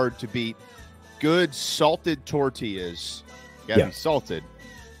so hard to beat good salted tortillas. Gotta be salted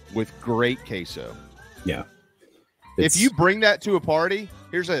with great queso. Yeah. If you bring that to a party,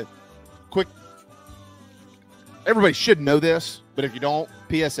 here's a quick, everybody should know this, but if you don't,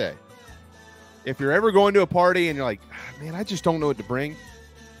 PSA. If you're ever going to a party and you're like, man, I just don't know what to bring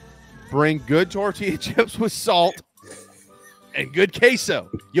good tortilla chips with salt and good queso.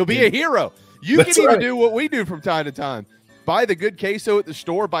 You'll be a hero. You can even do what we do from time to time. Buy the good queso at the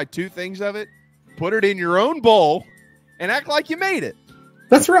store, buy 2 things of it, put it in your own bowl, and act like you made it.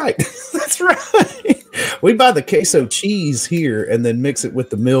 That's right. That's right. We buy the queso cheese here and then mix it with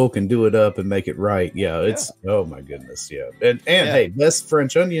the milk and do it up and make it right. Yeah, it's oh my goodness. Yeah. And hey, best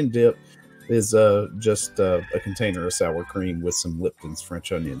French onion dip is just a container of sour cream with some Lipton's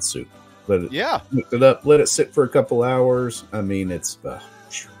French onion soup. Mix it up, let it sit for a couple hours. I mean, it's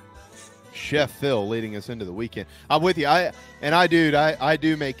Chef Phil leading us into the weekend. I'm with you. I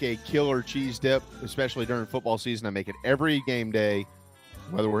do make a killer cheese dip, especially during football season. I make it every game day,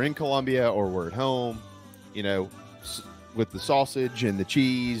 whether we're in Columbia or we're at home, with the sausage and the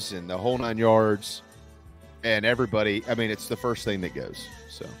cheese and the whole 9 yards. And everybody, I mean, it's the first thing that goes.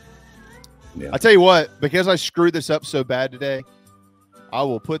 So I tell you what, because I screwed this up so bad today, I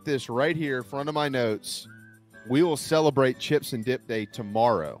will put this right here in front of my notes. We will celebrate Chips and Dip Day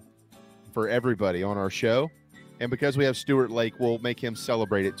tomorrow for everybody on our show. And because we have Stuart Lake, we'll make him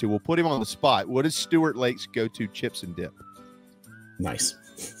celebrate it too. We'll put him on the spot. What is Stuart Lake's go-to chips and dip? Nice.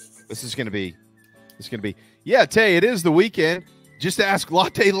 This is going to be, yeah, Tay, it is the weekend. Just ask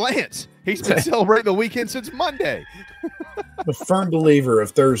Latte Lance. He's been celebrating the weekend since Monday. A firm believer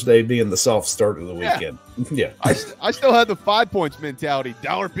of Thursday being the soft start of the weekend. Yeah. I still have the 5 points mentality.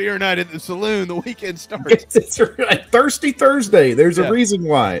 $1 beer night at the saloon. The weekend starts. It's right. Thirsty Thursday. There's a reason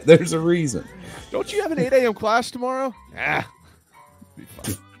why. There's a reason. Don't you have an 8 a.m. class tomorrow? Be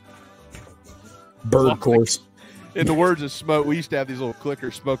fine. Bird course. In the words of Smoke, we used to have these little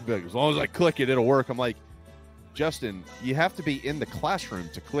clickers. Smoke would be like, as long as I click it, it'll work. I'm like, Justin, you have to be in the classroom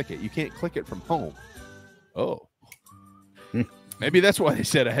to click it. You can't click it from home. Oh. Maybe that's why they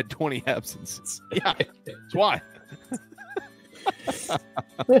said I had 20 absences. Yeah, that's why.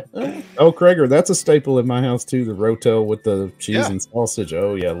 Oh, Krager, that's a staple in my house too. The Rotel with the cheese and sausage.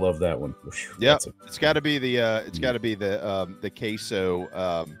 Oh yeah, I love that one. Yeah, it's got to be the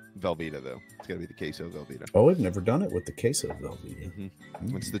queso Velveeta though. It's got to be the queso Velveeta. Oh, I've never done it with the queso Velveeta.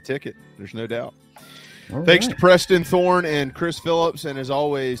 It's the ticket. There's no doubt. Thanks to Preston Thorne and Chris Phillips, and as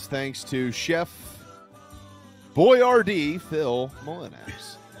always, thanks to Chef Boyardee Phil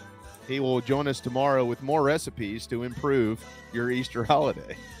Molinax. He will join us tomorrow with more recipes to improve your Easter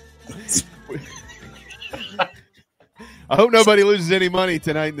holiday. I hope nobody loses any money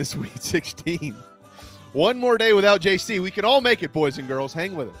tonight in the Sweet 16. One more day without JC. We can all make it, boys and girls.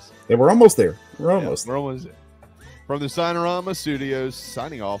 Hang with us. Yeah, we're almost there. We're almost there. From the Signorama Studios,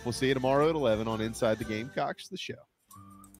 signing off. We'll see you tomorrow at 11 on Inside the Gamecocks, the show.